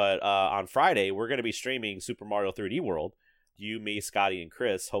week, but on Friday we're going to be streaming Super Mario 3D World. You, me, Scotty, and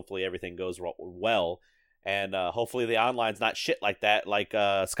Chris. Hopefully everything goes well, and hopefully the online's not shit like that, like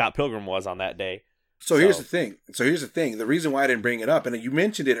Scott Pilgrim was on that day. So here's the thing. The reason why I didn't bring it up, and you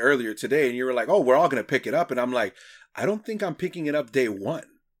mentioned it earlier today, and you were like, "Oh, we're all going to pick it up," and I'm like, I don't think I'm picking it up day 1.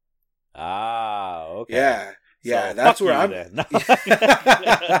 Ah, okay. Yeah, so that's where I'm.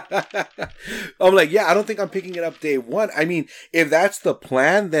 I'm like, I don't think I'm picking it up day 1. I mean, if that's the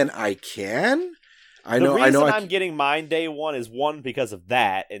plan, then I can. The reason I'm getting mine day one is one, because of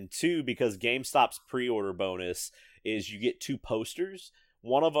that, and two, because GameStop's pre-order bonus is you get 2 posters.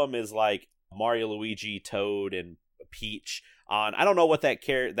 One of them is like Mario, Luigi, Toad, and Peach on, I don't know what that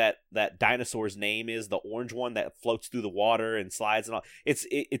dinosaur's name is, the orange one that floats through the water and slides and all. It's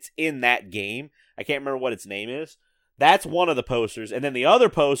in that game. I can't remember what its name is. That's one of the posters. And then the other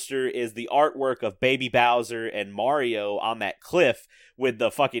poster is the artwork of Baby Bowser and Mario on that cliff with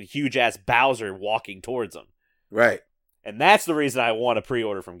the fucking huge-ass Bowser walking towards them. Right. And that's the reason I want to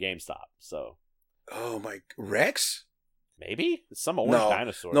pre-order from GameStop. So. Oh, my... Rex? Maybe? It's some orange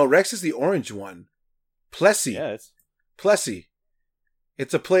dinosaur. No, Rex is the orange one. Plessy. Yeah, it's... Plessy.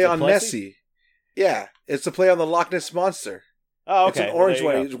 It's a play on Nessie. Yeah, it's a play on the Loch Ness Monster. Oh, okay. It's an orange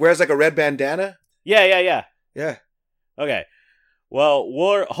one. He wears like a red bandana. Yeah. Yeah. Okay. Well,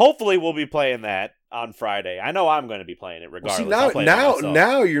 hopefully we'll be playing that on Friday. I know I'm going to be playing it regardless. Well, see,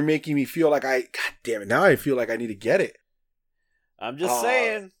 now you're making me feel like God damn it. Now I feel like I need to get it. I'm just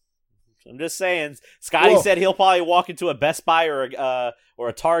saying. Scotty said he'll probably walk into a Best Buy or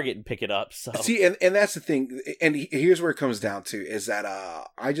a Target and pick it up. So see, and that's the thing. And here's where it comes down to is that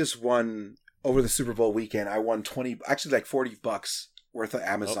I just won over the Super Bowl weekend. I won $40 worth of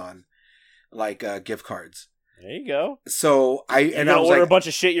Amazon gift cards. There you go. So I order a bunch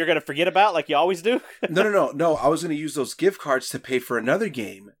of shit you're gonna forget about, like you always do. No. I was gonna use those gift cards to pay for another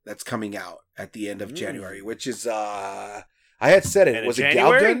game that's coming out at the end of January, which is I had said it. Was it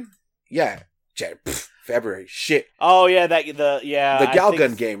Galgun? Yeah, February. Shit. Oh yeah, the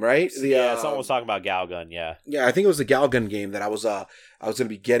Galgun game, right? Someone was talking about Galgun. Yeah. Yeah, I think it was the Galgun game that I was gonna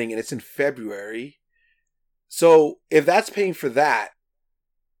be getting, and it's in February. So if that's paying for that,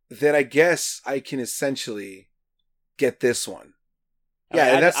 then I guess I can essentially get this one.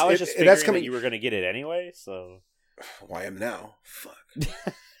 Yeah, and I was just figuring that's coming. That you were gonna get it anyway. So why am now? Fuck.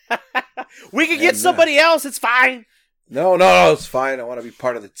 We could get somebody else. It's fine. No, it's fine. I want to be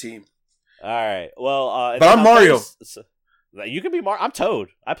part of the team. All right. Well, but I'm Mario. You can be Mario. I'm Toad.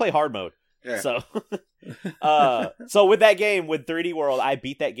 I play hard mode. Yeah. So with that game, with 3D World, I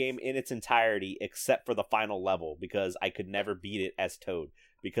beat that game in its entirety except for the final level because I could never beat it as Toad.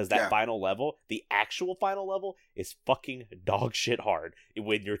 Because that final level, the actual final level, is fucking dog shit hard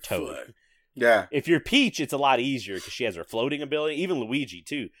when you're Toad. Yeah. If you're Peach, it's a lot easier because she has her floating ability. Even Luigi,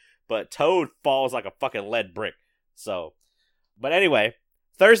 too. But Toad falls like a fucking lead brick. So, but anyway,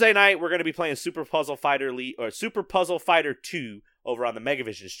 Thursday night, we're going to be playing Super Puzzle Fighter 2 over on the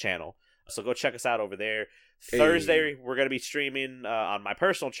Megavisions channel. So go check us out over there. Hey. Thursday, we're going to be streaming on my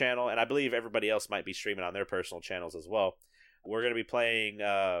personal channel, and I believe everybody else might be streaming on their personal channels as well. We're going to be playing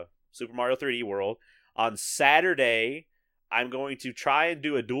Super Mario 3D World. On Saturday, I'm going to try and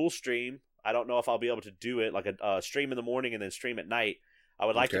do a dual stream. I don't know if I'll be able to do it, like a stream in the morning and then stream at night. I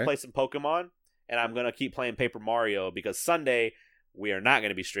would like to play some Pokemon, and I'm going to keep playing Paper Mario because Sunday, we are not going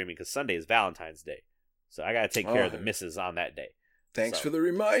to be streaming because Sunday is Valentine's Day. So I got to take care of the misses on that day. Thanks for the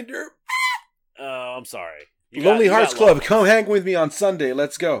reminder. Oh, I'm sorry. Lonely Hearts Club, come hang with me on Sunday.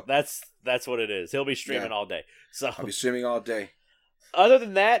 Let's go. That's what it is. He'll be streaming all day. So I'll be streaming all day. Other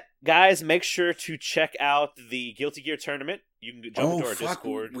than that, guys, make sure to check out the Guilty Gear tournament. You can jump into our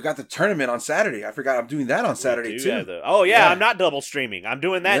Discord. We got the tournament on Saturday. I forgot I'm doing that on Saturday, too. I'm not double streaming. I'm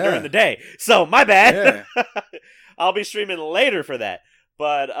doing that during the day. So, my bad. Yeah. I'll be streaming later for that.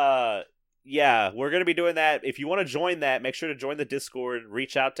 But, we're going to be doing that. If you want to join that, make sure to join the Discord.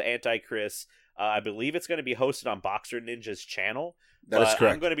 Reach out to Anti-Chris. I believe it's going to be hosted on Boxer Ninja's channel. That is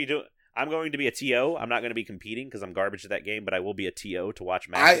correct. I'm going to be a TO. I'm not going to be competing because I'm garbage at that game, but I will be a TO to watch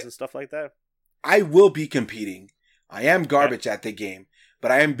matches and stuff like that. I will be competing. I am garbage at the game,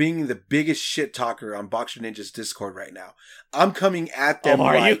 but I am being the biggest shit talker on Boxer Ninja's Discord right now. I'm coming at them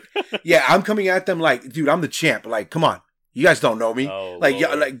you? Yeah, I'm coming at them like, dude, I'm the champ. Like, come on. You guys don't know me. Oh, like,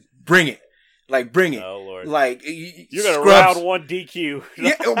 bring it. Like, bring it. Oh, Lord. Like, you're going to round one DQ.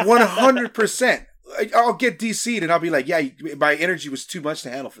 Yeah, 100%. I'll get DC'd and I'll be like, yeah, my energy was too much to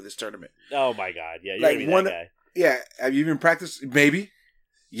handle for this tournament. Oh my God. Yeah, you're gonna be that guy. Yeah. Have you even practiced? Maybe.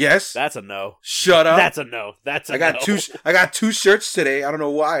 Yes. That's a no. Shut up. That's a no. I got two shirts today. I don't know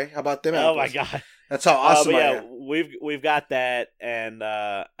why. How about them? Oh my God. That's how awesome I am. We've got that, and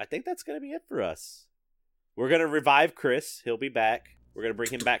I think that's gonna be it for us. We're gonna revive Chris. He'll be back. We're gonna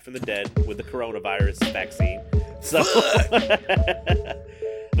bring him back from the dead with the coronavirus vaccine. So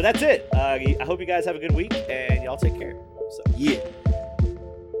But that's it. I hope you guys have a good week, and y'all take care. So yeah.